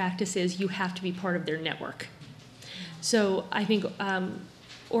these practices, you have to be part of their network. So I think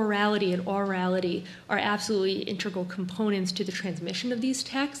orality and aurality are absolutely integral components to the transmission of these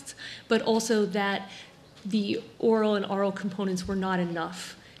texts, but also that the oral and oral components were not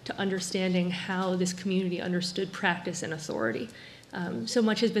enough to understanding how this community understood practice and authority. So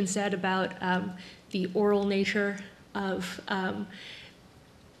much has been said about the oral nature of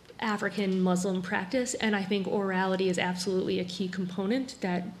African Muslim practice, and I think orality is absolutely a key component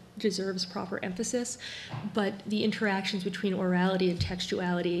that deserves proper emphasis, but the interactions between orality and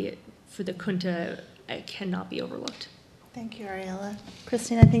textuality for the Kunta cannot be overlooked. Thank you, Ariella.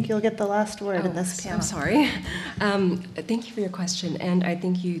 Christine, I think you'll get the last word in this panel. I'm sorry. Thank you for your question, and I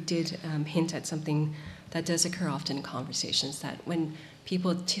think you did hint at something that does occur often in conversations, that when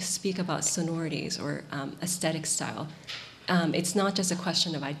people speak about sonorities or aesthetic style, it's not just a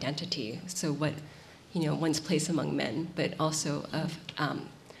question of identity, so what one's place among men, but also of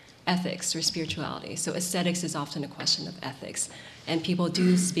ethics or spirituality. So aesthetics is often a question of ethics, and people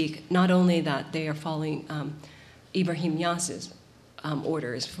do speak not only that they are following Ibrahim Niass's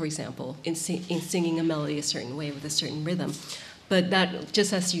orders, for example, in singing a melody a certain way with a certain rhythm, but that,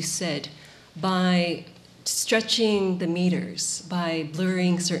 just as you said, by stretching the meters, by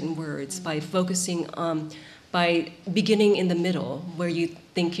blurring certain words, by focusing by beginning in the middle, where you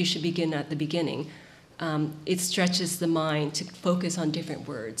think you should begin at the beginning, it stretches the mind to focus on different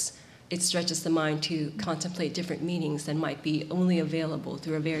words. It stretches the mind to contemplate different meanings that might be only available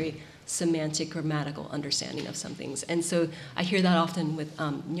through a very semantic, grammatical understanding of some things. And so I hear that often with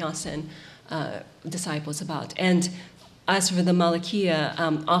Nyasen disciples about. And as for the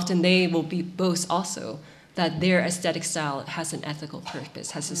Malikiya, often they will boast also that their aesthetic style has an ethical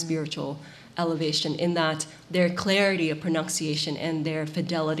purpose, has a spiritual elevation, in that their clarity of pronunciation and their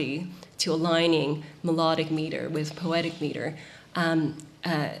fidelity to aligning melodic meter with poetic meter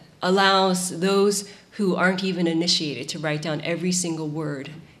allows those who aren't even initiated to write down every single word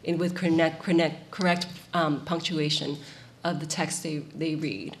with correct punctuation of the text they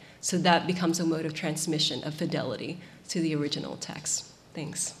read. So that becomes a mode of transmission of fidelity to the original text.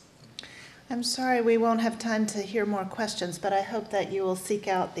 Thanks. I'm sorry we won't have time to hear more questions, but I hope that you will seek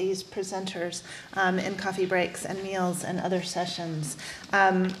out these presenters in coffee breaks and meals and other sessions.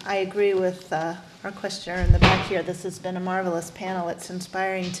 I agree with our questioner in the back here. This has been a marvelous panel. It's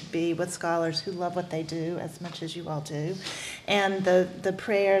inspiring to be with scholars who love what they do as much as you all do. And the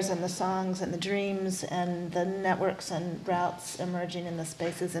prayers and the songs and the dreams and the networks and routes emerging in the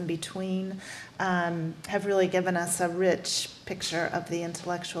spaces in between have really given us a rich picture of the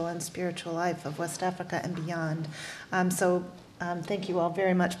intellectual and spiritual life of West Africa and beyond. So thank you all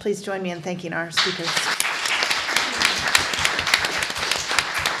very much. Please join me in thanking our speakers.